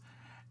sports.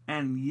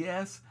 And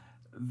yes,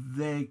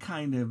 they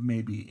kind of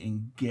maybe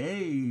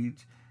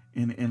engage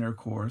in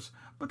intercourse,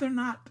 but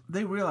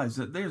they realize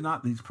that there's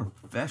not these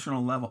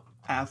professional level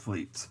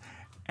athletes.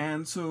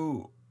 And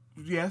so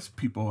yes,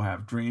 people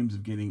have dreams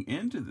of getting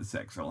into the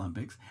Sex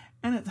Olympics,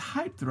 and it's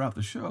hyped throughout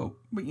the show,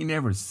 but you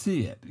never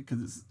see it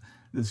because it's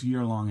this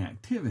year-long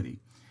activity.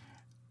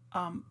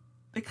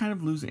 They kind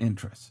of lose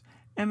interest.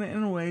 And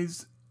in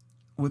ways,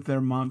 with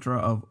their mantra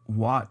of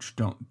watch,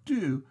 don't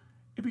do,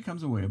 it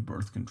becomes a way of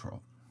birth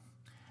control.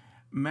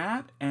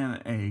 Matt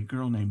and a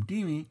girl named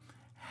Demi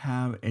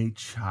have a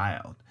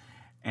child.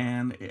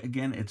 And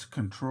again, it's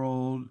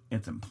controlled,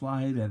 it's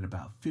implied at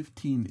about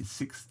 15 to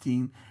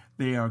 16.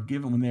 They are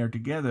given, when they are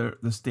together,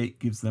 the state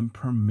gives them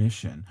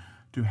permission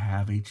to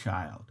have a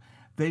child.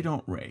 They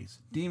don't raise.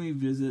 Demi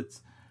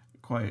visits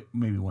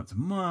maybe once a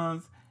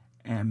month,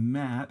 and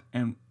Matt,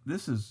 and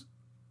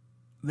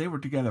they were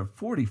together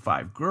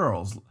 45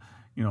 girls,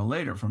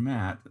 later for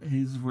Matt.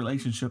 His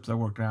relationships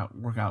work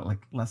out like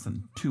less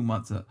than 2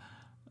 months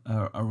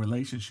a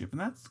relationship, and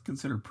that's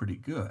considered pretty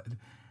good.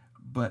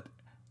 But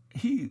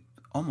he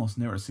almost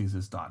never sees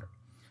his daughter.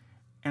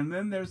 And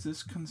then there's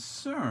this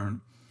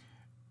concern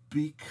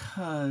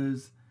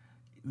because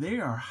they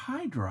are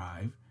high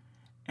drive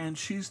and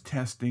she's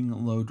testing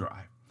low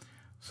drive.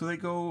 So they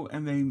go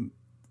and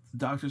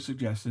doctor's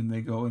suggestion,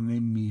 they go and they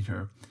meet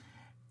her.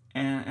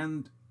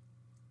 And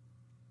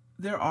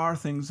there are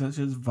things such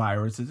as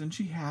viruses, and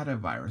she had a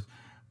virus,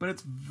 but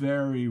it's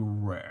very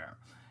rare.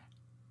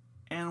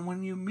 And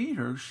when you meet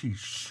her, she's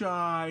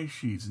shy,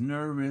 she's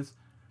nervous,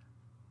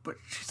 but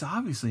she's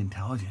obviously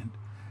intelligent.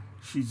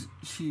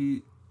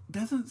 She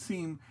doesn't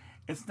seem,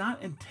 it's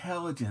not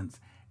intelligence,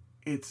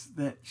 it's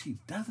that she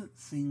doesn't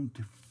seem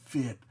to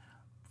fit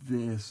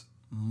this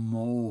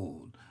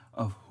mold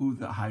of who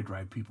the high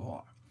drive people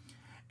are.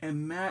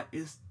 And Matt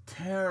is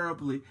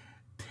terribly,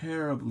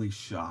 terribly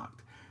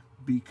shocked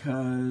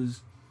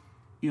because,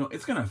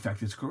 it's going to affect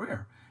his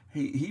career.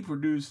 He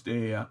produced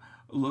a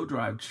low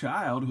drive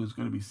child who's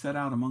going to be set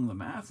out among the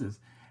masses.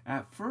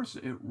 At first,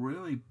 it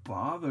really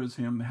bothers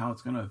him how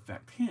it's going to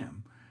affect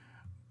him.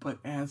 But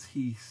as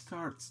he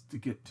starts to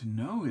get to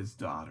know his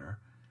daughter,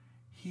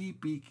 he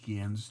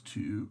begins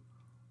to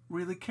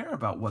really care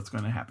about what's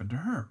going to happen to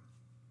her.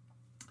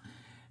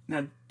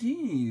 Now,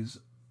 Dee's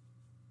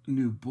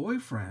new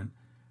boyfriend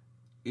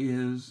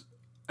is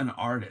an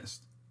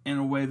artist in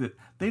a way that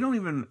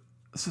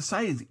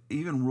society's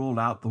even ruled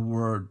out the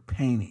word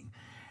painting.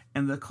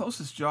 And the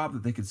closest job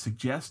that they could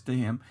suggest to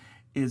him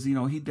is,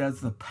 he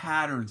does the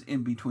patterns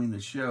in between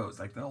the shows,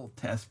 like the old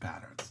test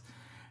patterns.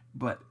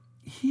 But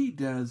he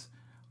does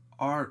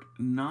art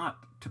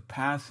not to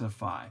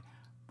pacify,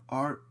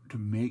 art to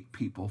make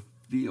people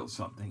feel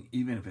something,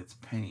 even if it's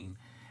pain.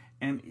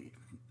 And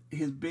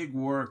his big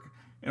work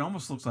It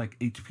almost looks like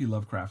H.P.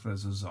 Lovecraft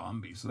as a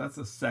zombie. So that's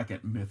the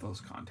second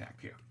Mythos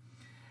contact here.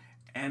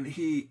 And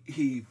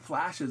he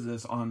flashes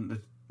this on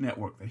the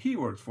network that he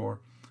works for,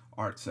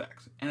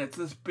 ArtSex. And it's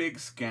this big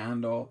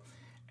scandal.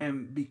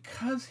 And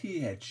because he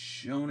had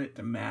shown it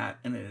to Matt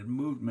and it had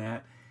moved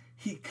Matt,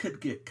 he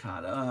could get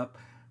caught up.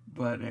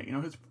 But,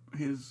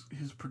 his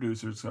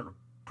producers sort of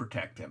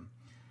protect him.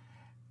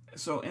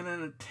 So in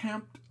an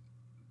attempt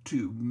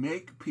to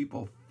make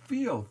people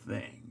feel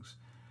things,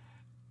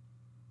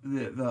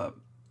 the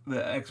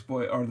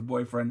ex-boy or the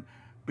boyfriend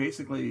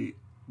basically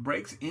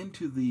breaks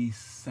into the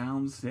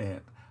sound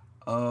set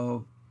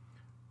of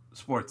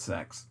Sports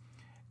Sex,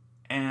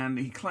 and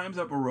he climbs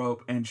up a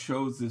rope and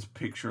shows this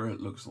picture.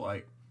 It looks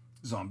like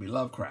zombie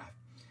Lovecraft.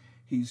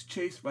 He's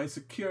chased by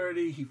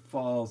security, he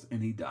falls,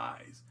 and he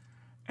dies.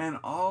 And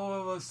all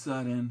of a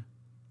sudden,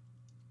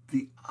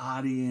 the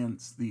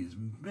audience, these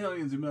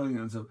millions and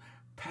millions of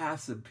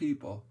passive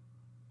people,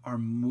 are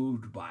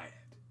moved by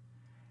it.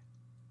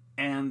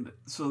 And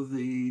so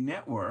the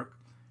network,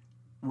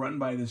 run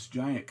by this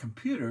giant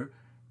computer,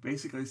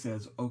 basically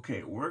says,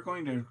 okay, we're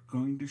going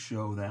to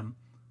show them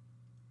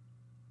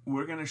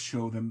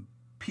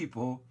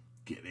people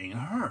getting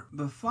hurt.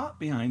 The thought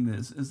behind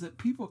this is that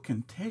people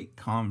can take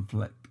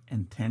conflict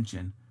and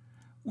tension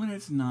when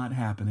it's not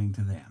happening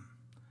to them.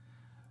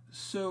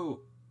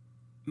 So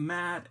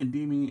Matt and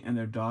Demi and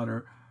their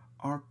daughter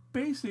are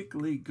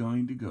basically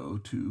going to go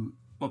to,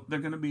 they're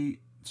going to be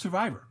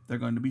Survivor. They're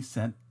going to be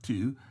sent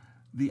to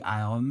the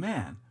Isle of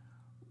Man,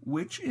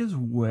 which is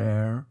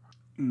where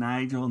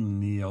Nigel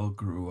Neal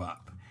grew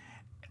up.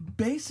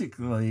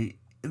 Basically,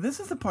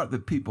 this is the part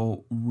that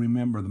people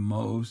remember the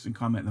most and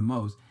comment the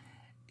most.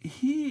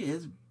 He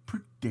is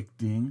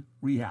predicting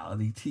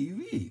reality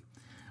TV,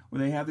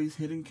 where they have these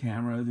hidden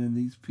cameras and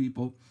these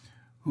people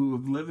who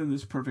have lived in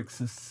this perfect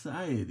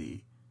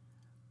society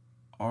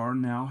are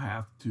now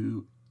have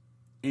to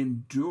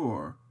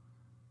endure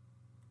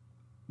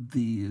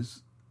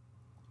these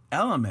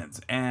elements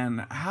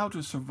and how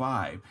to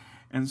survive.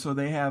 And so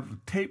they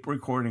have tape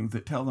recordings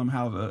that tell them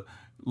how to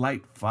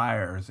light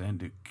fires and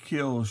to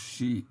kill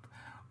sheep.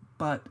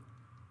 But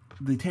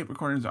the tape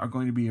recordings are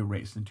going to be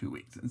erased in 2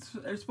 weeks. And so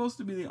they're supposed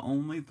to be the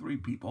only 3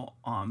 people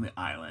on the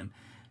island.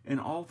 And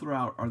all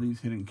throughout are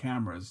these hidden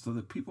cameras so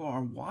that people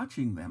are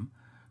watching them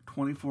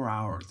 24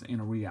 hours in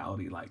a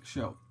reality-like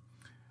show.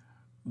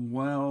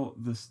 Well,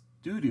 the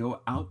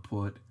studio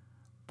Output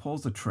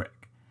pulls a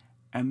trick,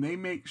 and they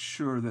make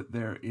sure that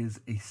there is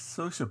a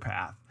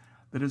sociopath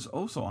that is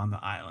also on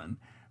the island,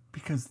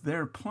 because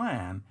their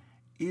plan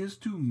is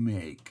to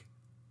make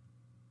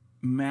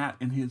Matt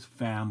and his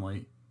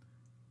family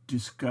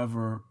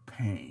discover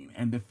pain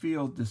and to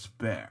feel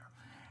despair.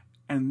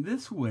 And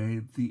this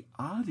way, the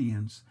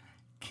audience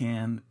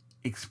can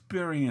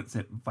experience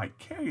it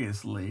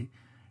vicariously,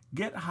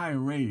 get high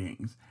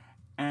ratings,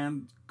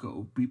 and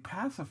go be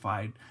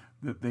pacified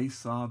that they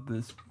saw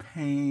this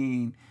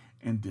pain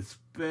and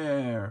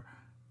despair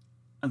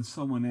on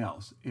someone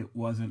else. It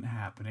wasn't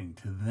happening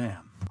to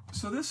them.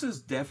 So this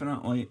is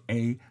definitely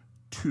a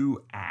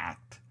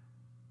 2-act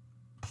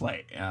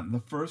play.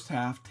 The first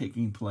half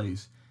taking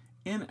place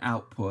in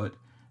Output,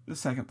 the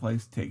second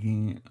place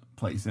taking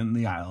place in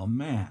the Isle of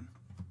Man.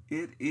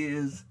 It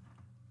is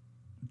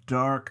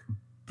dark,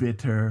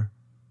 bitter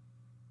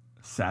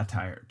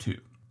satire too.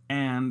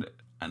 And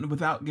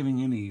without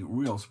giving any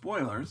real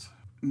spoilers,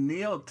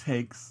 Neal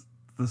takes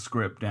the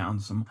script down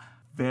some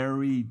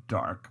very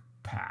dark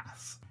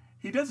paths.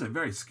 He does it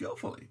very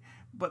skillfully,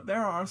 but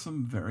there are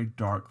some very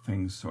dark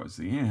things towards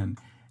the end.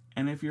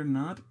 And if you're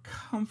not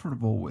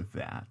comfortable with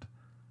that,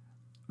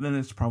 then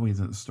this probably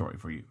isn't the story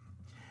for you.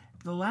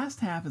 The last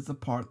half is the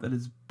part that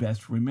is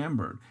best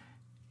remembered.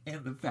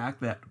 And the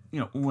fact that,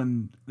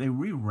 when they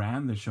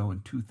reran the show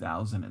in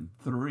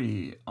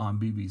 2003 on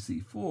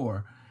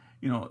BBC4,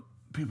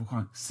 people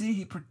going, see,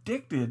 he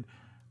predicted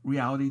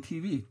reality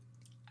TV.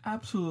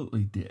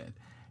 Absolutely did.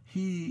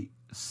 He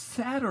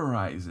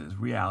satirizes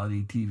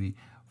reality TV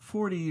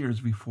 40 years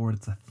before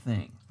it's a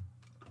thing.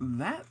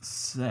 That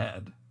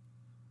said,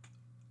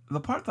 the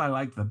part that I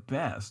liked the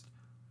best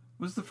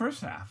was the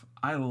first half.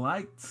 I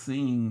liked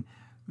seeing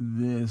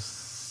this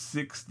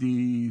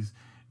 60s,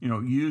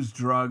 use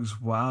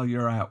drugs while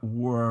you're at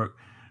work.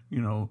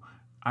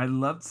 I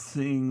loved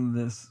seeing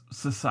this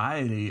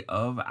society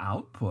of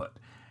Output.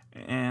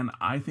 And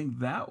I think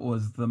that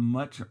was the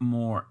much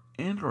more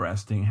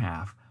interesting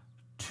half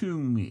to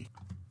me.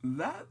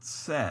 That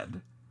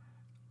said,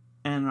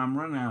 and I'm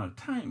running out of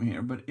time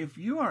here, but if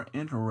you are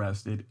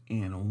interested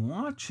in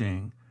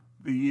watching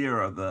the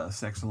year of the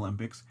Sex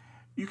Olympics,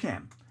 you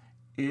can.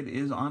 It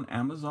is on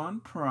Amazon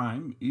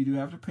Prime. You do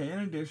have to pay an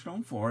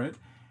additional for it.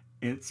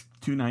 It's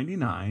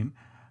 $2.99.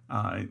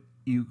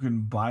 You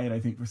can buy it, I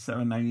think, for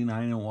 $7.99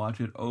 and watch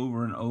it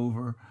over and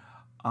over.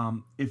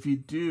 If you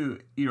do,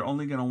 you're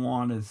only going to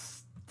want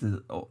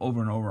to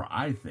over and over,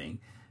 I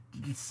think,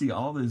 to see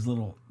all these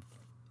little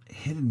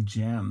hidden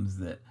gems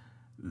that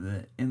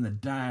in the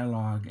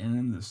dialogue and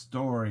in the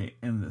story,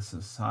 in the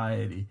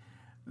society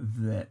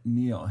that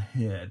Neal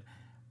hid.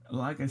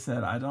 like I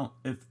said, I don't.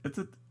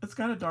 It's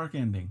got a dark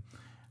ending.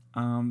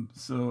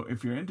 So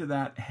if you're into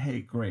that,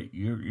 hey, great,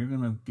 you're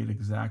gonna get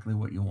exactly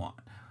what you want.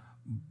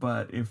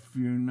 But if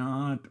you're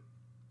not,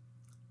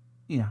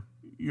 yeah,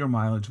 your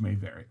mileage may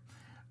vary.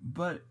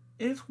 But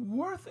it's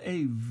worth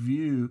a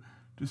view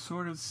to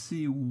sort of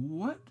see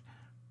what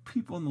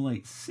people in the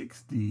late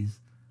 60s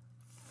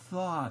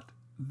thought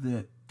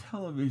that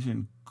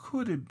television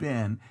could have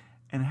been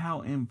and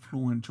how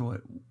influential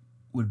it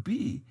would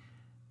be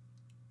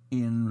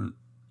in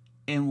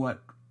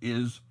what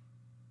is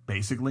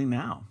basically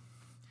now.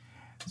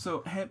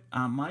 So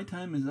my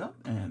time is up,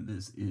 and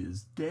this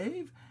is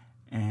Dave,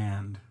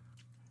 and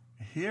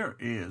here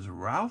is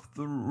Ralph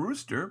the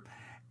Rooster,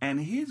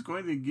 and he's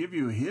going to give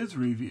you his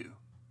review.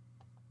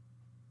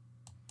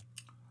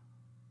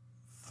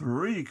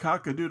 3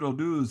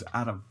 cock-a-doodle-doos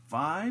out of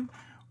 5,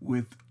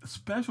 with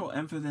special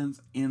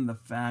emphasis in the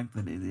fact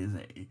that it is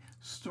a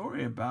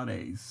story about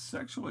a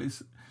sexually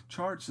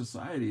charged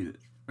society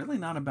that's really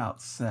not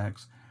about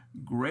sex.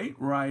 Great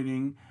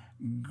writing,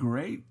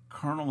 great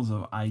kernels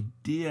of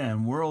idea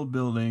and world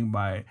building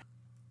by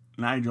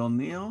Nigel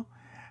Neal,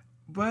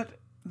 but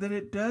that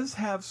it does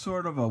have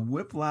sort of a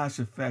whiplash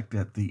effect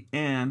at the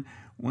end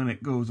when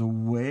it goes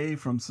away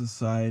from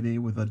society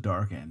with a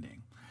dark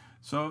ending.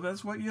 So if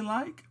that's what you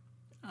like,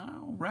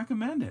 I'll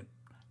recommend it.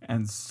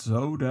 And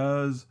so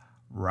does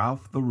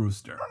Ralph the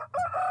Rooster.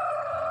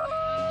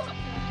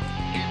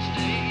 It's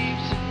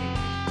Dave's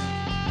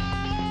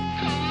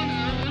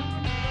Corner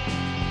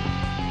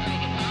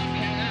of the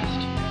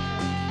podcast.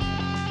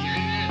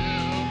 Yeah.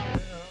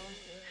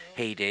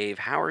 Hey Dave,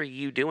 how are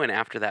you doing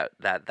after that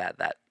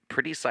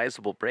pretty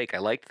sizable break? I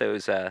liked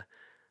those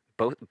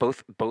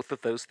both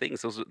of those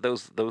things.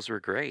 Those were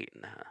great.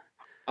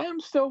 I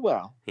am still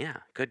well. Yeah,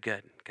 good.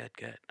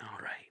 All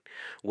right.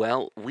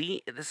 Well,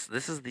 this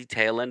is the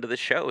tail end of the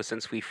show.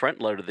 Since we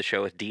front loaded the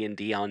show with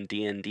D&D on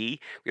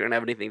D&D, we don't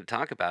have anything to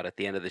talk about at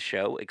the end of the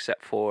show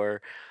except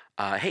for,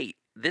 hey,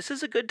 this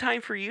is a good time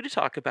for you to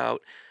talk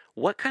about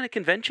what kind of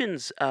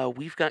conventions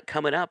we've got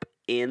coming up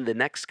in the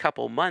next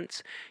couple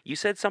months. You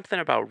said something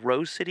about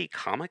Rose City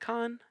Comic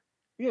Con?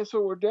 Yeah,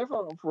 so we're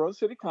definitely for Rose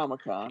City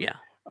Comic Con. Yeah.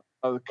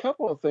 A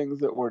couple of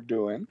things that we're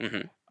doing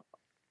Mm-hmm.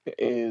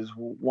 is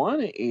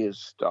one is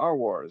Star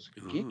Wars,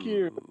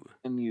 geekier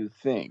than you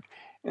think.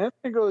 And that's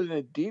going to go in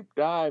a deep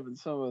dive in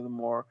some of the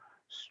more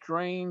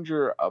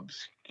stranger,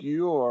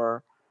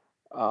 obscure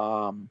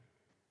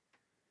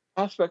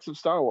aspects of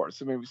Star Wars.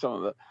 So maybe some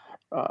of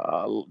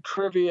the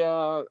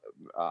trivia,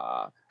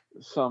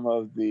 some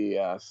of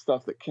the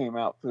stuff that came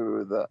out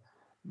through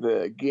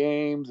the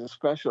games,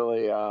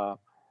 especially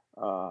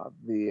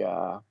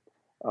the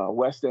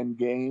West End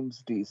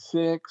Games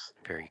D6.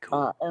 Very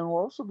cool. And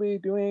we'll also be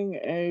doing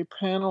a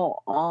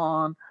panel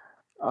on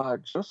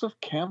Joseph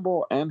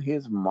Campbell and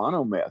his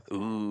monomyth.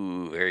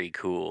 Ooh, very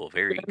cool.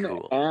 Very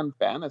cool. And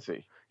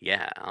fantasy.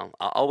 Yeah,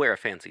 I'll wear a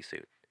fancy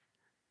suit.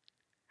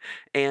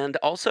 And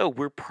also,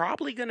 we're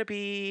probably going to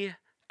be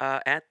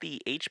at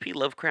the H.P.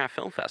 Lovecraft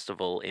Film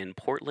Festival in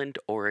Portland,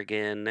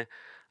 Oregon.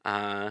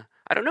 I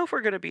don't know if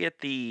we're going to be at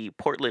the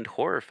Portland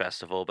Horror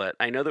Festival, but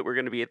I know that we're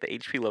going to be at the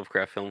H.P.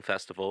 Lovecraft Film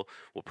Festival.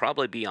 We'll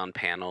probably be on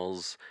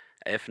panels.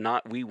 If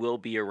not, we will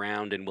be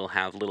around, and we'll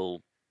have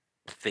little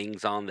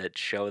things on that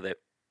show that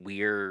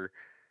we're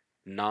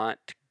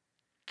not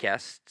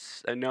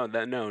guests. No,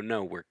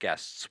 we're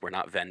guests. We're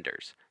not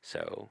vendors.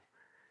 So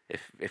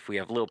if we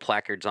have little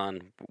placards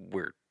on,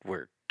 we're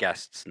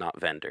guests, not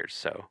vendors.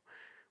 So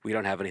we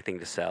don't have anything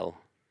to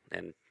sell,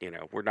 and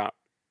we're not.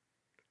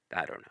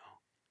 I don't know.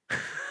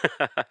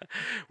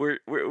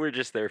 we're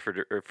just there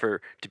to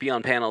be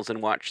on panels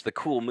and watch the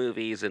cool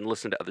movies and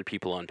listen to other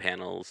people on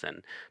panels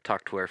and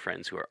talk to our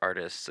friends who are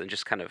artists and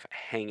just kind of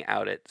hang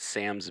out at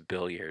Sam's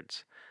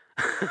Billiards.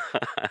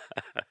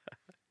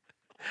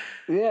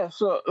 Yeah,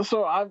 so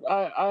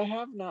I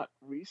have not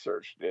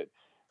researched it,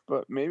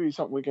 but maybe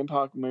something we can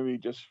talk maybe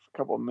just a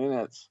couple of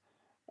minutes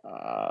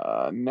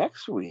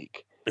next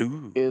week.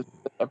 Ooh. Is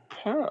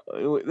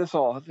apparently this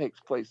all takes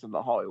place in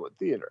the Hollywood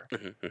Theater,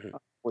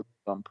 which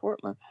is on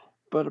Portland,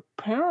 but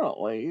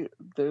apparently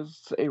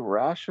there's a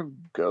rash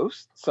of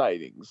ghost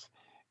sightings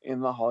in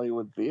the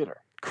Hollywood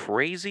Theater.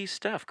 Crazy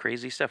stuff.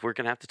 We're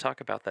going to have to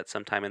talk about that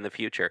sometime in the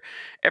future.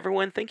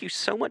 Everyone, thank you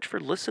so much for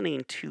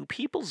listening to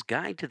People's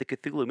Guide to the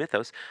Cthulhu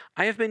Mythos.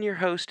 I have been your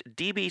host,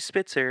 DB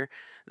Spitzer.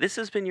 This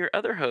has been your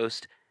other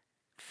host,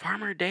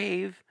 Farmer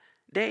Dave.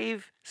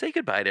 Dave, say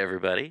goodbye to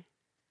everybody.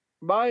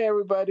 Bye,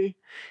 everybody.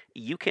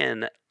 You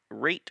can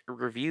rate,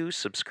 review,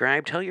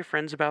 subscribe, tell your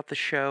friends about the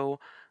show.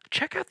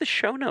 Check out the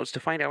show notes to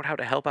find out how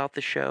to help out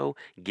the show,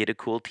 get a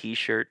cool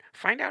t-shirt,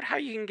 find out how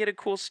you can get a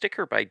cool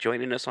sticker by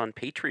joining us on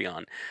Patreon.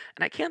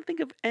 And I can't think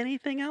of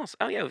anything else.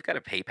 Oh yeah, we've got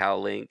a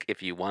PayPal link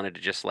if you wanted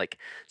to just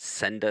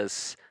send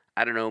us,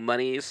 I don't know,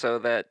 money so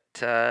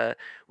that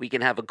we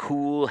can have a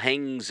cool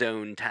hang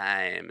zone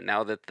time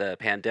now that the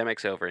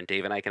pandemic's over and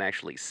Dave and I can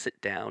actually sit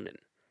down and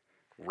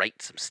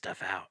write some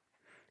stuff out.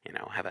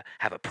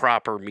 Have a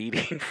proper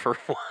meeting for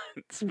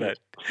once. But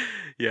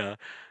yeah.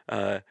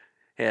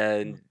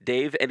 And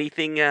Dave,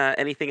 anything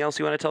else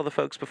you want to tell the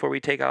folks before we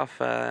take off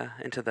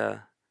into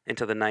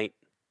the night?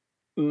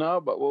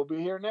 No, but we'll be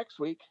here next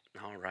week.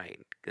 All right.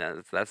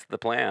 That's the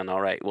plan.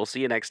 All right. We'll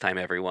see you next time,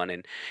 everyone.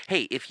 And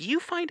hey, if you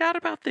find out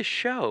about this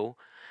show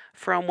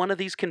from one of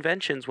these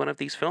conventions, one of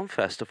these film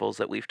festivals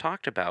that we've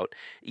talked about,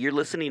 you're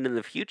listening in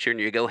the future and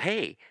you go,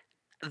 hey,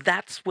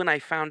 that's when I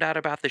found out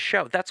about the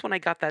show. That's when I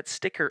got that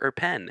sticker or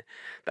pen.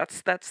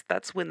 That's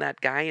when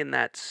that guy in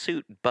that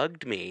suit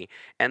bugged me,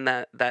 and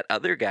that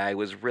other guy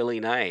was really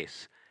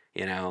nice.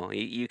 You know,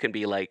 you can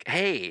be like,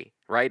 hey,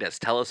 write us,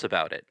 tell us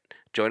about it.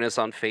 Join us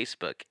on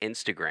Facebook,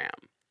 Instagram,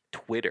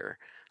 Twitter.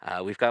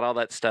 We've got all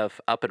that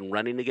stuff up and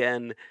running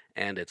again,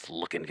 and it's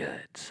looking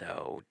good.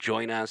 So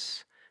join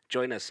us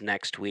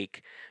next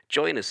week.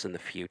 Join us in the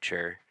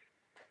future.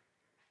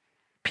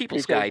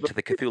 People's Because Guide the to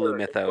the Cthulhu future is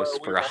Mythos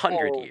where for we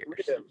 100 all years.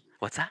 live.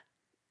 What's that?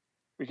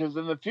 Because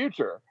in the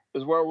future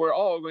is where we're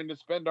all going to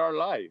spend our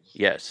lives.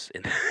 Yes.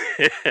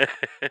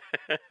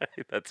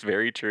 That's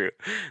very true.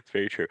 It's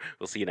very true.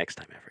 We'll see you next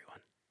time, everyone.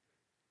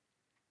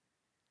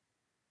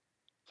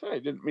 Sorry, I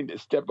didn't mean to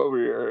step over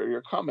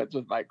your comments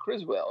with my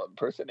Criswell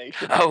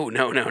impersonation. Oh,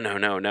 no.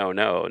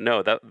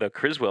 The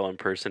Criswell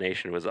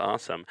impersonation was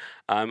awesome.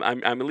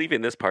 I'm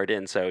leaving this part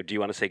in, so do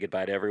you want to say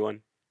goodbye to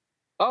everyone?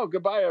 Oh,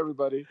 goodbye,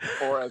 everybody.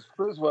 Or as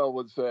Criswell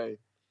would say,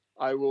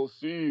 I will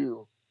see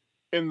you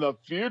in the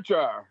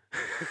future.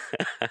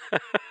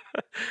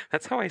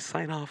 That's how I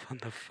sign off on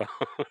the phone.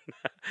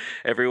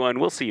 Everyone,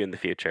 we'll see you in the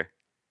future.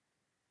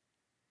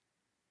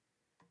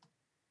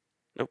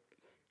 Nope.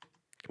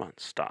 Come on,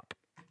 stop.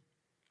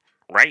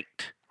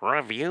 Rate,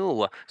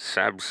 review,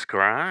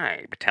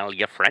 subscribe, tell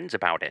your friends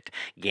about it,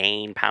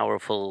 gain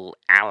powerful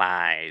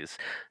allies.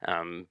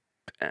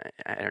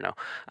 I don't know.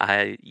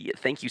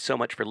 Thank you so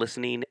much for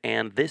listening.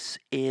 And this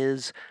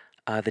is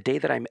the day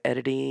that I'm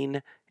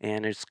editing,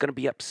 and it's going to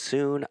be up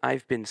soon.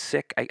 I've been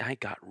sick. I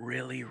got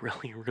really,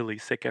 really, really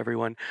sick,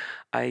 everyone.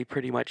 I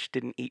pretty much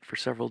didn't eat for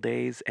several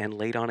days and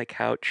laid on a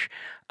couch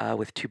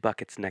with 2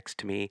 buckets next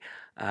to me.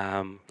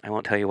 I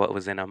won't tell you what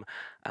was in them.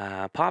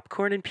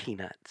 Popcorn and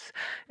peanuts.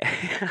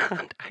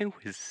 And I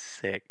was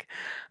sick.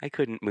 I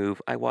couldn't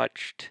move. I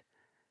watched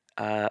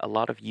a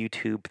lot of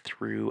YouTube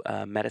through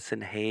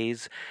Medicine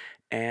Haze,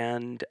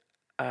 and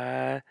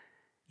oh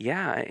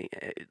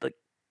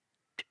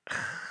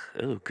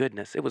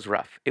goodness, it was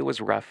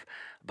rough.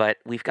 But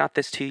we've got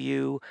this to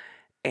you,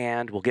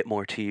 and we'll get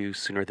more to you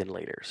sooner than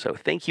later. So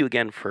thank you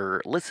again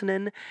for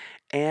listening,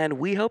 and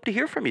we hope to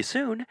hear from you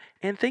soon.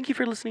 And thank you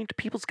for listening to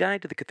People's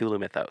Guide to the Cthulhu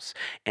Mythos.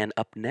 And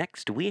up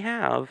next we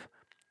have,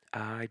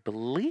 I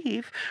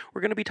believe,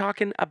 we're going to be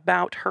talking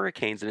about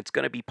hurricanes, and it's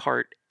going to be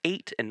part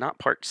 8 and not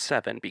part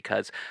 7,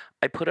 because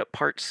I put up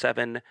part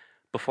 7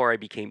 before I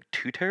became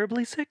too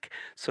terribly sick,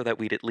 so that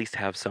we'd at least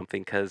have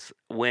something, because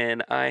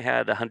when I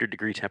had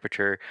 100-degree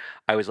temperature,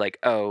 I was like,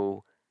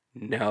 oh,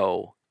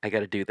 no, I got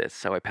to do this.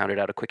 So I pounded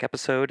out a quick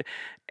episode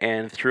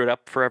and threw it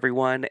up for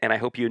everyone, and I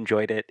hope you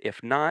enjoyed it.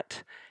 If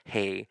not,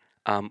 hey,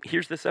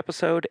 here's this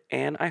episode,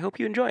 and I hope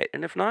you enjoy it.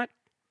 And if not,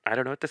 I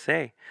don't know what to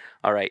say.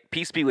 All right,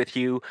 peace be with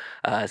you.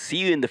 See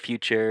you in the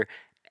future.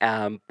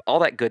 All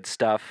that good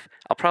stuff.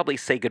 I'll probably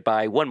say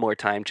goodbye one more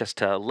time just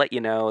to let you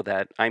know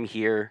that I'm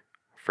here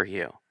for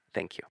you.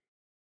 Thank you.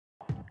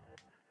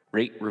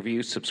 Rate,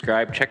 review,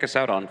 subscribe. Check us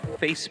out on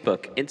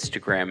Facebook,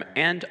 Instagram,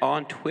 and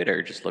on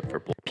Twitter. Just look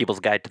for People's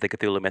Guide to the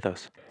Cthulhu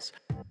Mythos.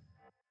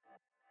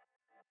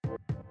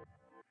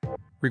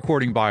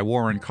 Recording by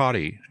Warren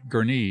Cotty,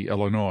 Gurnee,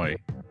 Illinois.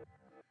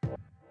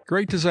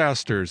 Great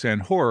Disasters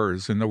and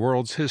Horrors in the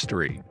World's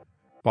History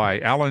by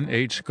Alan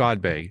H.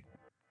 Godbey.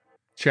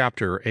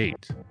 Chapter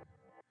 8.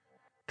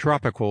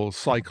 Tropical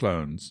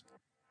Cyclones.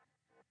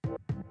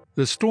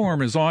 The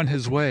storm is on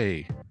his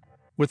way,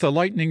 with the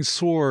lightning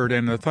sword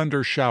and the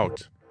thunder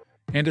shout,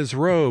 and his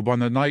robe on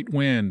the night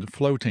wind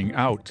floating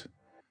out.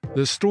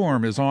 The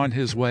storm is on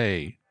his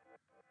way.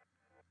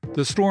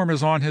 The storm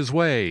is on his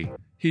way.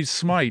 He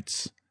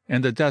smites,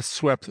 and the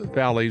death-swept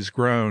valleys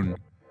groan.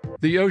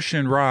 The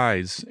ocean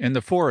rise, and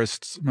the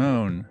forests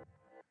moan.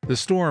 The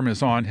storm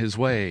is on his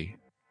way.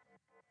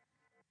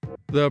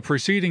 The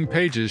preceding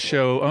pages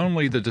show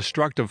only the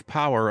destructive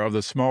power of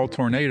the small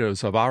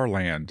tornadoes of our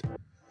land.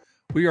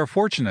 We are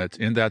fortunate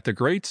in that the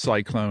great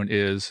cyclone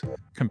is,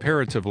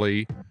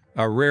 comparatively,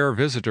 a rare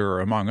visitor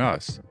among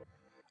us.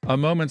 A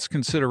moment's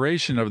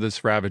consideration of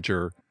this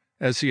ravager,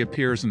 as he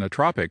appears in the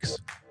tropics,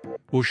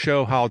 will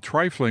show how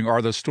trifling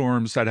are the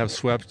storms that have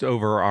swept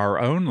over our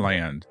own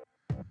land.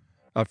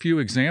 A few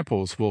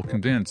examples will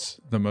convince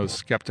the most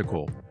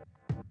skeptical.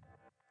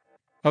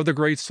 Of the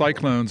great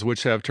cyclones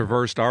which have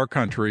traversed our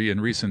country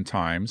in recent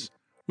times,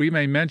 we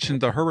may mention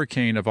the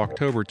hurricane of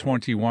October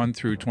 21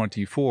 through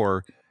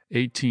 24,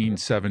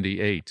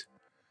 1878.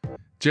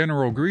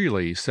 General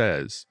Greeley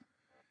says,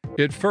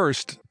 "It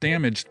first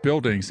damaged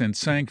buildings and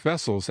sank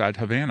vessels at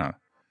Havana.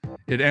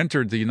 It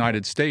entered the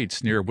United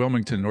States near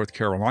Wilmington, North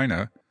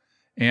Carolina,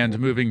 and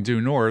moving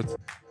due north,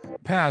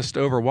 passed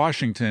over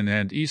Washington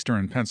and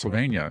eastern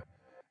Pennsylvania,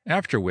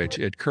 after which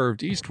it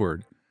curved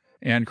eastward,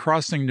 and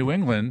crossing New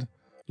England,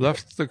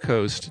 left the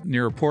coast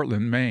near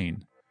Portland,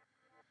 Maine.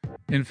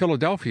 In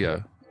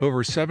Philadelphia,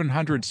 over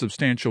 700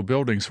 substantial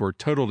buildings were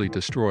totally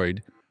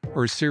destroyed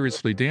or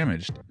seriously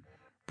damaged,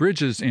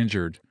 bridges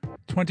injured,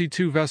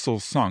 22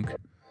 vessels sunk,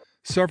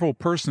 several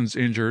persons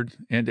injured,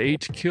 and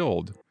 8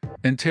 killed,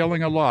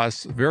 entailing a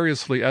loss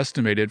variously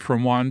estimated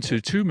from $1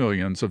 to $2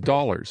 million.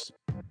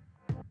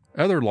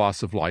 Other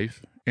loss of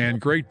life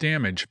and great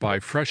damage by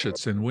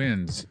freshets and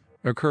winds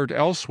occurred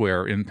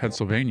elsewhere in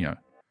Pennsylvania.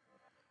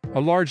 A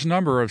large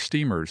number of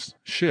steamers,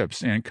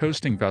 ships, and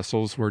coasting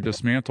vessels were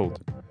dismantled,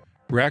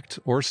 wrecked,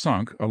 or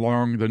sunk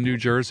along the New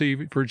Jersey,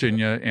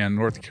 Virginia, and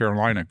North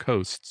Carolina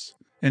coasts,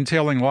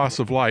 entailing loss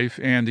of life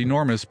and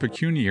enormous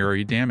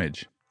pecuniary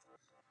damage.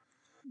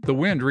 The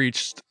wind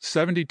reached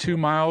 72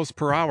 miles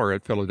per hour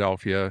at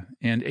Philadelphia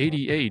and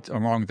 88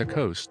 along the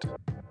coast.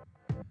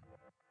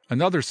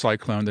 Another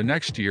cyclone the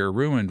next year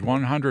ruined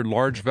 100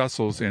 large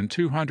vessels and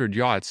 200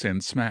 yachts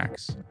and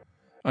smacks.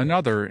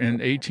 Another, in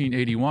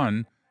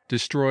 1881,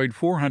 destroyed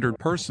 400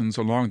 persons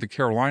along the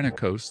Carolina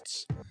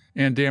coasts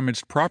and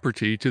damaged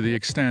property to the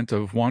extent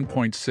of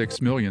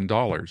 $1.6 million.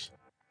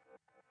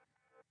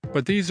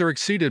 But these are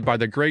exceeded by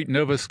the Great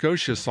Nova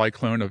Scotia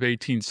cyclone of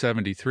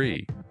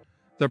 1873.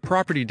 The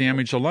property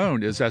damage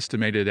alone is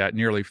estimated at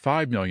nearly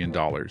 $5 million.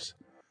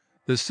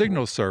 The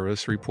Signal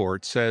Service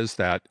report says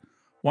that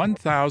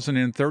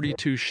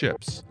 1,032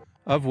 ships,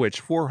 of which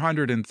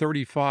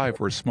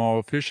 435 were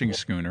small fishing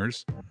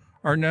schooners,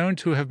 are known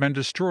to have been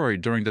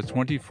destroyed during the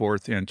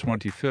 24th and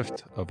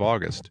 25th of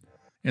August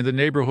in the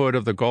neighborhood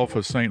of the Gulf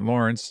of St.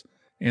 Lawrence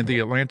and the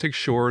Atlantic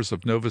shores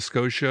of Nova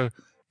Scotia,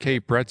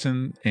 Cape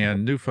Breton,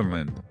 and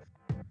Newfoundland.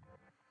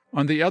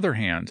 On the other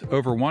hand,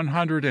 over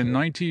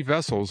 190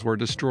 vessels were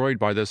destroyed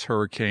by this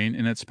hurricane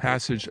in its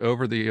passage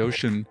over the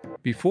ocean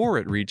before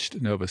it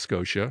reached Nova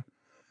Scotia,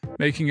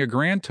 making a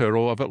grand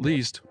total of at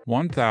least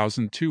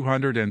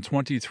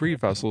 1,223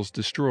 vessels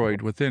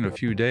destroyed within a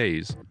few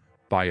days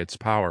by its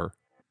power.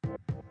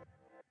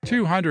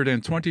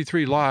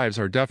 223 lives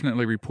are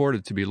definitely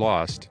reported to be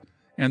lost,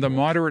 and the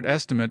moderate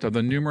estimate of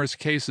the numerous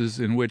cases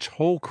in which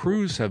whole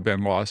crews have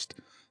been lost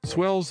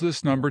swells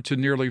this number to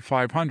nearly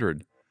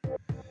 500.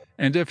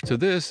 And if to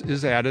this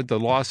is added the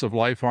loss of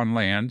life on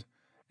land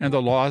and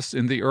the loss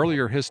in the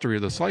earlier history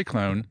of the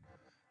cyclone,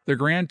 the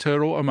grand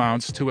total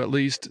amounts to at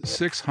least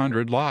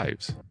 600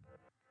 lives.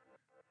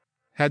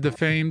 Had the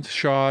famed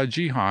Shah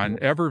Jahan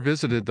ever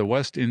visited the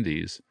West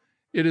Indies,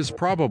 it is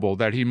probable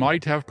that he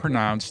might have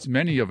pronounced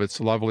many of its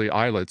lovely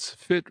islets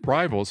fit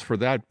rivals for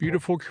that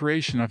beautiful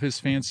creation of his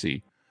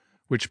fancy,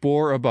 which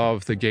bore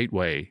above the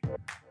gateway.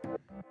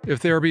 If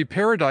there be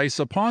paradise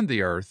upon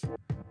the earth,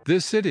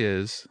 this it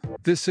is,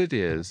 this it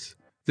is,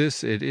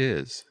 this it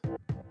is.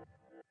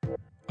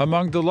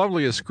 Among the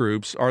loveliest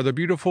groups are the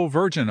beautiful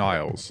Virgin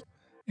Isles,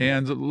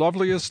 and the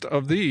loveliest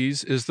of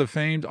these is the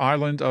famed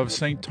island of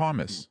St.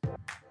 Thomas.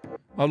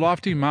 A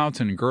lofty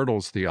mountain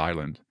girdles the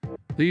island,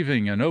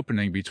 leaving an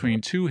opening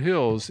between two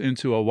hills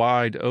into a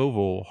wide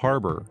oval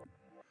harbor,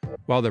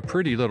 while the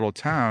pretty little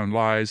town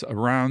lies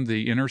around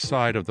the inner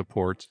side of the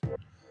port,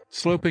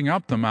 sloping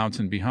up the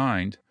mountain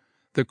behind,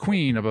 the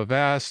queen of a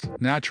vast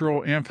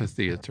natural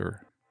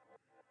amphitheater.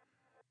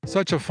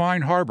 Such a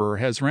fine harbor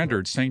has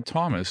rendered St.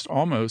 Thomas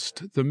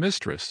almost the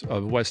mistress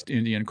of West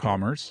Indian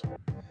commerce,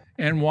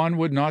 and one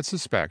would not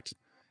suspect,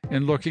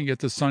 in looking at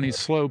the sunny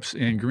slopes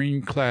and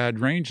green-clad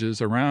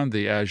ranges around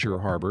the azure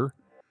harbor,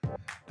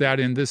 that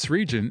in this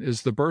region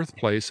is the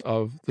birthplace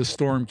of the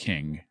Storm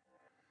King.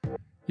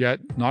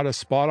 Yet not a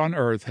spot on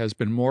earth has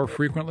been more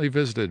frequently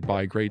visited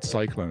by great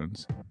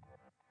cyclones.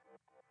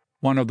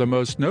 One of the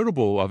most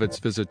notable of its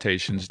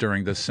visitations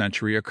during this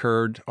century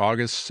occurred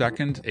August 2,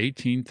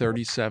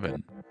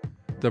 1837.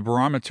 The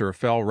barometer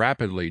fell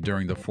rapidly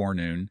during the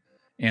forenoon,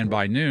 and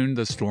by noon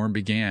the storm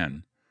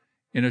began.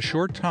 In a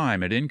short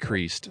time it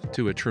increased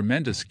to a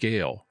tremendous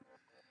gale.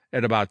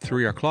 At about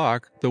 3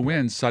 o'clock the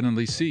wind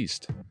suddenly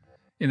ceased.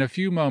 In a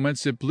few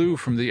moments it blew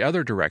from the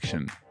other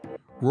direction,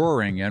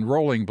 roaring and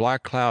rolling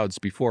black clouds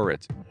before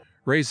it,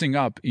 raising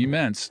up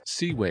immense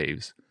sea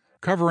waves,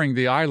 covering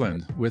the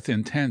island with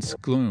intense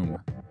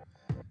gloom.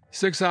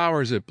 6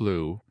 hours it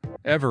blew,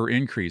 ever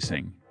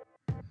increasing.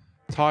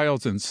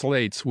 Tiles and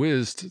slates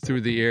whizzed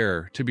through the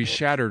air, to be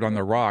shattered on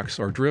the rocks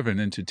or driven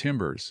into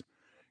timbers.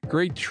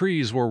 Great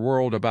trees were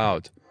whirled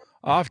about,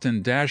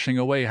 often dashing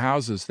away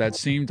houses that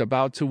seemed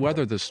about to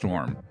weather the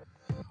storm,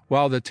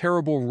 while the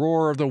terrible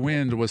roar of the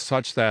wind was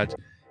such that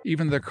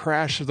even the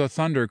crash of the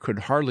thunder could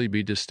hardly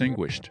be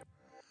distinguished.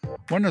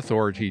 One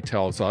authority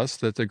tells us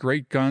that the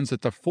great guns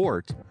at the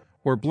fort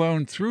were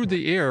blown through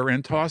the air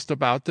and tossed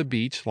about the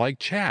beach like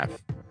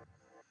chaff.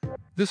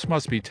 This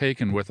must be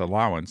taken with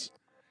allowance.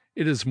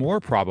 It is more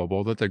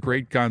probable that the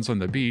great guns on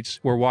the beach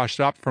were washed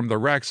up from the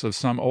wrecks of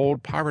some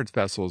old pirate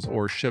vessels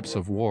or ships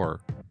of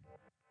war.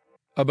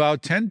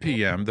 About 10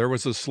 p.m. there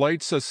was a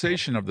slight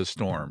cessation of the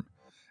storm,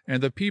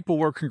 and the people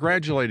were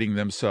congratulating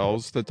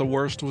themselves that the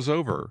worst was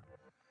over,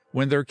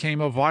 when there came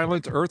a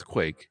violent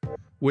earthquake,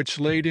 which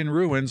laid in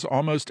ruins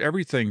almost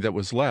everything that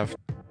was left.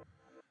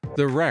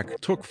 The wreck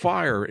took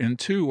fire in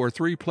 2 or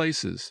 3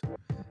 places,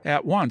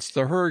 At once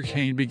the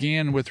hurricane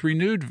began with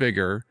renewed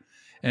vigor,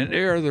 and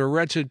ere the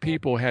wretched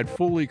people had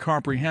fully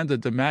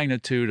comprehended the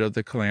magnitude of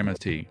the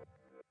calamity,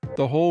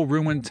 the whole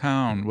ruined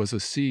town was a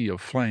sea of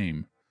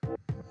flame.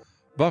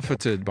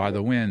 Buffeted by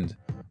the wind,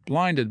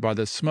 blinded by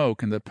the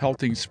smoke and the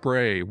pelting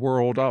spray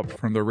whirled up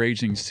from the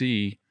raging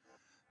sea,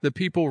 the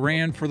people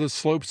ran for the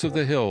slopes of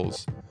the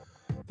hills,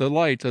 the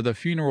light of the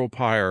funeral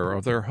pyre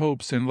of their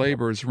hopes and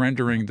labors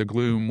rendering the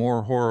gloom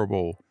more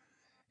horrible,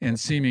 and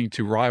seeming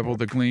to rival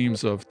the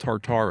gleams of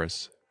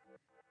Tartarus.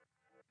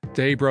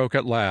 Day broke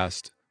at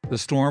last. The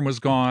storm was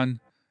gone.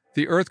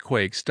 The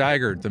earthquake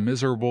staggered the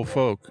miserable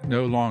folk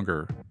no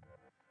longer.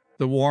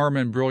 The warm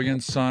and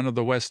brilliant sun of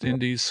the West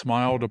Indies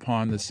smiled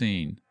upon the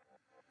scene.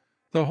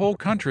 The whole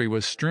country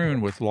was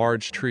strewn with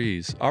large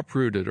trees,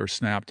 uprooted or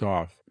snapped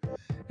off,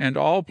 and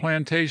all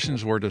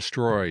plantations were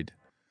destroyed.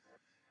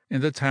 In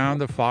the town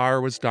the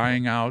fire was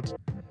dying out,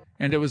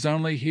 and it was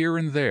only here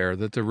and there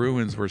that the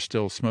ruins were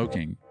still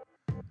smoking.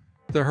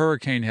 The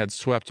hurricane had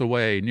swept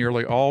away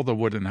nearly all the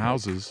wooden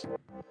houses,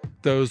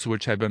 those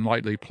which had been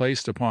lightly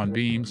placed upon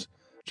beams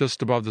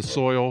just above the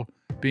soil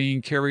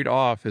being carried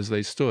off as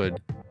they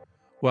stood,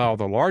 while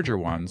the larger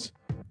ones,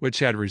 which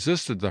had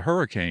resisted the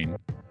hurricane,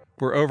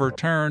 were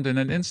overturned in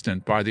an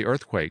instant by the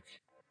earthquake.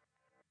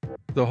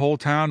 The whole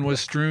town was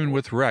strewn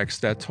with wrecks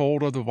that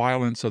told of the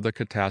violence of the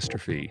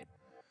catastrophe.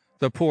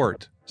 The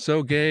port,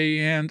 so gay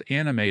and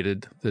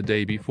animated the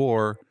day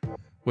before,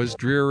 was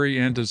dreary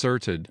and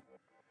deserted,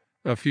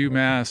 a few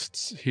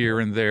masts here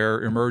and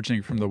there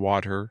emerging from the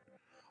water,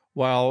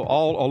 while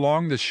all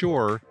along the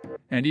shore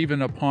and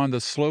even upon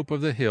the slope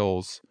of the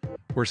hills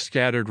were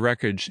scattered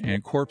wreckage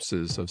and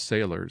corpses of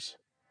sailors.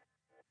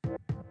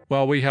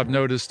 While we have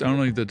noticed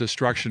only the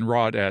destruction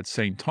wrought at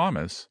St.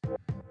 Thomas,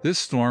 this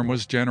storm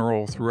was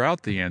general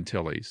throughout the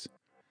Antilles.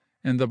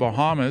 In the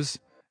Bahamas,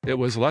 it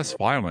was less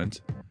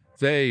violent,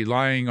 they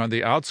lying on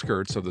the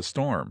outskirts of the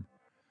storm.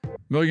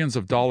 Millions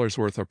of dollars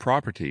worth of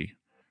property,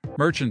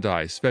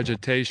 merchandise,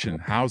 vegetation,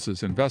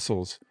 houses, and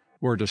vessels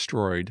were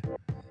destroyed,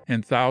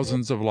 and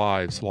thousands of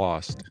lives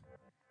lost.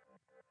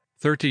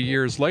 30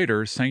 years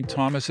later, St.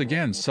 Thomas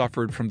again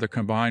suffered from the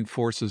combined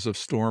forces of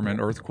storm and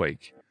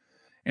earthquake,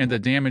 and the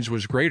damage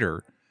was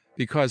greater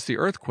because the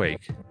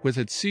earthquake, with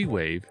its sea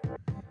wave,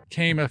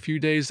 came a few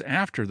days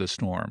after the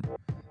storm,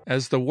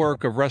 as the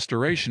work of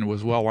restoration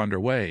was well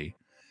underway,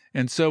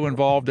 and so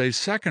involved a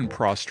second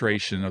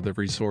prostration of the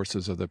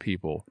resources of the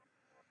people.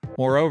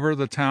 Moreover,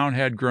 the town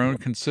had grown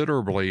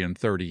considerably in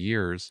 30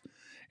 years,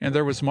 and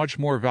there was much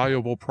more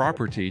valuable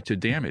property to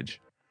damage.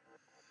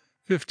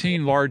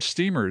 15 large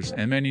steamers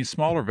and many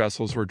smaller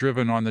vessels were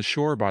driven on the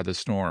shore by the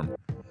storm,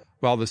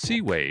 while the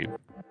sea wave,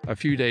 a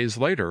few days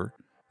later,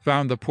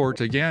 found the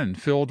port again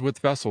filled with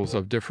vessels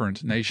of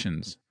different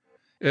nations.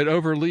 It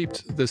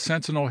overleaped the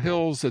Sentinel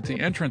Hills at the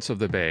entrance of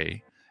the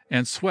bay,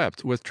 and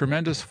swept with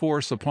tremendous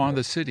force upon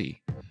the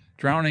city,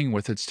 drowning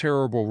with its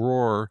terrible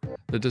roar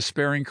the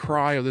despairing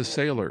cry of the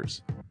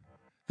sailors,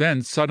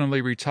 then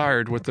suddenly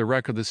retired with the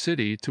wreck of the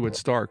city to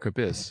its dark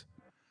abyss.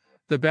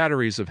 The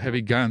batteries of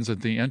heavy guns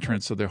at the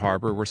entrance of the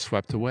harbor were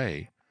swept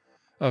away.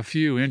 A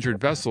few injured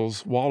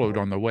vessels wallowed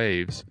on the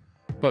waves,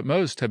 but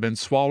most have been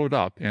swallowed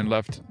up and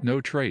left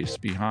no trace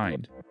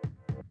behind.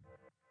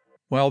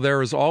 While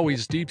there is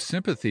always deep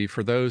sympathy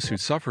for those who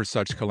suffer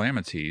such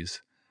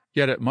calamities,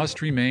 yet it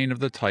must remain of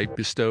the type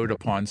bestowed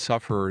upon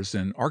sufferers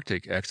in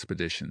Arctic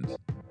expeditions.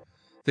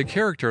 The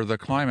character of the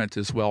climate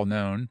is well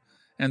known,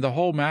 and the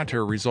whole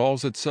matter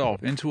resolves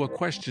itself into a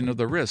question of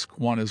the risk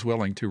one is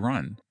willing to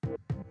run.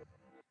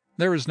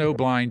 There is no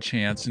blind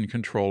chance in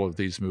control of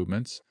these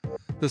movements.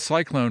 The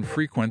cyclone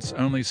frequents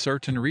only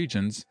certain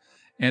regions,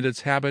 and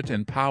its habit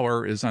and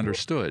power is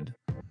understood.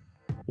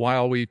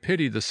 While we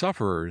pity the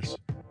sufferers,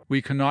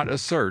 we cannot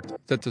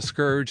assert that the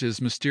scourge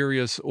is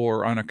mysterious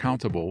or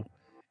unaccountable,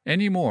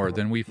 any more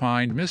than we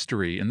find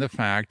mystery in the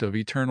fact of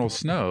eternal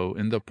snow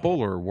in the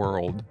polar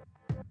world.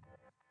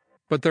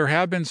 But there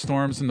have been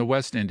storms in the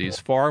West Indies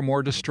far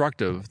more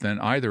destructive than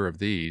either of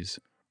these,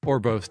 or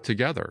both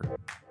together.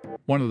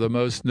 One of the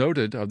most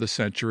noted of the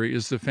century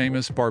is the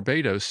famous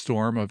Barbados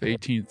storm of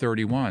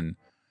 1831,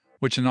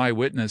 which an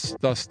eyewitness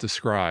thus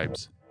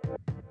describes.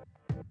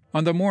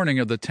 On the morning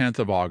of the 10th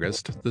of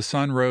August, the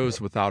sun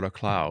rose without a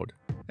cloud.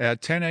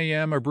 At 10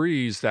 a.m., a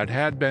breeze that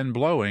had been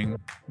blowing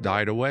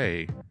died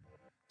away.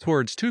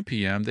 Towards 2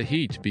 p.m., the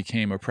heat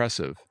became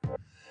oppressive.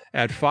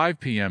 At 5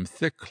 p.m.,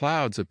 thick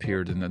clouds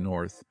appeared in the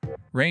north.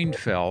 Rain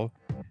fell,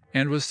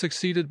 and was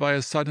succeeded by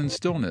a sudden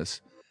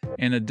stillness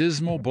and a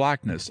dismal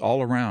blackness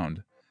all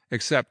around,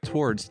 except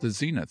towards the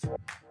zenith,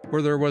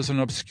 where there was an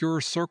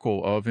obscure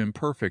circle of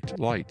imperfect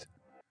light.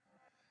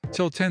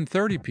 Till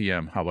 10:30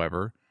 p.m.,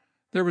 however,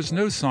 there was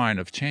no sign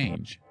of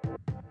change.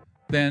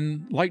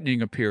 Then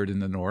lightning appeared in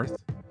the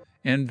north,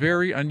 and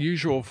very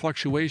unusual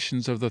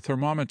fluctuations of the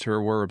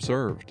thermometer were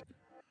observed.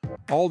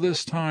 All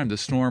this time the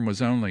storm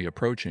was only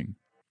approaching.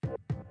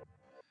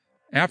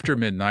 After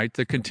midnight,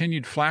 the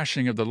continued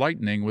flashing of the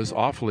lightning was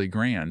awfully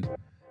grand,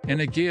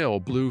 and a gale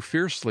blew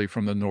fiercely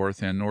from the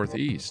north and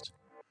northeast.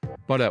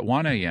 But at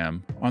 1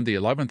 a.m., on the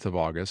 11th of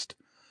August,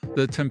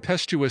 The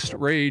tempestuous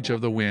rage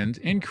of the wind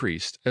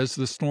increased as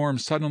the storm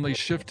suddenly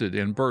shifted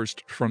and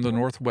burst from the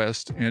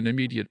northwest and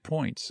immediate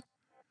points.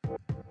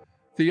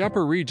 The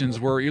upper regions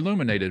were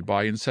illuminated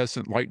by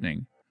incessant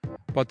lightning,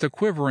 but the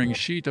quivering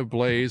sheet of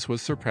blaze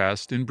was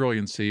surpassed in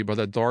brilliancy by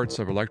the darts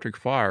of electric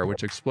fire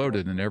which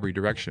exploded in every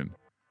direction.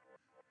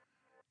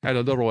 At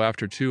a little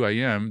after 2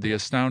 a.m., the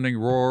astounding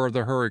roar of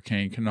the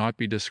hurricane cannot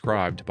be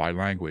described by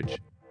language.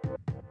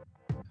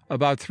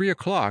 About 3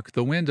 o'clock,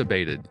 the wind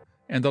abated,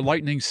 and the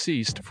lightning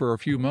ceased for a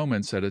few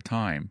moments at a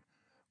time,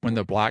 when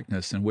the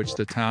blackness in which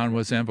the town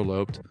was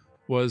enveloped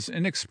was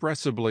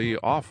inexpressibly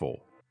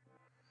awful.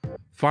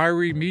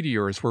 Fiery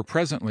meteors were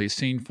presently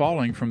seen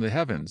falling from the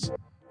heavens.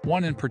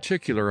 One in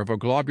particular, of a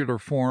globular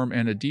form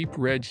and a deep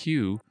red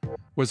hue,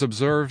 was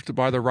observed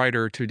by the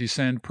writer to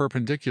descend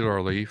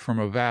perpendicularly from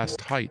a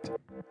vast height.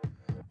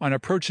 On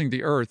approaching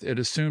the earth, it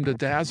assumed a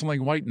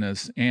dazzling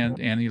whiteness and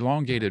an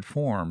elongated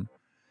form,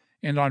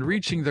 and on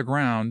reaching the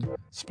ground,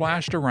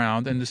 splashed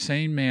around in the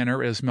same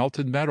manner as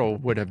melted metal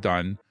would have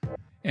done,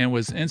 and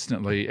was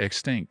instantly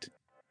extinct.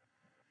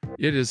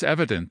 It is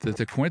evident that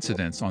the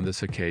coincidence on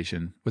this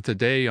occasion with the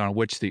day on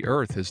which the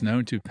earth is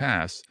known to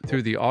pass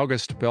through the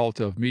August belt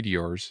of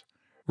meteors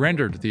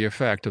rendered the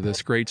effect of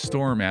this great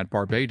storm at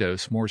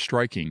Barbados more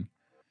striking.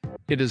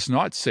 It is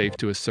not safe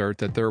to assert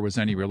that there was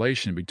any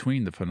relation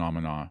between the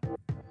phenomena.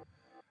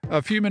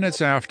 A few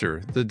minutes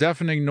after, the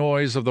deafening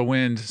noise of the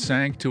wind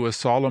sank to a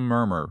solemn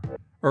murmur,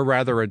 or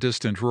rather a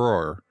distant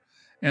roar,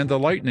 and the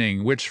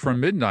lightning, which from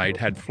midnight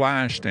had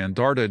flashed and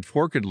darted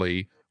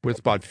forkedly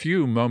with but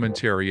few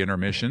momentary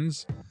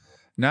intermissions,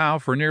 now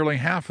for nearly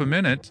half a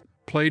minute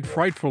played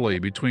frightfully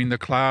between the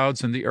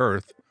clouds and the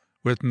earth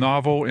with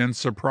novel and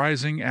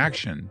surprising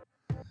action.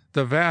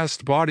 The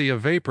vast body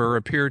of vapor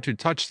appeared to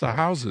touch the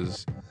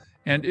houses,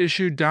 and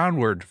issued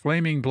downward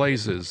flaming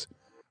blazes,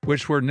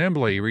 which were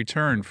nimbly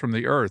returned from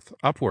the earth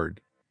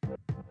upward.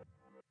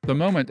 The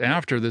moment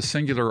after this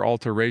singular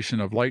alteration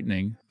of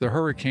lightning, the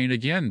hurricane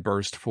again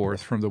burst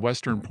forth from the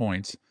western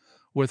points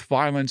with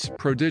violence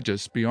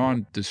prodigious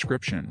beyond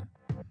description,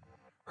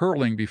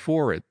 hurling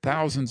before it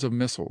thousands of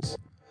missiles,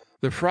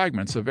 the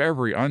fragments of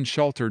every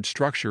unsheltered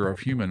structure of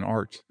human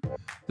art.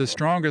 The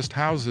strongest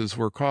houses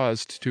were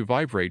caused to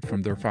vibrate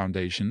from their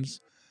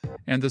foundations,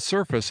 and the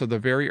surface of the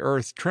very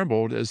earth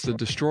trembled as the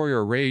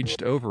destroyer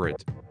raged over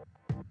it.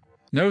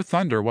 No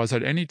thunder was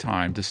at any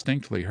time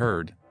distinctly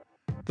heard.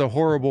 The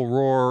horrible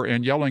roar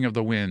and yelling of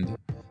the wind,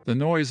 the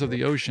noise of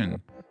the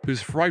ocean,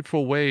 whose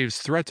frightful waves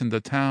threatened the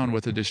town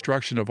with the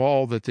destruction of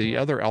all that the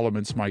other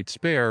elements might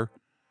spare,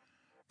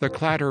 the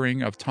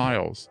clattering of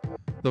tiles,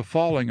 the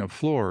falling of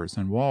floors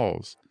and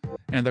walls,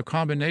 and the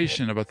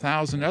combination of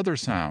 1,000 other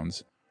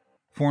sounds,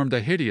 formed a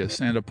hideous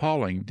and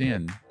appalling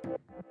din.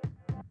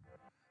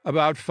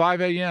 About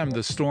 5 a.m.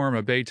 the storm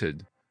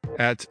abated.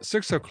 At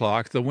 6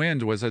 o'clock the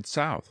wind was at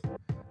south.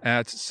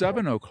 At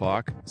 7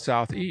 o'clock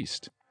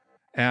southeast.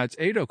 At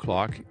 8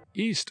 o'clock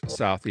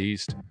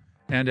east-southeast.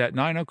 And at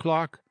 9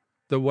 o'clock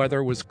the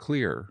weather was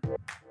clear.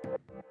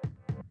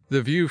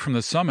 The view from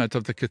the summit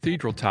of the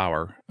cathedral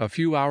tower, a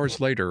few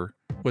hours later,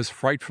 was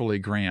frightfully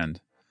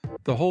grand.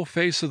 The whole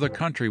face of the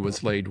country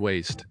was laid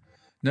waste.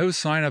 No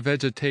sign of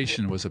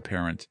vegetation was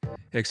apparent,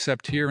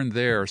 except here and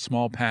there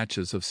small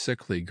patches of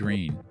sickly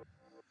green.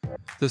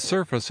 The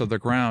surface of the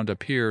ground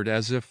appeared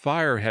as if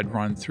fire had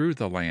run through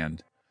the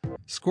land,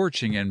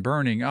 scorching and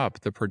burning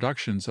up the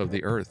productions of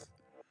the earth.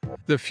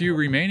 The few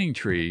remaining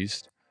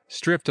trees,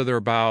 stripped of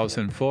their boughs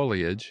and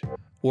foliage,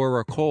 wore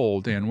a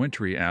cold and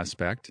wintry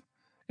aspect,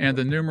 and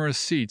the numerous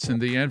seats in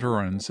the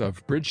environs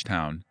of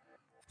Bridgetown,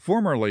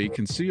 formerly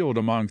concealed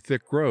among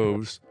thick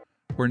groves,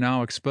 were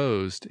now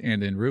exposed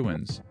and in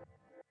ruins.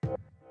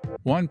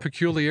 One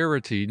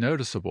peculiarity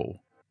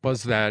noticeable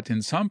was that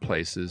in some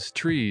places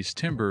trees,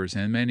 timbers,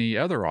 and many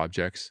other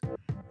objects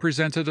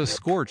presented a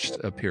scorched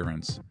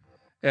appearance,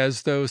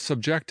 as though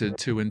subjected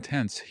to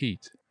intense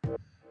heat.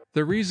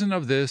 The reason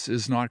of this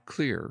is not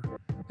clear,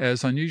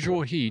 as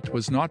unusual heat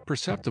was not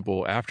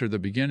perceptible after the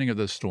beginning of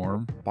the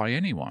storm by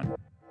anyone.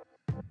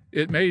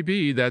 It may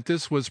be that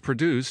this was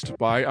produced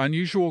by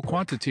unusual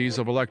quantities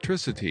of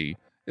electricity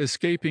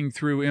escaping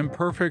through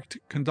imperfect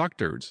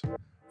conductors,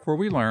 for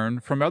we learn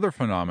from other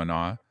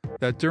phenomena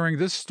that during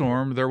this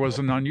storm there was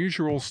an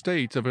unusual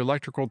state of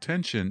electrical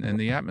tension in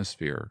the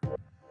atmosphere.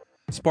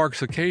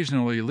 Sparks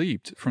occasionally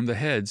leaped from the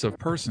heads of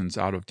persons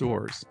out of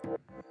doors.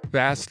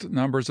 Vast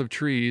numbers of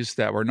trees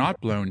that were not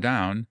blown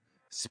down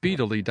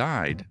speedily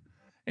died,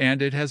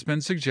 and it has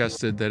been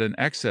suggested that an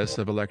excess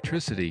of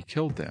electricity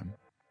killed them.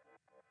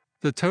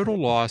 The total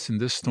loss in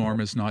this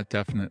storm is not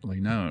definitely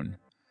known.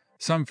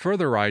 Some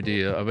further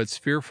idea of its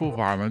fearful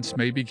violence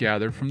may be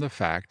gathered from the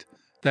fact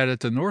that at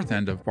the north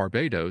end of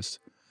Barbados,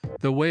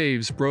 the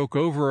waves broke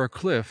over a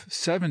cliff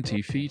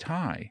 70 feet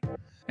high,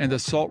 and the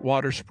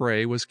saltwater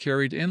spray was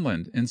carried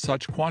inland in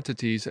such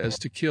quantities as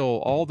to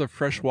kill all the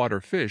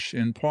freshwater fish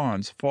in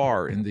ponds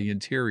far in the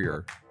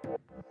interior.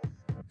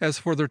 As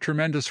for the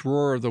tremendous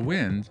roar of the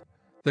wind,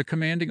 the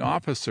commanding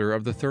officer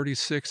of the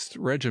 36th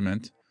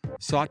Regiment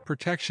sought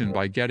protection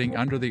by getting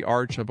under the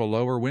arch of a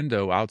lower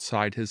window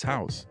outside his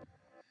house.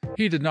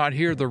 He did not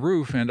hear the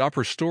roof and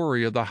upper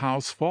story of the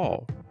house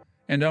fall,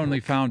 and only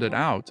found it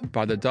out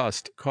by the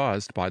dust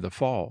caused by the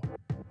fall.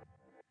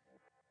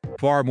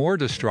 Far more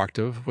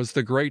destructive was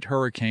the great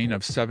hurricane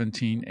of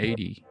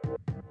 1780.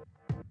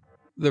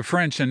 The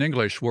French and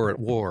English were at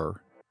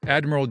war.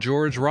 Admiral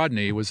George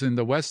Rodney was in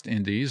the West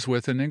Indies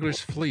with an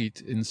English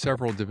fleet in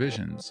several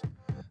divisions.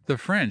 The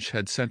French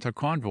had sent a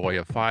convoy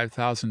of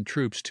 5,000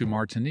 troops to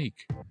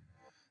Martinique.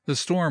 The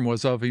storm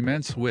was of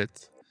immense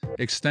width,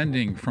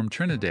 extending from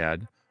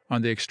Trinidad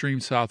on the extreme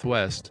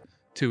southwest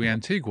to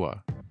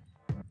Antigua.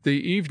 The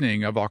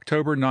evening of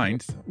October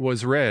 9th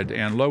was red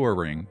and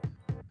lowering.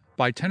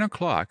 By 10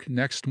 o'clock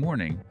next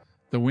morning,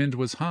 the wind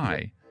was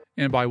high,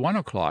 and by 1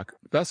 o'clock,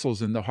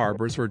 vessels in the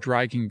harbors were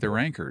dragging their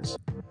anchors.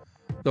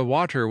 The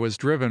water was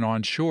driven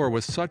on shore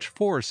with such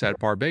force at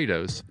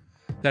Barbados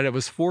that it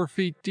was 4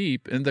 feet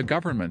deep in the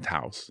government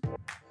house.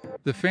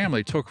 The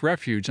family took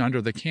refuge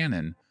under the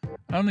cannon,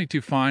 only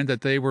to find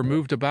that they were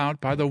moved about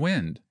by the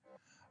wind.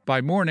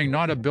 By morning,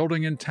 not a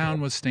building in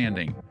town was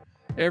standing.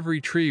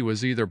 Every tree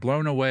was either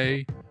blown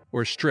away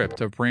or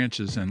stripped of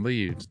branches and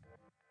leaves.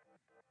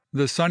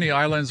 The sunny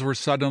islands were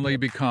suddenly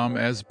become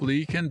as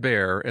bleak and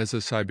bare as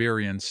a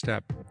Siberian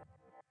steppe.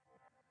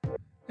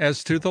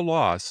 As to the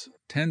loss,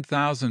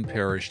 10,000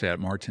 perished at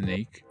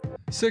Martinique,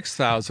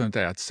 6,000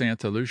 at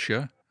Santa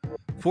Lucia,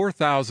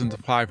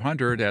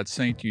 4,500 at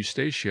St.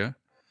 Eustatia,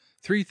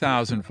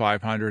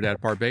 3,500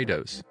 at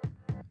Barbados.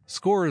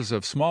 Scores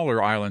of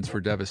smaller islands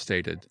were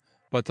devastated,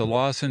 but the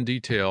loss in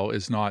detail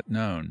is not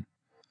known.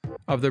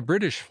 Of the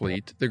British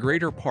fleet, the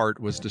greater part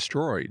was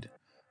destroyed.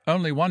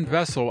 Only 1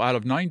 vessel out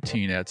of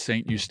 19 at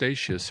St.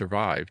 Eustatia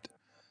survived.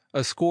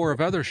 A score of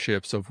other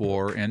ships of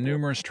war and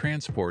numerous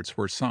transports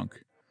were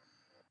sunk.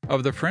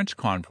 Of the French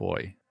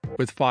convoy,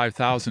 with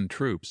 5,000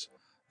 troops,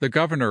 the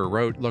governor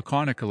wrote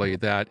laconically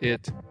that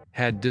it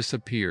had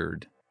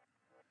disappeared.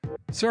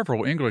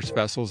 Several English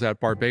vessels at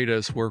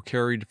Barbados were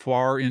carried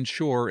far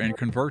inshore and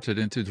converted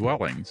into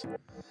dwellings.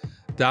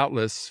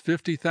 Doubtless,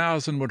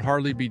 50,000 would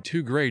hardly be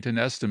too great an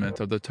estimate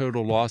of the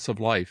total loss of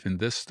life in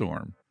this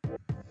storm.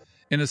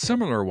 In a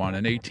similar one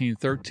in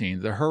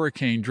 1813, the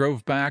hurricane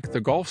drove back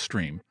the Gulf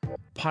Stream,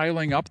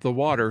 piling up the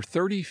water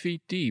 30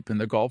 feet deep in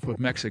the Gulf of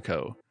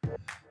Mexico.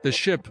 The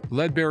ship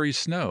Ledbury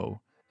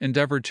Snow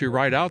endeavored to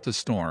ride out the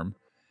storm,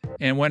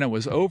 and when it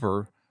was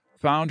over,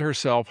 found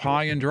herself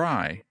high and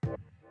dry.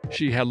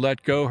 She had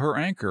let go her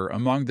anchor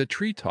among the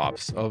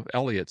treetops of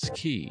Elliott's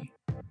Key.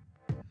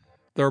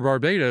 The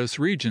Barbados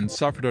region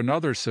suffered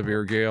another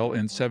severe gale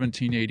in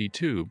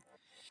 1782,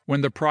 when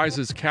the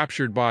prizes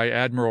captured by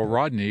Admiral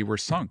Rodney were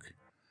sunk.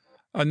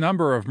 A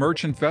number of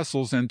merchant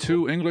vessels and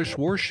 2 English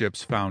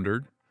warships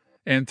foundered,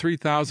 and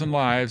 3,000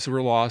 lives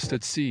were lost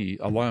at sea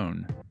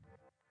alone.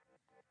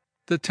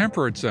 The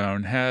temperate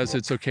zone has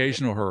its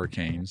occasional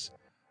hurricanes,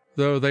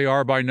 though they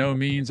are by no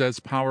means as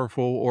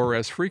powerful or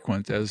as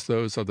frequent as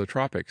those of the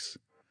tropics.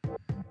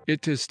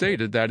 It is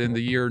stated that in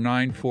the year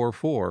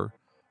 944,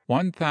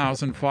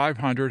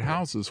 1,500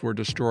 houses were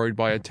destroyed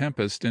by a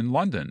tempest in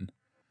London.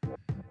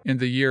 In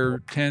the year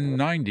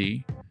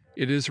 1090,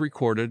 it is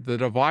recorded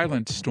that a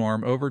violent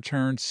storm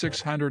overturned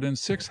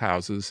 606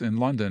 houses in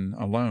London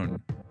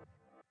alone.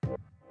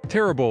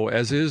 Terrible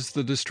as is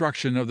the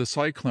destruction of the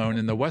cyclone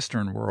in the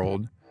Western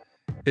world,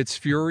 its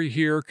fury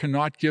here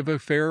cannot give a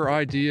fair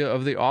idea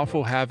of the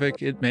awful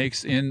havoc it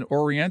makes in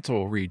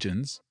Oriental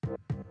regions.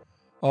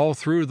 All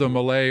through the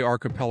Malay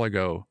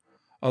archipelago,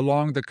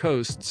 along the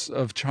coasts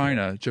of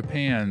China,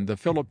 Japan, the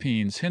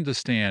Philippines,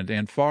 Hindustan,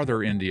 and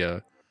farther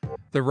India,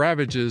 the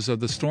ravages of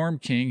the Storm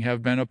King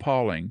have been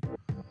appalling,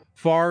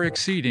 far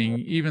exceeding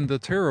even the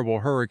terrible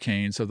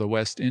hurricanes of the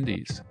West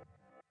Indies.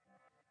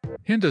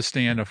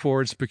 Hindustan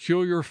affords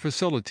peculiar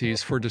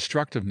facilities for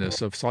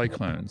destructiveness of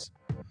cyclones.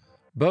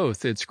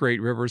 Both its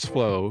great rivers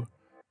flow,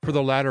 for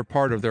the latter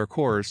part of their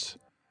course,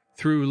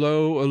 through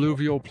low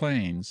alluvial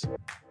plains,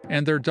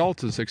 and their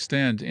deltas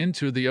extend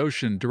into the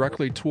ocean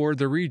directly toward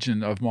the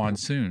region of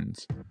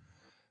monsoons,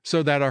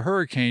 so that a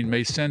hurricane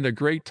may send a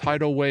great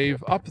tidal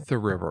wave up the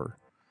river,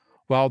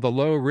 while the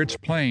low rich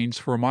plains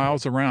for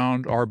miles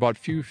around are but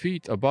few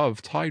feet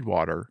above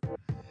tidewater,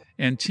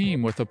 and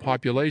teem with a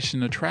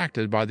population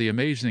attracted by the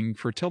amazing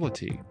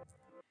fertility.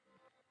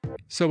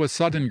 So a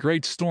sudden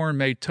great storm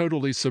may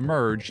totally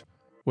submerge,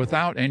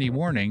 without any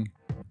warning,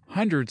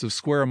 hundreds of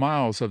square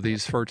miles of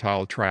these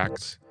fertile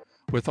tracts,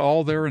 with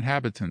all their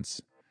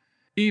inhabitants.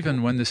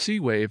 Even when the sea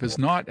wave is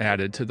not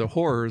added to the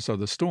horrors of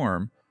the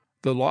storm,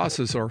 the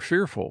losses are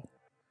fearful.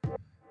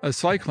 A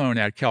cyclone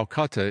at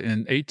Calcutta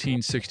in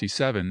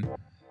 1867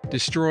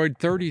 destroyed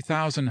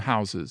 30,000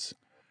 houses,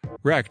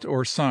 wrecked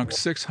or sunk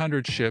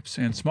 600 ships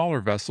and smaller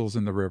vessels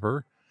in the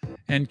river,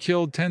 and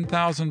killed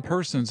 10,000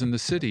 persons in the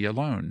city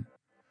alone.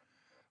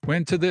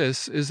 When to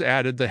this is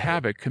added the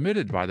havoc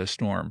committed by the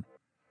storm,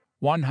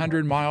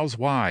 100 miles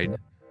wide,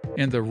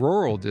 in the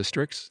rural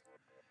districts,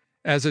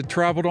 as it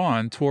traveled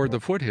on toward the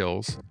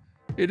foothills,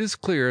 it is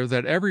clear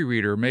that every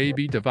reader may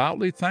be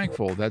devoutly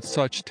thankful that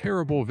such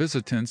terrible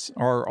visitants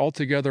are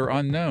altogether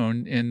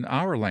unknown in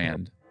our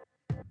land.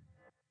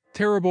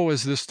 Terrible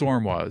as this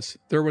storm was,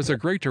 there was a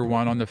greater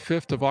one on the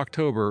 5th of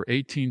October,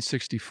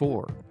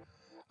 1864.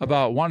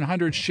 About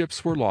 100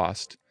 ships were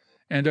lost,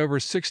 and over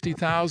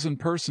 60,000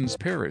 persons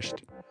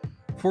perished,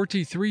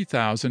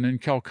 43,000 in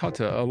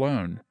Calcutta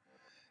alone.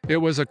 It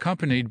was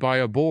accompanied by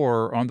a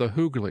bore on the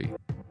Hooghly,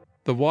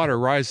 the water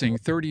rising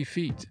 30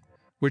 feet,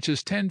 which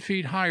is 10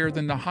 feet higher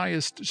than the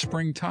highest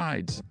spring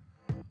tides.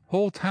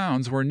 Whole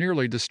towns were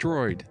nearly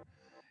destroyed.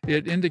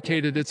 It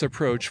indicated its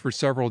approach for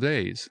several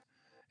days,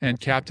 and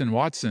Captain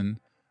Watson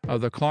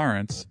of the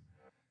Clarence,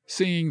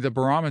 seeing the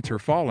barometer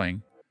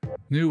falling,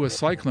 knew a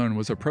cyclone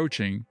was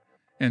approaching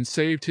and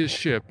saved his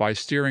ship by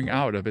steering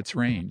out of its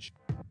range.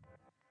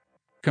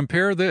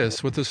 Compare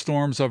this with the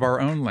storms of our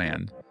own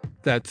land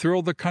that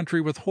thrill the country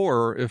with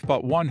horror if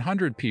but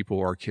 100 people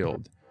are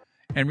killed,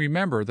 and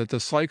remember that the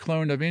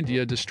cyclone of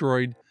India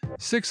destroyed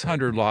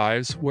 600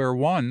 lives where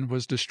one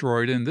was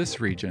destroyed in this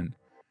region.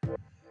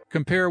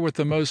 Compare with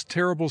the most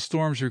terrible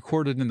storms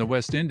recorded in the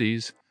West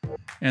Indies,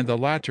 and the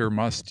latter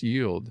must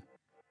yield.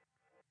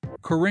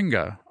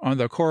 Coringa, on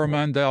the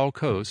Coromandel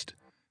coast,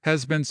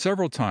 has been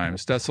several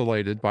times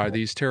desolated by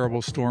these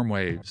terrible storm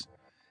waves.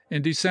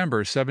 In December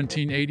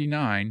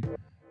 1789,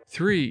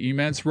 3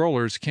 immense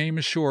rollers came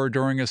ashore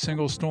during a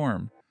single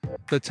storm.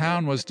 The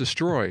town was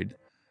destroyed,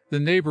 the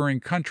neighboring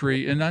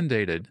country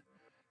inundated.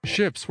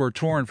 Ships were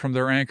torn from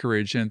their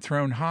anchorage and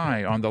thrown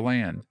high on the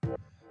land.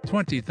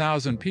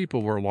 20,000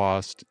 people were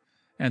lost,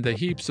 and the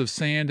heaps of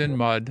sand and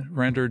mud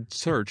rendered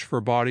search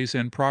for bodies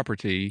and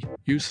property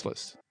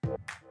useless.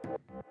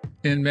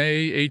 In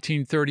May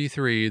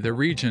 1833, the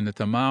region at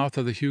the mouth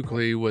of the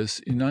Hooghly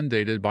was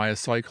inundated by a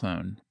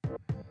cyclone.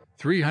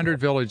 300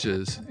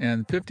 villages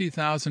and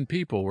 50,000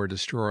 people were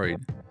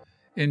destroyed.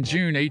 In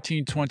June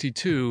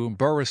 1822,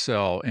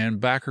 Barisal and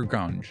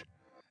Bakargunj,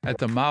 at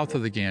the mouth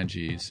of the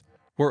Ganges,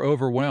 were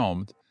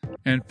overwhelmed,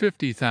 and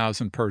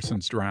 50,000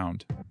 persons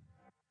drowned.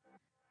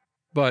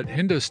 But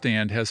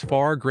Hindustan has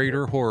far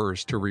greater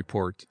horrors to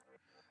report.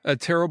 A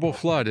terrible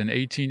flood in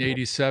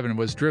 1887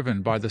 was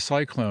driven by the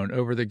cyclone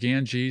over the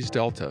Ganges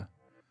Delta.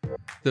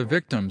 The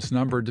victims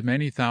numbered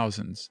many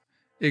thousands,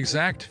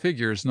 exact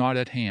figures not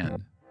at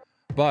hand.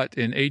 But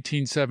in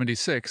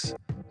 1876,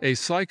 a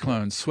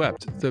cyclone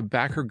swept the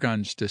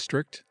Bakargunj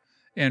district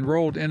and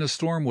rolled in a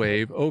storm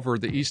wave over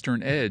the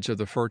eastern edge of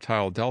the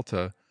fertile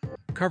delta,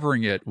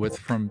 covering it with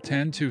from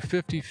 10 to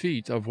 50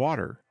 feet of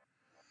water.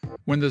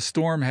 When the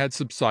storm had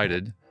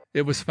subsided,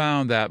 it was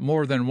found that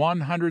more than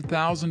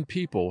 100,000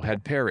 people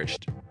had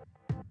perished.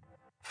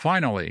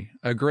 Finally,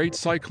 a great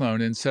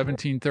cyclone in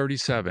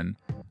 1737,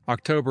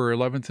 October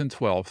 11th and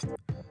 12th,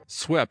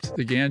 swept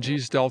the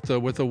Ganges Delta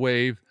with a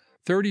wave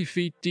 30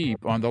 feet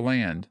deep on the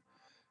land.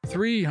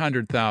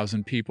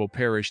 300,000 people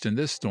perished in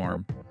this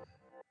storm.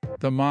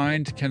 The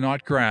mind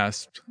cannot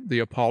grasp the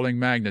appalling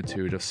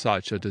magnitude of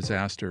such a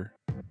disaster.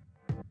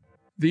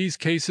 These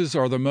cases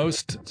are the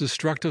most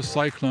destructive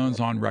cyclones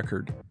on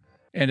record,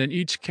 and in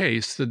each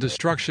case the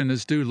destruction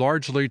is due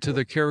largely to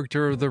the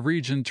character of the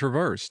region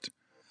traversed,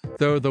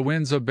 though the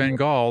winds of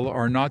Bengal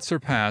are not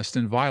surpassed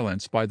in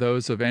violence by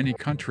those of any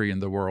country in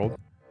the world.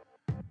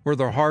 Were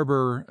the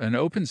harbor an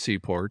open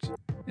seaport,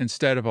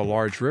 instead of a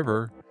large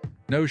river,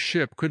 no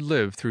ship could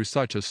live through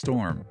such a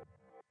storm.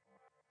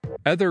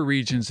 Other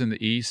regions in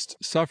the east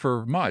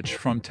suffer much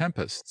from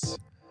tempests.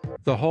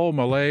 The whole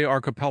Malay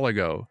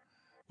archipelago,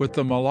 with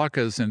the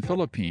Moluccas and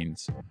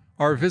Philippines,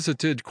 are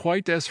visited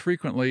quite as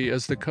frequently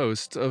as the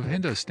coast of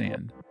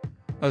Hindustan.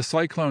 A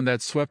cyclone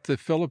that swept the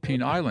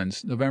Philippine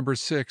Islands November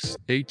 6,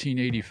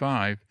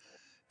 1885,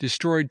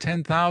 destroyed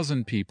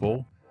 10,000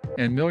 people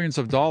and millions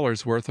of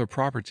dollars worth of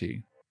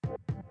property.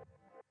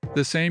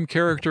 The same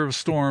character of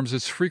storms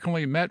is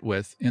frequently met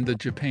with in the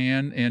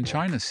Japan and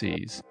China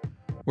seas,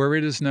 where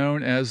it is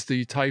known as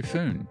the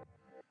typhoon,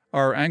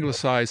 our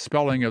anglicized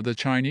spelling of the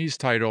Chinese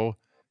title,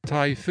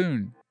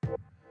 typhoon.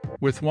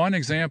 With one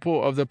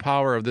example of the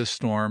power of this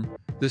storm,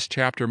 this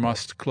chapter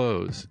must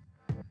close.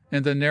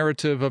 In the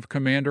narrative of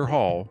Commander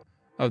Hall,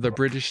 of the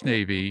British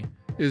Navy,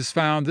 is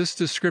found this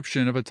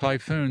description of a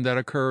typhoon that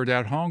occurred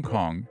at Hong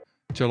Kong,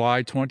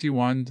 July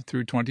 21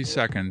 through 22,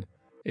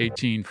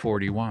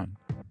 1841.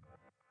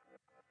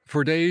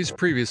 For days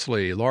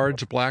previously,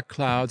 large black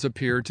clouds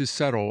appeared to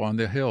settle on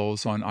the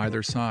hills on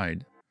either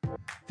side.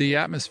 The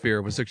atmosphere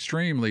was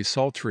extremely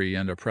sultry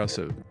and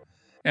oppressive,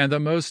 and the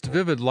most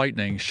vivid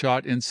lightning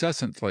shot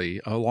incessantly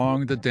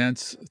along the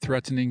dense,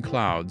 threatening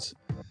clouds,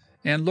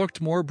 and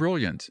looked more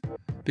brilliant,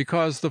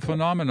 because the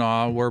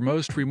phenomena were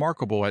most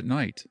remarkable at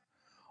night,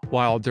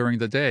 while during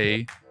the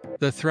day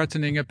the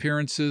threatening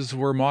appearances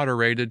were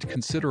moderated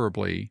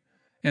considerably,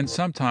 and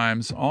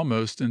sometimes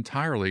almost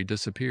entirely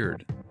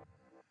disappeared.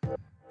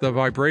 The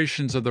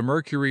vibrations of the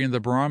mercury in the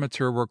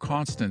barometer were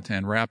constant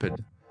and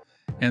rapid,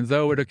 and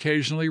though it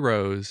occasionally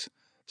rose,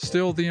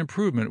 still the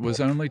improvement was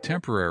only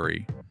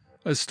temporary.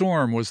 A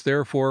storm was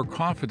therefore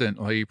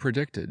confidently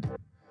predicted.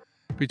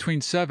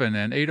 Between 7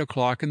 and 8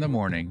 o'clock in the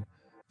morning,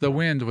 The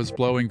wind was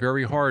blowing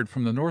very hard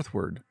from the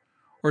northward,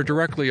 or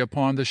directly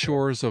upon the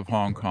shores of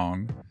Hong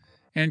Kong,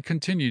 and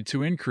continued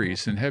to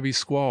increase in heavy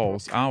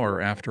squalls hour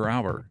after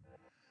hour.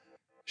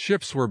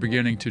 Ships were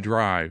beginning to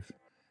drive,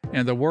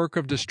 and the work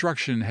of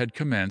destruction had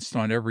commenced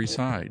on every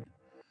side.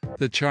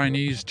 The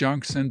Chinese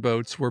junks and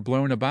boats were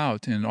blown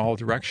about in all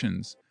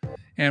directions,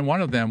 and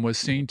one of them was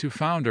seen to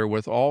founder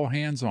with all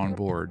hands on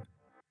board.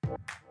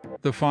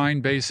 The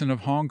fine basin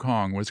of Hong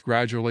Kong was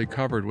gradually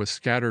covered with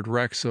scattered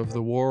wrecks of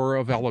the war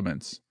of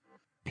elements.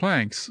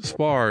 Planks,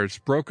 spars,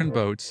 broken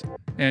boats,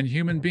 and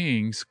human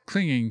beings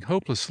clinging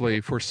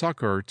hopelessly for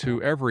succor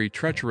to every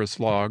treacherous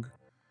log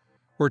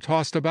were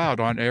tossed about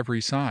on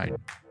every side.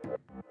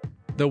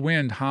 The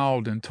wind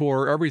howled and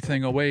tore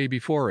everything away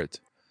before it,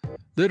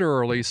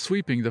 literally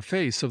sweeping the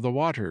face of the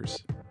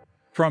waters.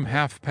 From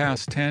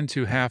 10:30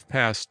 to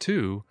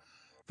 2:30,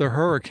 the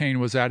hurricane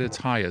was at its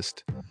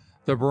highest,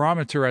 the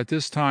barometer at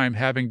this time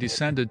having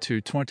descended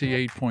to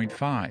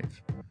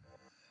 28.5.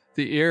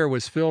 The air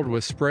was filled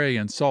with spray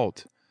and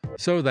salt,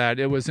 so that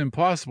it was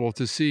impossible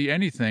to see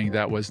anything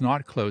that was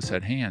not close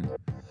at hand.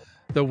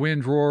 The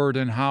wind roared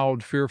and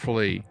howled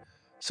fearfully,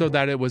 so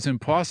that it was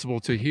impossible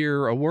to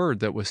hear a word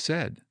that was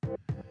said.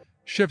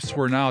 Ships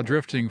were now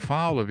drifting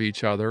foul of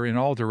each other in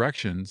all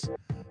directions.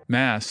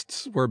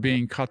 Masts were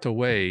being cut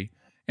away,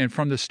 and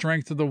from the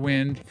strength of the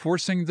wind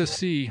forcing the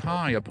sea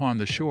high upon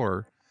the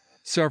shore,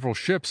 several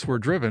ships were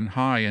driven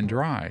high and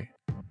dry.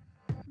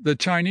 The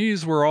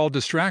Chinese were all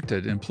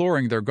distracted,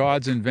 imploring their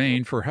gods in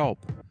vain for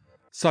help.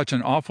 Such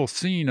an awful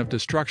scene of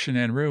destruction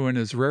and ruin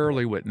is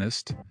rarely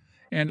witnessed,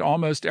 and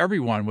almost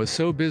everyone was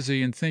so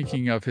busy in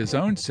thinking of his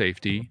own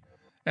safety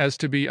as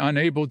to be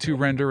unable to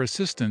render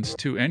assistance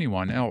to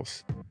anyone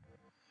else.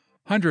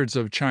 Hundreds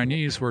of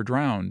Chinese were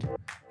drowned,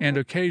 and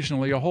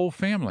occasionally a whole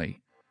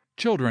family,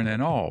 children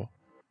and all,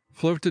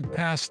 floated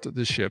past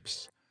the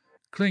ships,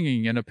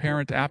 clinging in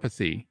apparent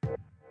apathy,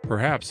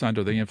 perhaps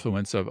under the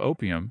influence of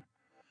opium,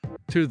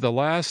 to the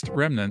last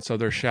remnants of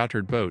their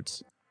shattered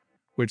boats,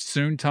 which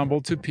soon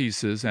tumbled to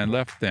pieces and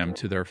left them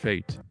to their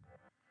fate.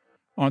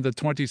 On the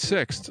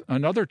 26th,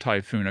 another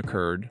typhoon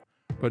occurred,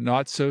 but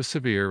not so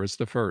severe as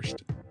the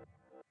first.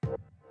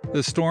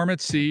 The storm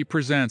at sea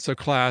presents a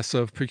class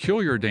of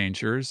peculiar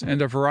dangers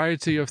and a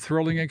variety of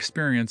thrilling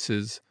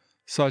experiences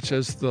such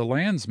as the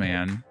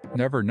landsman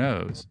never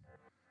knows.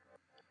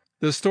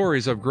 The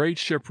stories of great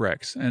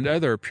shipwrecks and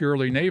other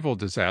purely naval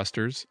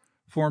disasters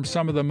form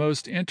some of the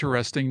most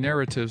interesting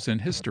narratives in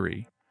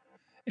history,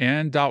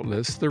 and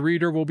doubtless the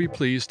reader will be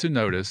pleased to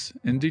notice,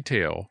 in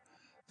detail,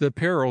 the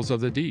perils of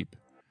the deep,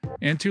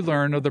 and to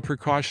learn of the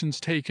precautions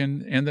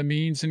taken and the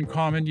means in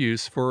common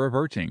use for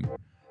averting,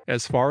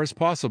 as far as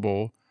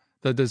possible,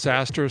 the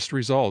disastrous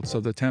results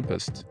of the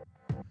tempest.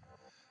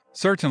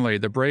 Certainly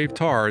the brave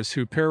tars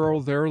who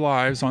periled their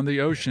lives on the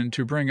ocean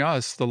to bring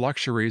us the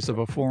luxuries of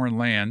a foreign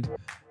land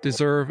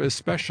deserve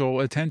especial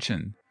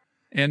attention,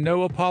 and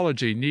no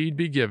apology need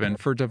be given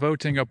for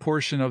devoting a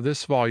portion of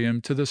this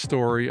volume to the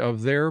story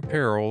of their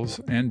perils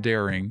and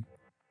daring.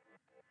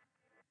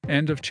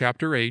 End of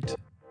Chapter 8.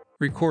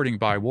 Recording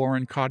by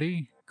Warren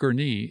Cotty,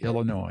 Gurnee,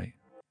 Illinois.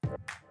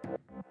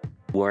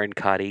 Warren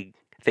Cotty.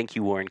 Thank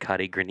you, Warren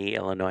Cotty, Gurnee,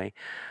 Illinois.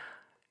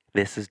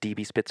 This is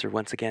DB Spitzer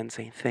once again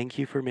saying thank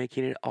you for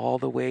making it all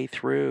the way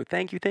through.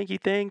 Thank you, thank you,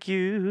 thank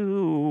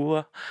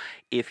you.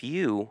 If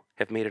you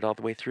have made it all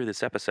the way through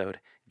this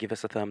episode, give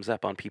us a thumbs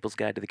up on People's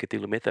Guide to the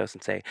Cthulhu Mythos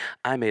and say,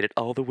 I made it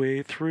all the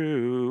way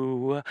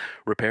through.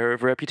 Repair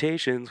of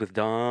Reputations with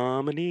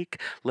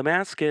Dominique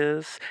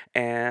Lamascus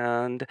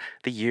and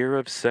the Year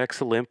of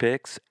Sex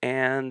Olympics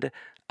and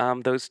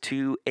those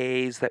two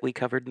A's that we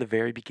covered in the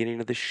very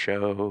beginning of the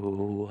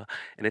show.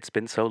 And it's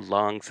been so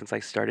long since I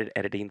started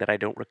editing that I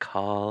don't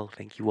recall.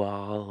 Thank you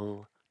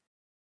all.